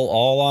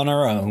all on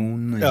her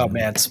own. Oh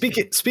man.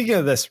 Speaking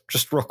of this,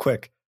 just real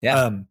quick.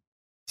 Yeah.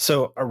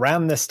 So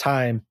around this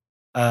time,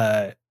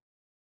 the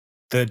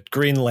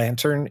Green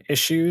Lantern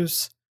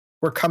issues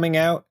were coming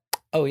out.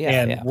 Oh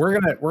yeah. And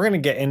we're gonna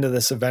get into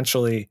this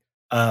eventually.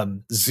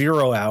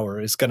 0 Hour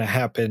is gonna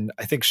happen,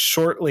 I think,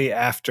 shortly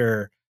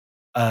after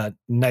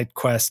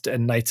Knightquest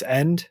and Knight's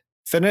End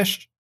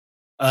finished.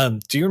 Do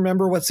you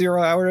remember what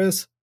 0 Hour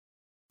is?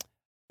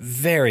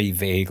 Very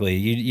vaguely.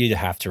 You'd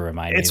have to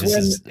remind me.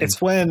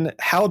 It's when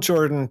Hal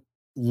Jordan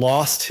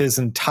lost his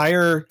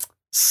entire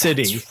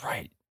city. That's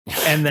right.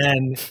 And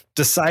then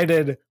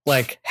decided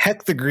like,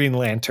 heck the Green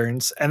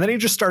Lanterns. And then he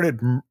just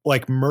started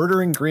like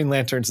murdering Green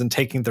Lanterns and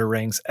taking their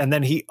rings. And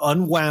then he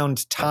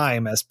unwound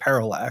time as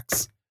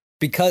Parallax.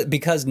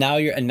 Because now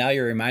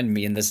you're reminding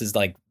me, and this is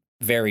like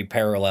very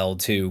parallel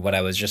to what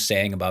I was just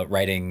saying about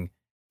writing,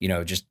 you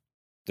know, just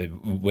the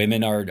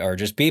women are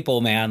just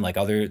people, man. Like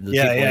people are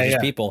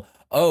just people.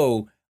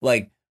 Oh,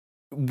 like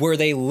were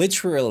they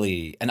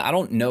literally, and I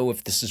don't know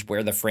if this is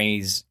where the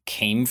phrase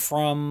came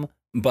from,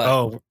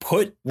 but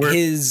put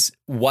his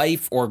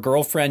wife or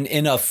girlfriend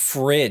in a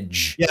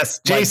fridge. Yes,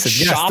 Jason.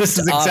 Yes, this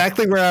is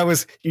exactly where I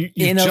was. You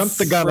jumped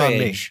the gun on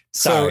me.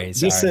 Sorry.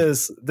 This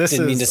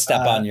didn't mean to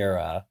step on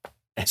your.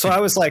 So I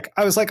was like,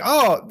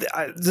 oh,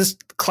 this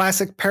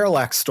classic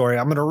Parallax story.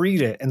 I'm going to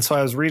read it. And so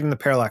I was reading the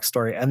Parallax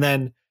story, and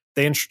then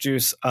they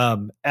introduce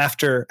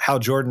after Hal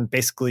Jordan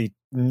basically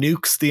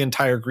nukes the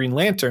entire Green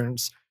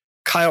Lanterns,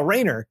 Kyle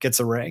Rayner gets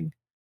a ring,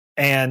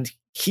 and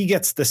he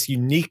gets this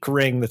unique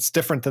ring that's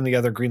different than the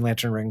other Green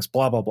Lantern rings,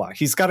 blah, blah, blah.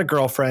 He's got a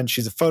girlfriend.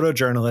 She's a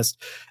photojournalist,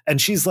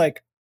 and she's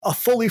like a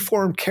fully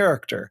formed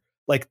character.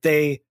 Like,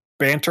 they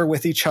banter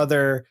with each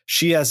other.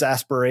 She has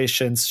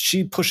aspirations.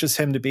 She pushes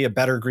him to be a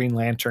better Green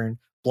Lantern,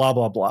 blah,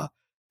 blah, blah.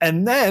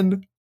 And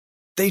then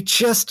they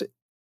just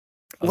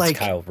it's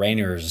Kyle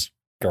Rayner's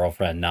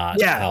girlfriend, not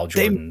Hal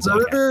Jordan's. They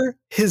murder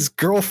his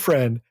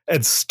girlfriend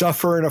and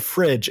stuff her in a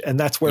fridge. And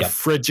that's where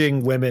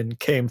fridging women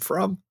came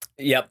from.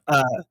 Yep.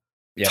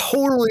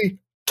 Totally,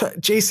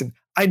 Jason,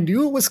 I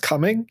knew it was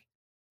coming,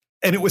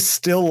 and it was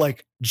still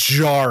like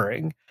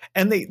jarring.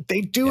 And they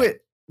do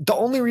it. The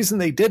only reason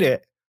they did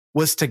it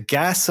was to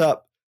gas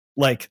up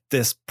like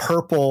this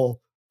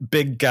purple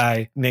big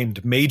guy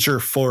named Major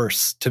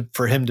Force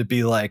for him to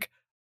be like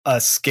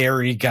a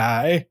scary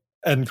guy,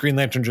 and Green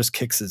Lantern just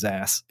kicks his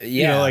ass.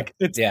 You know, like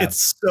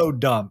it's so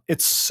dumb.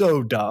 It's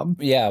so dumb.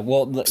 Yeah.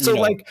 Well, so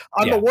like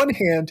on the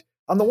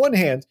one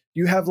hand,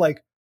 you have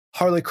like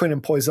Harley Quinn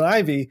and Poison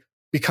Ivy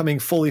becoming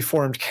fully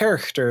formed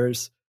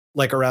characters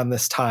like around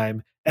this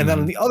time. And then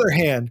on the other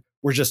hand,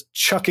 we're just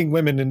chucking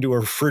women into a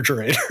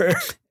refrigerator.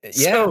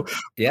 So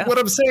what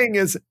I'm saying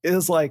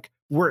is like,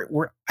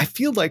 I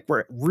feel like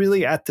we're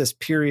really at this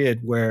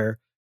period where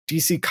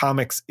DC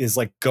Comics is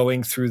like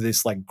going through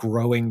this like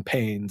growing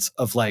pains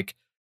of like,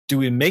 do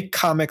we make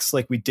comics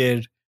like we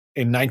did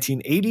in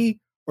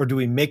 1980, or do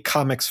we make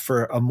comics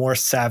for a more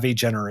savvy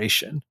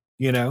generation,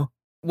 you know?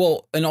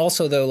 Well, and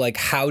also though, like,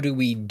 how do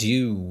we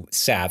do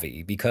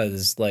savvy?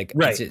 Because like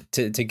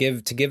to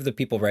give the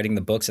people writing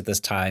the books at this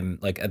time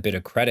like a bit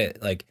of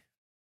credit, like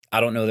I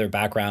don't know their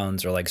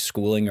backgrounds or like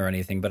schooling or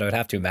anything, but I would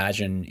have to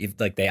imagine if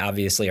like they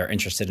obviously are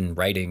interested in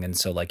writing, and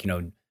so like, you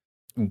know,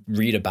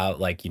 read about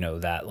like, you know,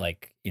 that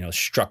like, you know,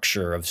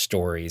 structure of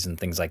stories and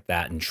things like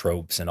that and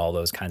tropes and all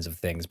those kinds of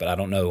things. But I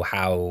don't know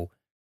how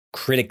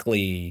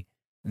critically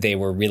they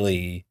were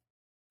really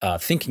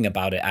thinking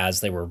about it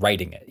as they were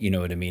writing it, you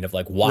know what I mean? Of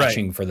like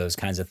watching for those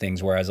kinds of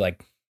things. Whereas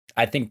like,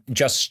 I think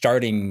just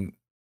starting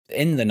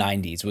in the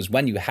 90s was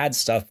when you had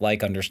stuff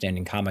like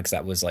Understanding Comics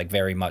that was like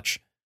very much,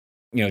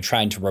 you know,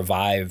 trying to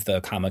revive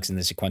the comics and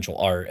the sequential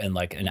art and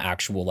like an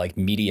actual like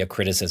media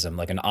criticism,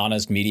 like an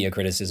honest media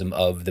criticism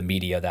of the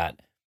media that,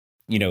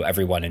 you know,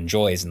 everyone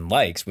enjoys and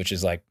likes, which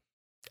is like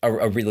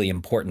a really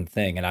important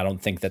thing. And I don't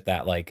think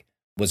that like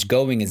was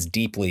going as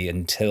deeply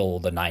until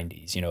the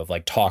 90s, you know, of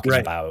like talking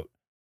about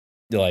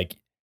like,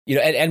 you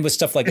know, and with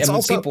stuff like, and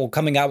also, people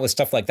coming out with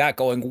stuff like that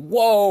going,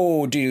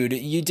 whoa, dude,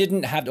 you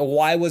didn't have to,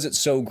 why was it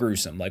so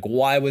gruesome? Like,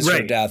 why was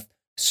her death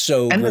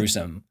so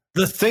gruesome?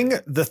 The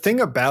thing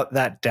about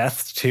that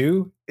death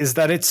too, is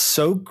that it's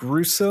so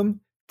gruesome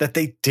that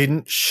they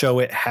didn't show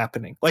it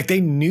happening. Like they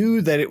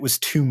knew that it was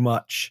too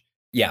much.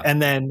 Yeah. And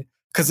then,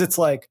 cause it's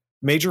like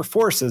Major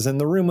Force is in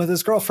the room with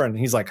his girlfriend. And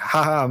he's like,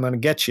 haha, I'm going to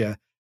get you.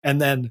 And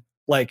then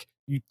like,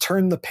 you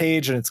turn the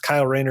page and it's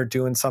Kyle Rayner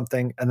doing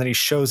something, and then he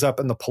shows up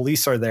and the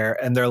police are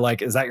there and they're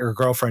like, is that your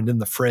girlfriend in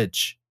the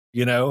fridge?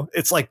 You know,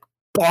 it's like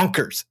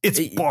bonkers. It's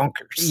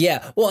bonkers.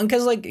 Yeah. Well, and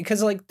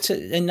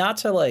and not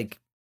to like,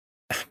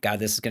 God,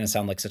 this is going to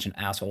sound like such an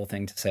asshole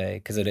thing to say,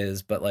 because it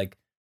is, but like,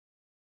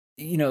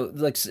 you know,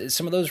 like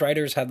some of those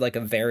writers had like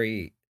a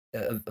very,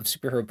 of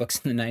superhero books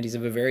in the 90s,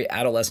 of a very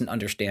adolescent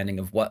understanding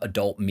of what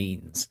adult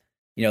means.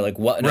 You know, like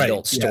what an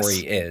adult story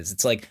is.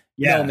 It's like,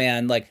 no,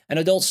 man, like an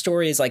adult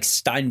story is like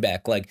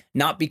Steinbeck, like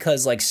not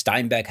because like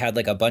Steinbeck had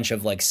like a bunch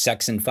of like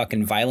sex and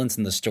fucking violence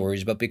in the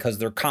stories, but because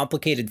they're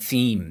complicated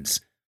themes,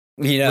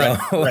 you know,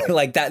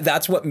 like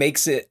that's what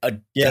makes it,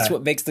 that's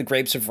what makes the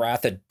Grapes of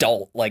Wrath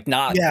adult, like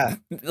not. Yeah.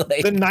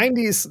 Like, the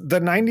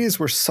 90s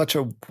were such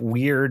a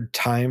weird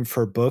time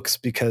for books,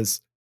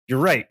 because you're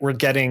right. We're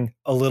getting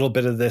a little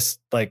bit of this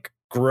like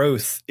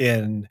growth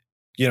in,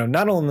 you know,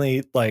 not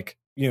only like,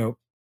 you know,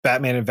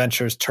 Batman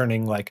Adventures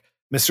turning like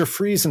Mr.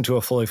 Freeze into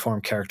a fully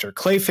formed character,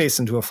 Clayface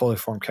into a fully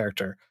formed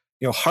character,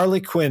 you know,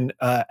 Harley Quinn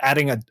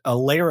adding a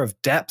layer of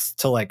depth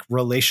to like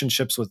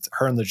relationships with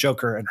her and the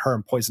Joker, and her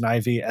and Poison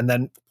Ivy, and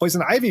then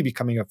Poison Ivy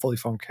becoming a fully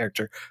formed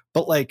character.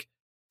 But like,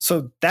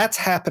 so that's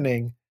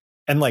happening,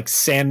 and like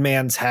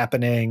Sandman's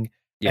happening,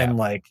 and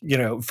like, you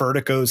know,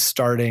 Vertigo's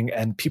starting,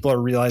 and people are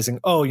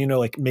realizing, oh, you know,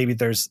 like maybe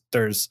there's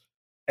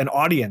an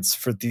audience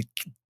for the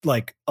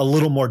like a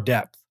little more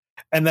depth.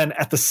 And then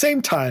at the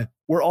same time,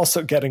 we're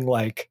also getting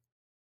like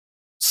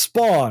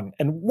Spawn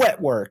and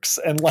Wetworks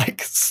and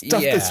like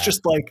stuff that's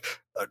just like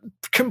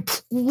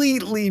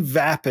completely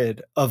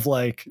vapid of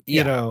like,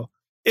 you know,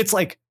 it's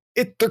like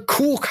they're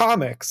cool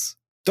comics,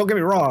 don't get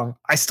me wrong,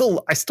 I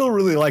still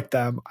really like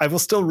them. I will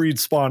still read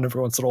Spawn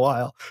every once in a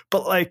while,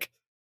 but like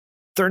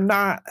they're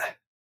not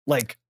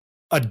like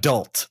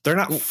adult. They're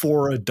not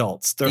for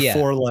adults. They're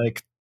for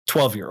like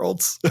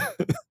 12-year-olds.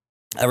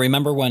 I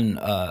remember when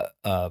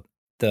the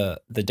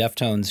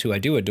Deftones, who I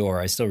do adore,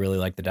 I still really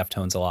like the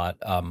Deftones a lot.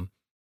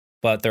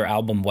 But their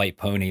album White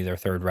Pony, their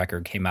third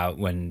record, came out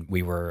when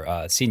we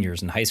were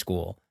seniors in high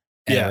school.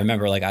 And I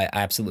remember, like, I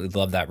absolutely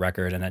loved that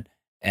record.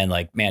 And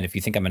like, man, if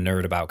you think I'm a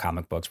nerd about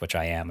comic books, which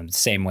I am, I'm the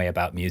same way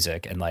about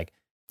music. And like,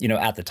 you know,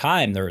 at the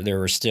time there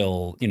were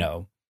still, you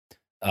know,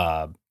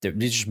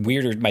 just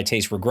weirder. My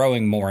tastes were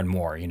growing more and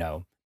more, you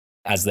know,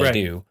 as they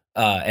do.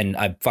 And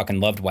I fucking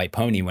loved White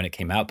Pony when it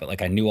came out, but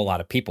like I knew a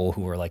lot of people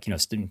who were like, you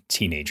know,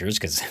 teenagers,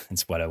 because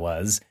that's what it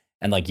was,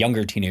 and like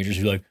younger teenagers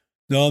who were like,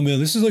 no man,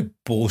 this is like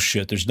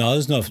bullshit. There's not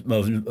as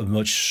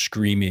much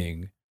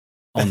screaming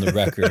on the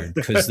record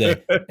because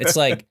it's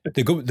like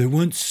they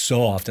went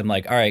soft. I'm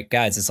like, all right,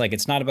 guys, it's like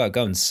it's not about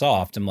going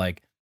soft. I'm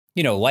like,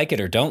 you know, like it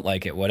or don't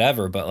like it,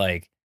 whatever. But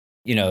like,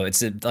 you know,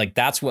 it's like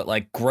that's what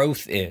like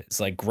growth is.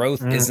 Like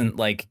growth isn't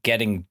like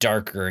getting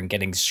darker and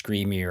getting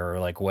screamier or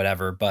like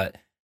whatever, but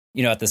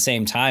you know, at the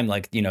same time,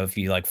 like, you know, if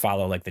you like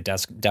follow like the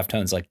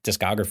Deftones like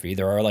discography,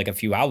 there are like a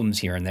few albums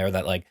here and there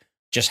that like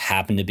just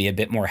happen to be a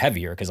bit more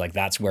heavier because like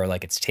that's where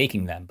like it's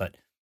taking them. But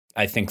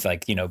I think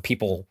like, you know,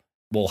 people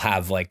will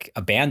have like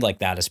a band like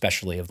that,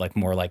 especially of like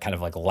more like kind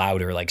of like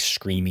louder, like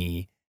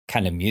screamy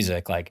kind of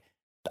music. Like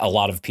a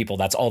lot of people,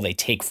 that's all they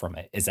take from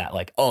it is that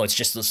like, oh, it's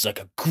just this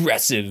like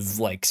aggressive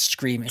like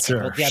scream. It's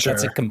like, well, yeah,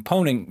 that's a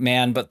component,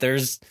 man, but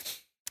there's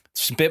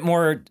a bit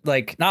more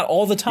like not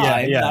all the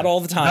time, not all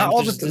the time,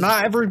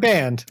 not every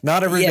band,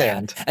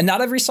 and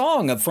not every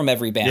song from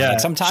every band.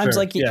 Like sometimes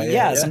like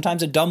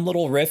sometimes a dumb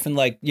little riff and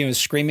like, you know,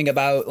 screaming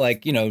about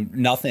like, you know,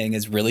 nothing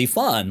is really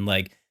fun.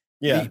 Like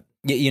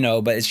you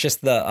know, but it's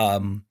just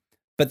the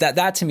but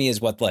that to me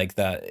is what like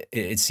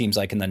it seems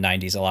like in the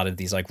 90s a lot of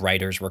these like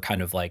writers were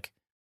kind of like,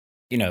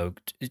 you know,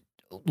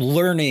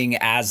 learning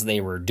as they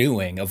were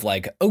doing of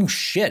like, oh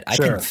shit, I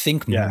can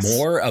think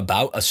more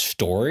about a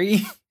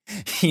story.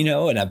 You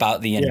know, and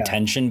about the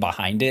intention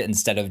behind it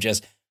instead of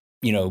just,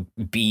 you know,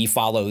 B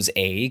follows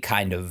A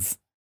kind of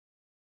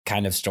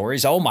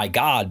stories. Oh my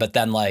God. But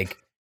then like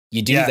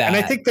you do that. And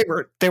I think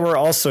they were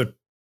also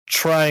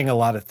trying a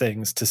lot of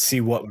things to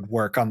see what would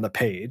work on the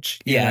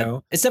page. You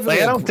know? It's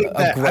definitely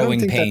like, a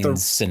growing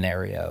pains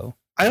scenario.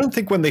 I don't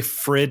think when they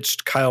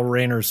fridged Kyle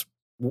Rayner's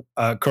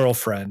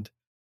girlfriend,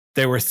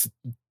 they were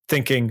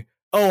thinking,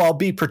 oh, I'll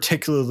be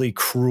particularly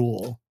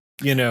cruel.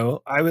 You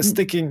know, I was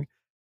thinking,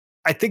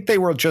 I think they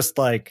were just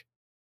like,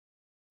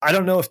 I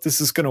don't know if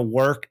this is going to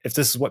work, if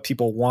this is what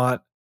people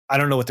want. I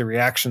don't know what the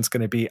reaction's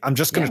going to be. I'm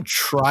just going to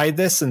try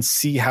this and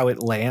see how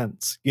it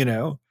lands, you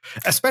know,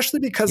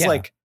 especially because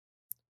like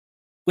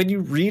when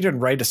you read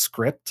and write a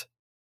script,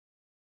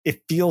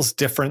 it feels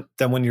different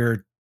than when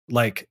you're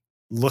like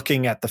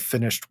looking at the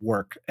finished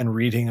work and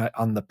reading it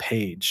on the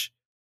page.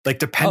 Like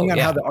depending on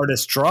how the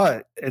artists draw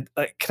it,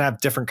 it can have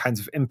different kinds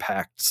of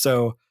impact.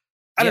 So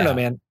I don't know,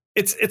 man.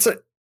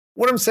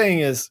 What I'm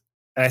saying is,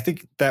 and I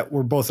think that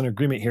we're both in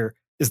agreement here,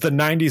 is the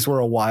 90s were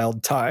a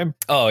wild time.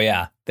 Oh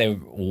yeah. They were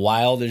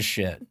wild as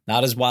shit.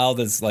 Not as wild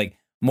as like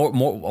a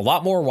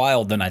lot more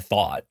wild than I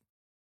thought.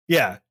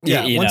 Yeah.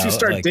 Once you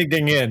start like,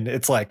 digging in,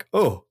 it's like,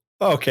 oh,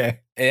 okay.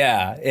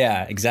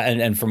 Yeah, exactly.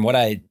 And from what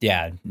I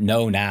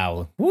know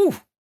now, woo.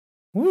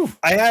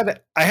 I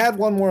had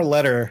one more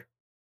letter,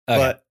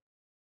 but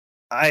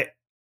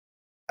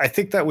I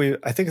think that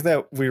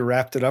we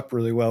wrapped it up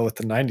really well with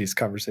the 90s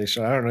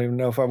conversation. I don't even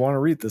know if I want to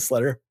read this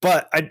letter,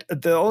 but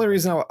the only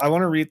reason I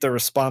want to read the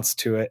response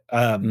to it,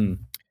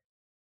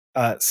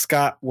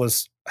 Scott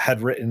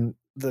had written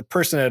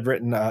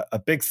a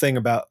big thing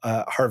about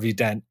Harvey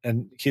Dent,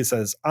 and he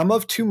says, I'm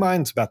of two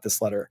minds about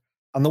this letter.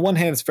 On the one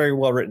hand, it's very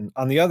well written.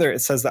 On the other, it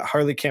says that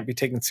Harley can't be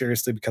taken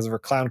seriously because of her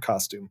clown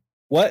costume.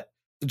 What?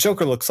 The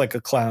Joker looks like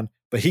a clown,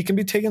 but he can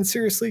be taken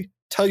seriously?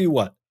 Tell you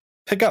what.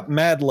 Pick up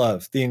Mad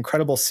Love, The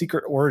Incredible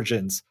Secret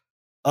Origins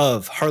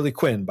of Harley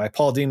Quinn by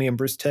Paul Dini and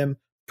Bruce Timm,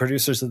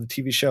 producers of the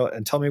TV show,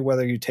 and tell me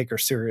whether you take her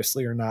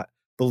seriously or not.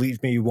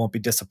 Believe me, you won't be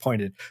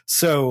disappointed.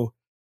 So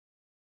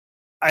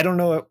I don't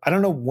know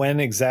when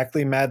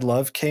exactly Mad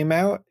Love came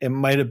out. It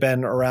might have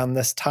been around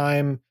this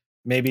time,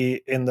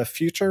 maybe in the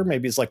future,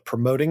 maybe it's like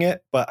promoting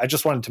it, but I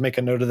just wanted to make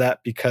a note of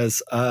that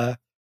because that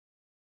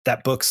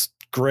book's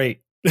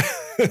great. No,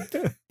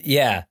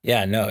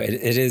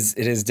 it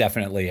is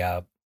definitely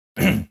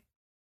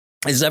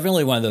it's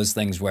definitely one of those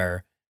things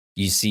where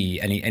you see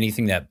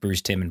anything that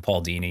Bruce Timm and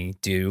Paul Dini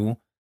do,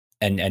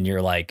 and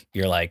you're like,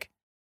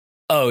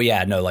 oh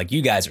yeah, no, like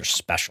you guys are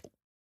special.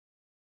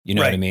 You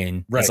know what I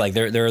mean? Right. It's like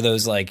there are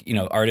those like, you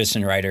know, artist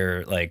and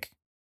writer like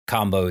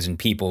combos and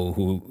people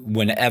who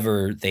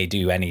whenever they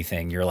do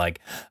anything, you're like,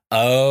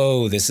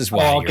 oh, this is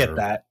why I'll get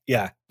that.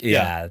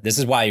 Yeah. This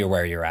is why you're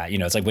where you're at. You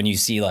know, it's like when you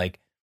see like,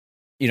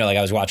 you know, like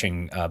I was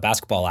watching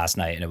basketball last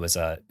night and it was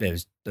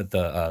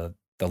the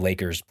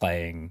Lakers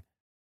playing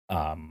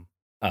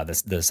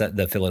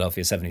the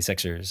Philadelphia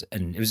 76ers,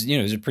 and it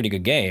was a pretty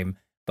good game.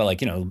 but like,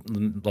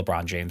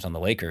 LeBron James on the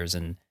Lakers,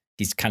 and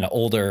he's kind of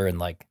older and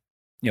like,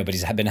 but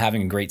he's been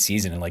having a great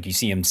season, and like you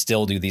see him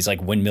still do these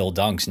like windmill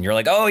dunks, and you're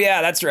like, oh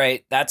yeah, that's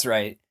right.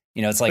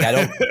 It's like I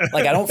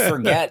don't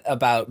forget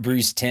about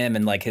Bruce Timm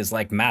and like his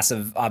like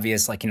massive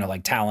obvious like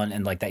like talent,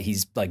 and like that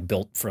he's like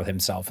built for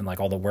himself and like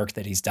all the work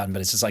that he's done.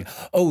 But it's just like,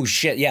 oh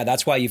shit, yeah,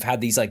 that's why you've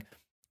had these like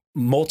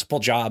multiple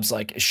jobs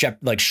like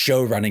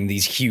show running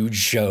these huge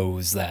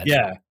shows that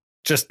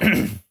just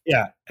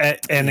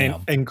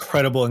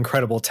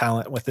incredible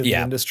talent within the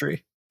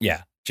industry.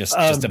 Yeah, just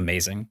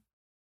amazing.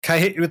 Can I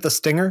hit you with the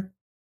stinger?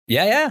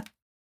 Yeah.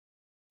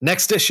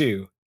 Next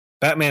issue,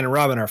 Batman and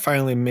Robin are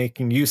finally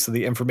making use of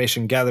the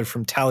information gathered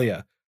from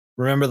Talia.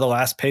 Remember the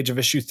last page of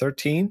issue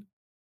 13?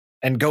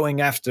 And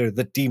going after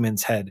the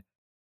demon's head,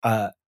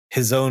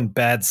 his own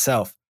bad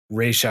self,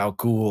 Ra's al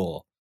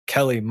Ghul.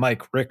 Kelly,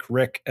 Mike,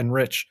 Rick, and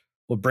Rich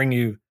will bring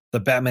you the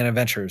Batman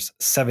Adventures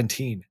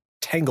 17,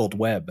 Tangled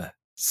Web.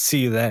 See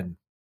you then.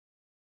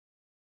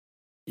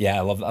 Yeah,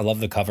 I love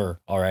the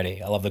cover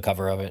already. I love the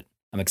cover of it.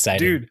 I'm excited.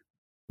 Dude,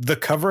 the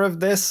cover of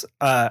this,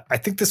 I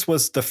think this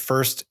was the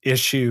first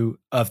issue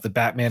of the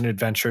Batman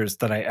Adventures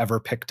that I ever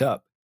picked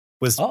up,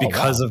 was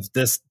because of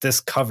this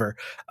cover.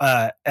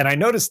 And I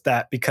noticed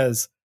that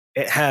because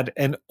it had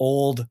an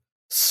old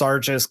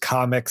Sarge's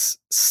Comics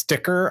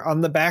sticker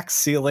on the back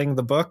sealing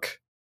the book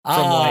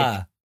from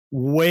like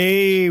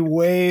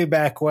way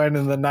back when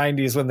in the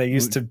 90s when they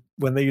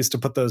used to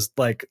put those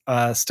like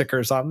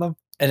stickers on them.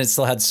 And it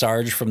still had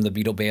Sarge from the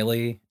Beetle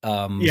Bailey.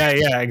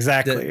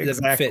 Exactly.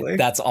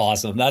 That's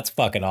awesome. That's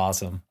fucking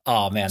awesome.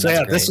 Oh man. So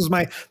great. This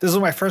was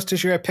my first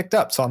issue I picked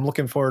up, so I'm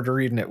looking forward to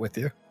reading it with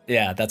you.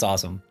 Yeah, that's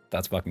awesome.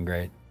 That's fucking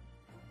great.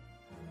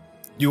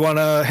 You want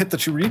to hit the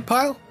to read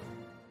pile?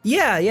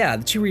 Yeah.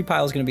 The to read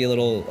pile is going to be a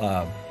little.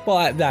 I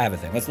have a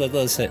thing. Let's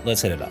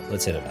hit it up.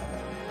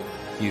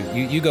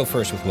 You go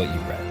first with what you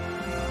read.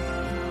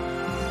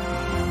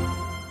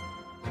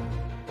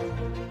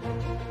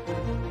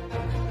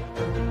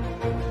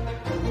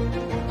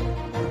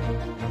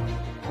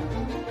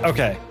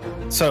 Okay,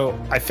 so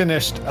I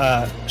finished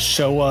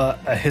Showa,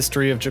 A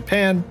History of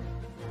Japan,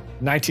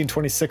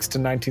 1926 to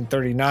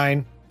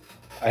 1939.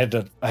 I had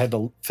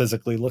to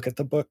physically look at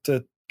the book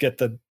to get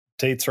the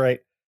dates right.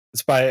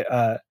 It's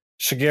by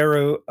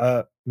Shigeru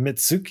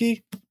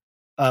Mitsuki.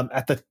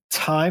 At the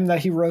time that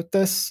he wrote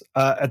this,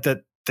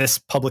 this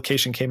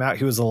publication came out,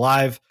 he was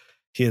alive.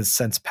 He has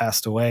since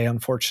passed away,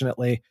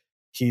 unfortunately.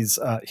 He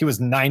was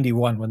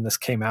 91 when this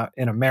came out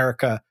in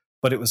America,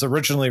 but it was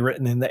originally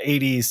written in the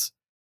 80s.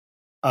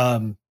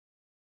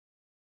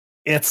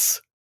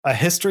 It's a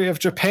history of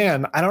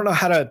Japan. I don't know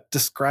how to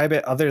describe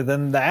it other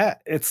than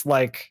that. It's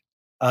like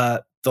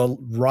the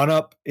run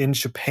up in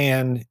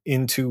Japan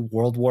into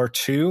World War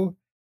II,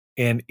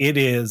 and it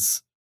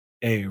is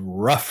a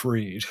rough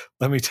read,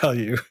 let me tell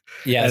you.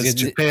 Yeah, as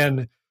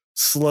Japan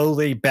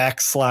slowly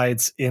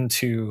backslides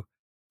into,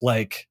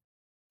 like,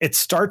 it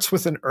starts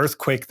with an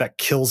earthquake that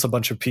kills a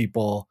bunch of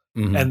people,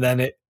 and then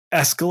it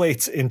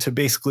escalates into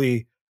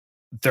basically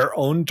their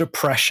own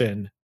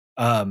depression,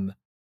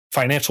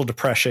 financial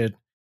depression,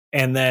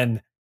 and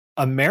then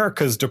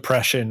America's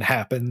depression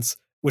happens,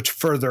 which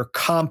further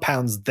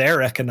compounds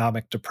their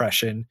economic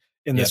depression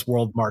in this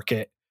world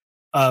market.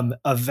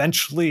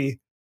 Eventually,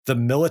 the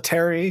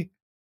military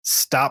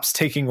stops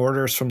taking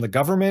orders from the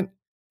government,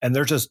 and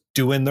they're just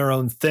doing their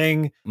own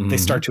thing. They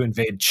start to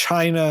invade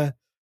China.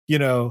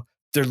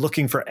 They're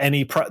looking for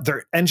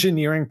they're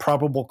engineering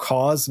probable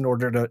cause in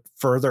order to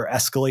further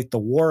escalate the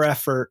war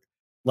effort.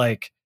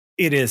 Like,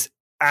 it is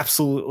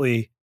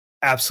absolutely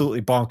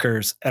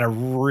bonkers and a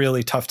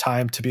really tough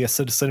time to be a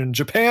citizen in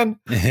Japan.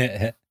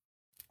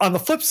 On the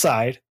flip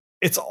side,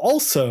 it's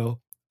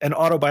also an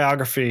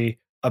autobiography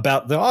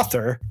about the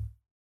author,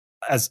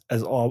 as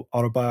all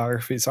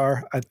autobiographies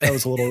are. That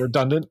was a little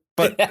redundant,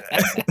 but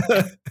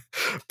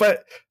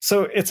but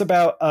so it's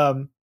about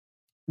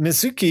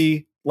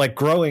Mizuki, like,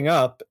 growing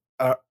up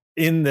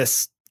in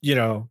this,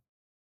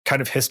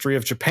 kind of history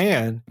of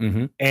Japan,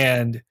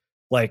 and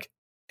like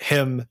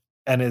him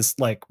and his,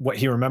 like, what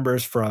he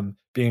remembers from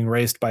being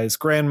raised by his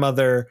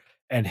grandmother,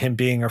 and him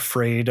being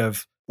afraid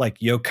of, like,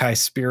 yokai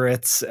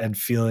spirits and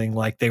feeling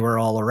like they were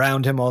all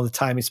around him all the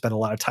time. He spent a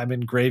lot of time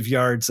in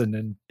graveyards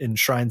and in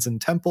shrines and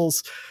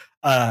temples.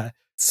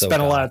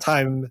 Spent a lot of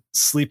time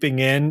sleeping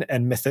in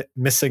and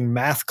missing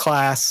math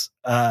class.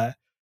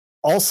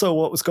 Also,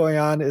 what was going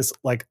on is,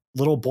 like,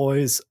 little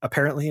boys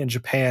apparently in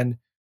Japan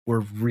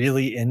were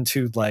really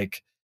into,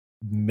 like,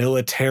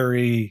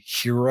 military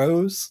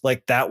heroes.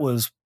 Like, that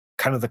was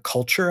kind of the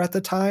culture at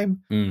the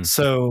time.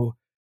 So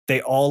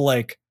they all,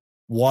 like,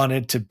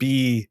 wanted to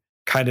be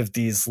kind of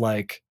these,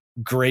 like,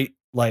 great,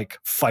 like,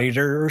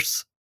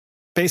 fighters,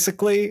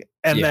 basically.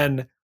 And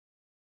then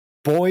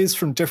boys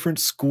from different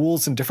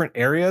schools in different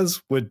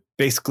areas would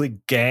basically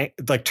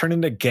turn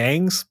into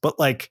gangs, but,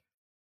 like,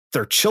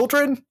 they're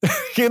children,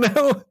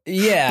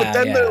 Yeah. But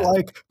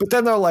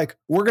then they're like,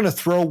 we're gonna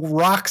throw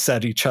rocks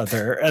at each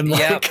other and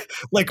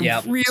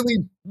really,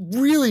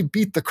 really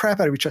beat the crap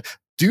out of each other.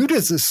 Dude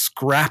is a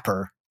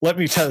scrapper, let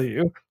me tell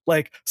you.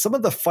 like some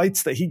of the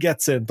fights that he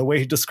gets in, the way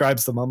he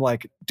describes them, I'm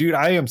like, dude,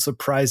 I am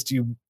surprised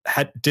you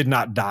did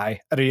not die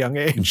at a young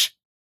age.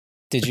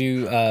 Did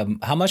you?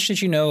 How much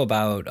did you know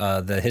about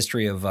the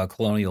history of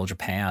colonial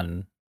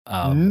Japan?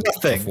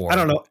 Nothing. Before? I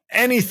don't know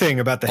anything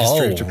about the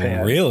history of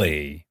Japan.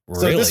 Really?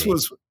 So this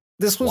was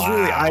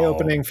really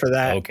eye-opening for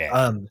that. Okay.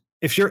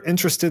 If you're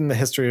interested in the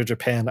history of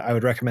Japan, I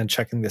would recommend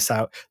checking this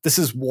out. This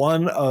is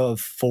one of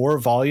 4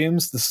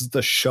 volumes. This is the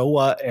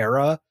Showa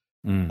era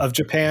of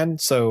Japan.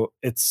 So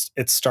it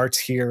starts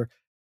here.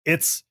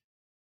 It's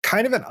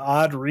kind of an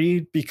odd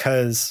read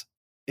because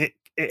it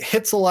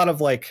hits a lot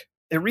of like,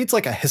 it reads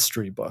like a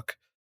history book.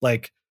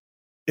 Like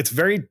it's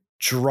very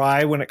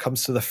dry when it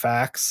comes to the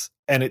facts,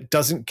 and it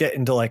doesn't get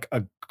into like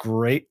a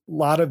great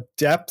lot of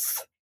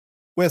depth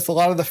with a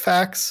lot of the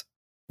facts.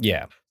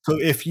 Yeah. So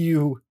if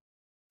you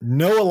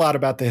know a lot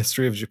about the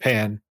history of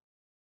Japan,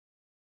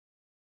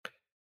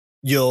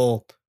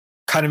 you'll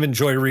kind of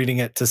enjoy reading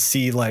it to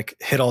see like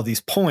hit all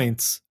these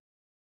points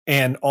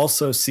and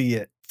also see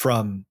it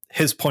from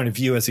his point of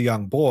view as a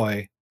young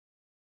boy.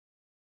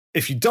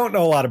 If you don't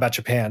know a lot about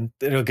Japan,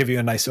 it'll give you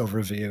a nice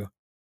overview.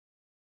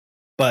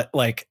 But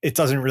like it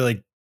doesn't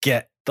really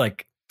get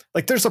like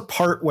there's a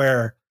part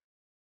where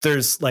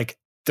there's like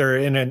they're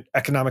in an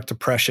economic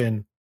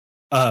depression.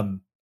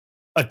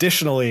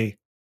 Additionally,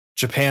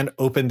 Japan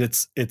opened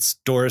its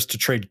doors to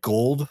trade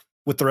gold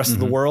with the rest of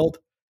the world,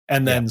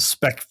 and then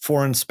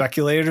foreign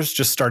speculators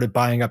just started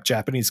buying up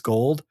Japanese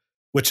gold,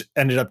 which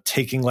ended up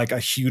taking like a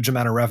huge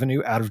amount of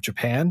revenue out of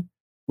Japan,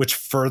 which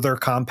further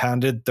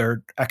compounded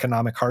their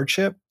economic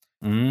hardship.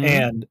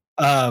 And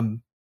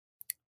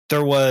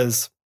there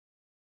was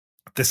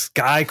this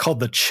guy called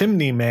the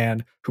Chimney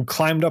Man who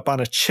climbed up on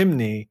a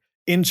chimney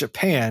in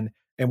Japan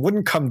and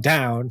wouldn't come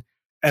down.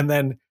 And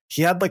then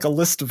he had like a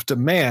list of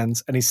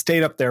demands, and he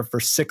stayed up there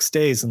for 6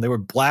 days, and they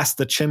would blast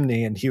the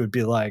chimney, and he would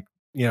be like,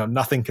 you know,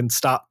 nothing can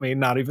stop me,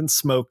 not even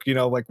smoke, you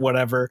know, like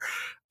whatever.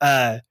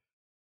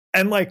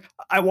 And like,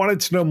 I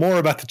wanted to know more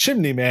about the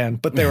Chimney Man,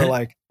 but they were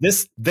like,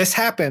 this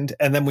happened,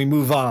 and then we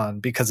move on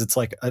because it's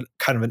like a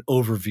kind of an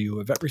overview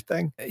of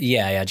everything.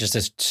 Yeah, just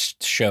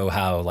to show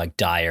how like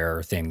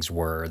dire things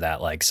were, that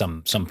like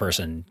some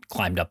person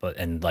climbed up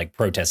and like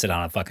protested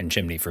on a fucking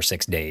chimney for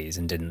 6 days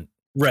and didn't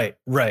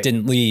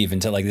leave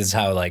until like this is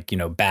how like, you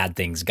know, bad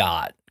things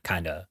got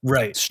kind of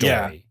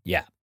story.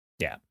 Yeah.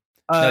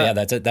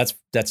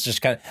 That's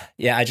just kind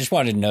of, I just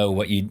wanted to know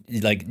what you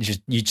like.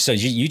 You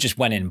just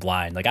went in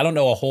blind. Like I don't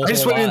know a whole. I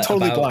just went in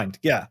totally blind.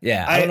 Yeah.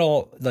 I don't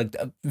know like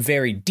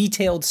very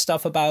detailed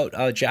stuff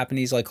about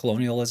Japanese like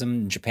colonialism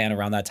in Japan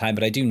around that time,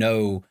 but I do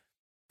know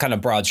kind of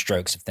broad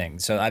strokes of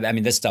things. So I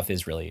mean, this stuff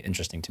is really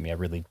interesting to me. I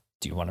really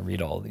do want to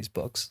read all of these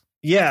books.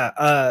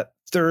 Yeah,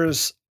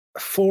 there's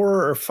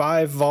 4 or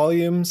 5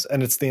 volumes,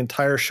 and it's the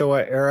entire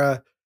Showa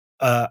era.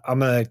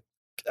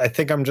 I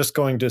think I'm just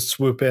going to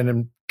swoop in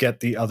and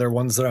get the other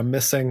ones that I'm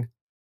missing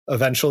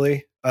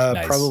eventually,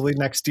 probably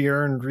next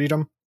year, and read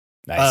them.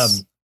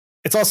 Nice.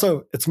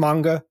 It's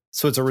manga,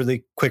 so it's a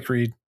really quick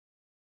read.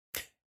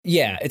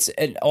 Yeah,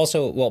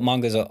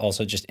 manga's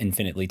also just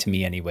infinitely, to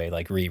me anyway,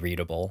 like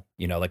rereadable.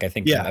 You know, like I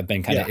think I've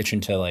been kind of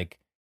itching to like,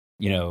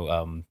 you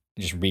know,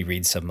 just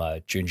reread some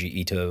Junji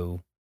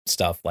Ito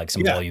stuff, like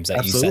some volumes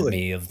that you sent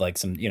me of like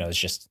some, you know, it's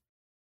just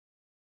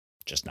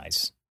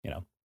nice, you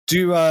know.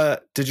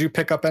 Did you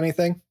pick up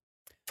anything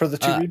for the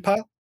 2 read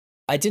pile?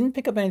 I didn't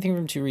pick up anything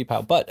from 2 read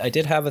pile, but I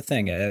did have a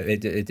thing.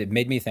 It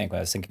made me think when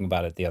I was thinking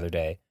about it the other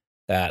day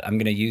that I'm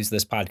going to use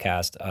this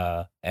podcast,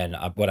 and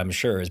what I'm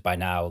sure is by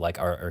now like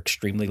our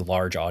extremely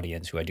large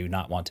audience who I do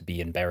not want to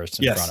be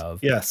embarrassed in front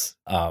of. Yes.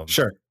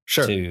 Sure.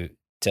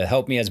 To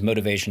help me as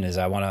motivation is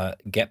I want to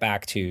get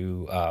back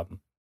to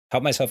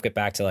help myself get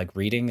back to like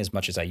reading as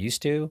much as I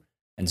used to,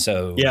 and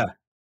so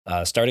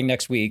starting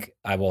next week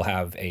I will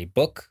have a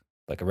book,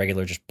 like a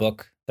regular just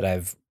book that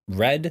I've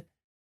read.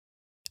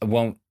 I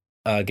won't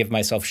give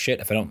myself shit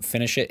if I don't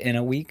finish it in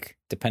a week,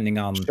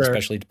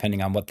 especially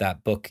depending on what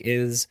that book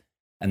is.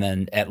 And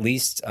then at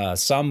least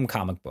some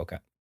comic book,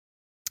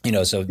 you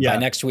know, so by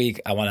next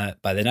week,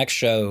 by the next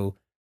show,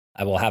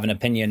 I will have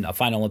a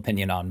final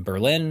opinion on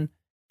Berlin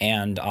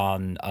and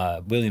on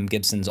William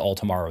Gibson's All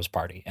Tomorrow's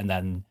Party. And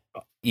then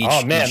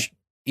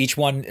each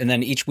one, and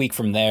then each week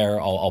from there,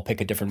 I'll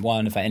pick a different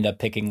one. If I end up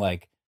picking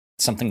like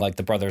something like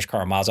the Brothers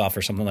Karamazov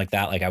or something like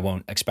that, like I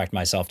won't expect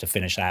myself to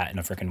finish that in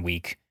a freaking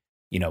week,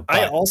 you know. But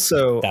I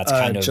also that's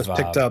kind of just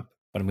picked up.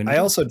 I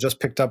also just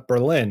picked up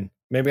Berlin.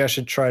 Maybe I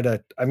should try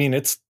to. I mean,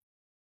 it's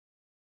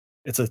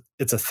a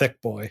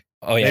thick boy.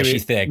 Oh yeah,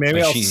 she's thick.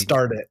 Maybe I'll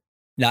start it.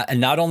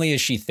 Not only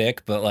is she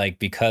thick, but like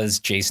because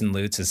Jason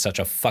Lutz is such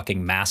a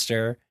fucking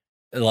master,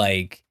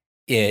 like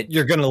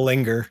you're gonna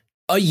linger.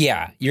 Oh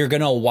yeah, you're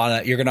gonna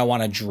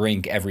wanna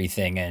drink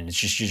everything, and it's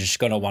just you're just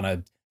gonna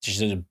wanna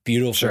just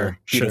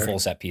beautiful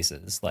set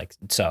pieces. Like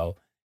so,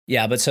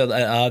 yeah. But so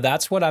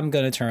that's what I'm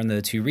gonna turn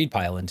the 2 read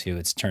pile into.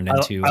 It's turned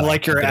into. I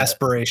like your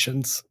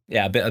aspirations.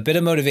 A bit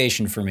of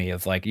motivation for me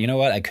of like, you know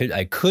what,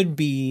 I could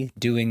be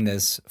doing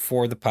this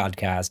for the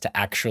podcast to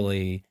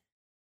actually,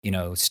 you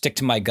know, stick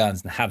to my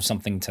guns and have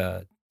something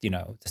to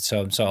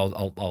so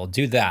I'll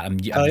do that. I'm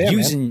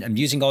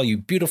using all you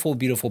beautiful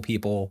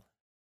people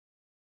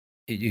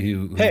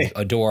who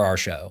adore our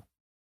show.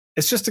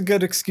 It's just a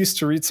good excuse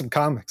to read some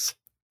comics.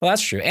 Well,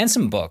 that's true, and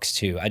some books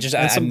too.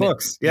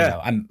 Books. Yeah,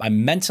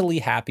 I'm mentally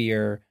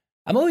happier.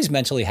 I'm always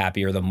mentally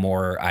happier the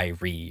more I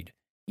read,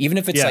 even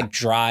if it's like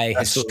dry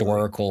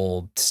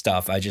historical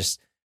stuff.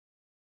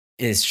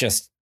 It's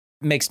just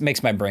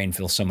makes my brain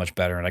feel so much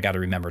better, and I got to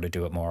remember to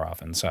do it more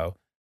often. So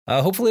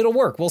hopefully it'll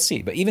work. We'll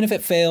see. But even if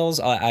it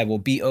fails, I will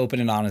be open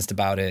and honest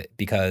about it,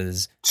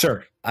 because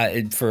sure.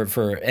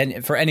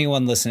 For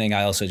anyone listening,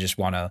 I also just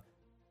want to.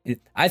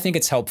 I think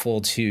it's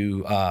helpful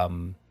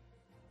to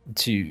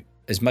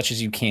as much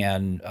as you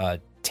can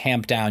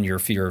tamp down your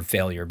fear of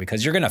failure,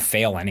 because you're going to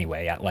fail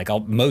anyway at like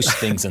most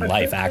things in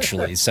life,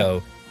 actually.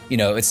 So,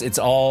 it's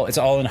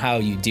all in how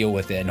you deal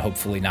with it, and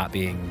hopefully not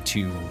being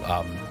too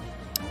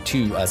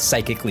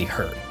psychically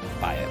hurt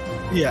by it.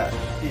 Yeah.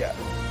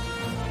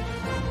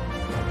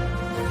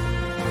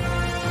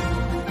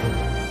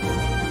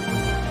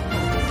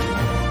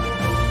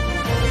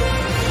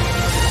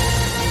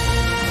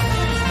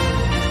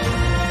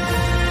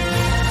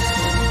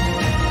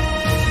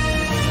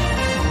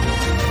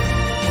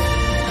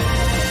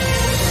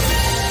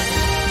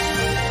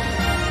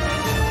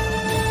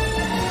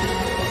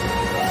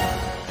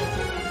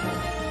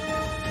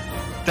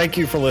 Thank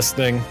you for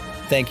listening.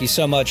 Thank you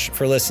so much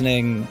for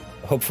listening.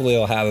 Hopefully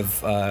I'll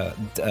have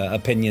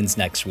opinions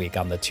next week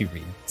on the to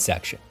read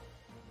section.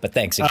 But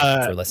thanks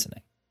again for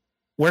listening.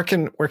 Where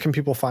can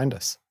people find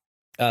us?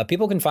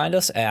 People can find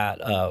us at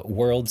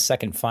World's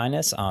Second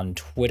Finest on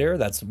Twitter.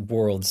 That's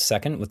World's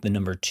Second with the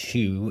number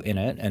 2 in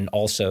it. And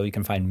also you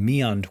can find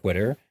me on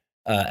Twitter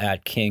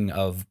at King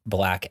of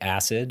Black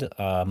Acid.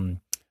 I'm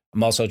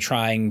also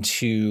trying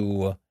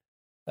to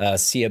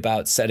see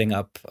about setting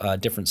up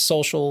different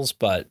socials,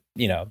 but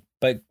keep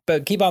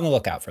on the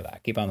lookout for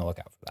that.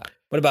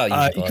 What about you,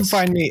 Nicholas? You can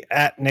find me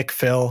at Nick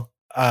Phil,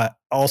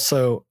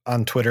 also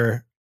on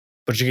Twitter,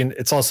 but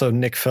it's also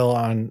Nick Phil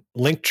on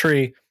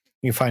Linktree.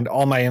 You can find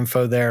all my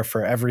info there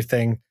for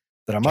everything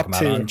that I'm up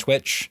to. On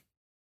Twitch.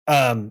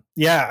 I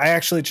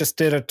actually just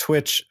did a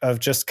Twitch of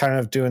just kind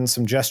of doing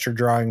some gesture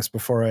drawings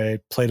before I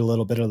played a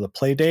little bit of the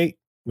Playdate,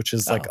 which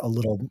is like a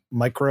little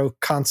micro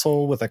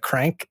console with a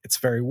crank. It's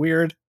very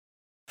weird.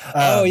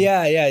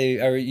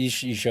 You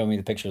showed me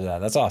the picture of that.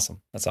 That's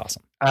awesome.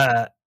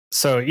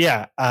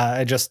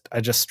 I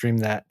just streamed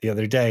that the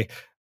other day.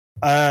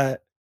 I'm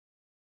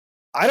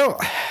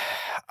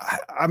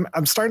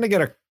starting to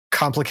get a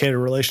complicated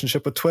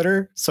relationship with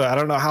Twitter, so I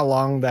don't know how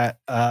long that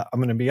I'm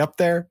going to be up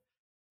there.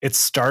 It's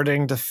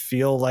starting to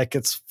feel like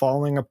it's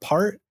falling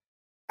apart.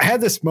 I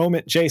had this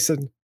moment,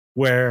 Jason,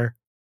 where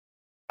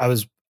I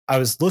was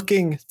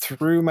looking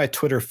through my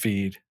Twitter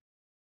feed.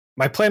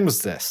 My plan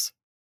was this.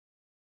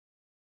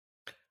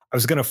 I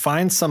was going to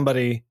find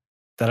somebody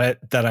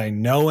that I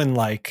know and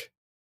like,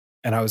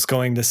 and I was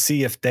going to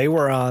see if they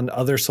were on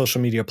other social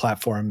media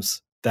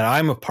platforms that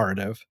I'm a part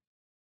of,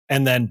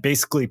 and then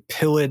basically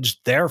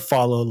pillage their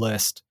follow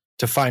list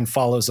to find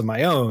follows of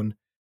my own,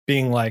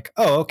 being like,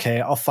 oh,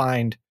 okay, I'll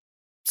find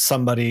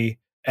somebody,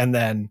 and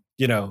then,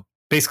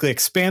 basically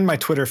expand my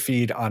Twitter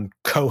feed on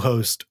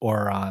co-host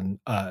or on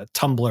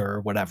Tumblr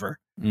or whatever.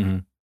 Mm-hmm.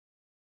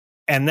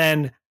 And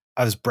then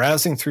I was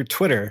browsing through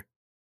Twitter,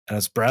 and I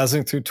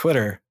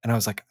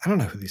was like, I don't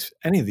know who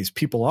any of these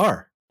people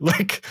are.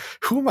 Like,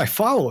 who am I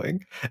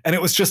following? And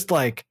it was just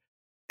like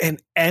an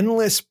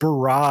endless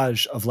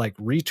barrage of like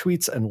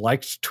retweets and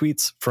liked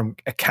tweets from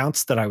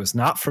accounts that I was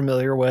not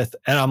familiar with.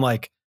 And I'm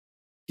like,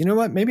 you know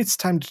what? Maybe it's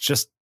time to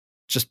just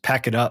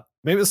pack it up.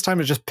 Maybe it's time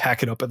to just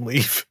pack it up and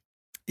leave.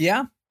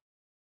 Yeah.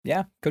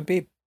 Yeah. Could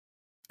be.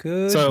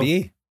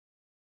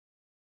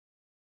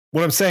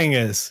 What I'm saying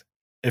is,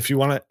 if you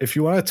want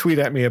to tweet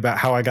at me about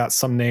how I got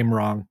some name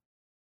wrong,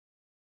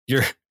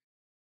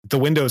 the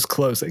window's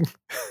closing.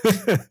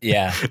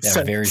 Yeah.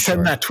 Very short.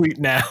 Send that tweet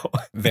now.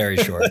 Very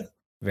short.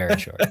 Very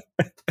short.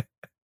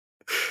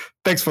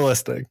 Thanks for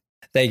listening.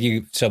 Thank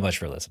you so much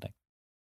for listening.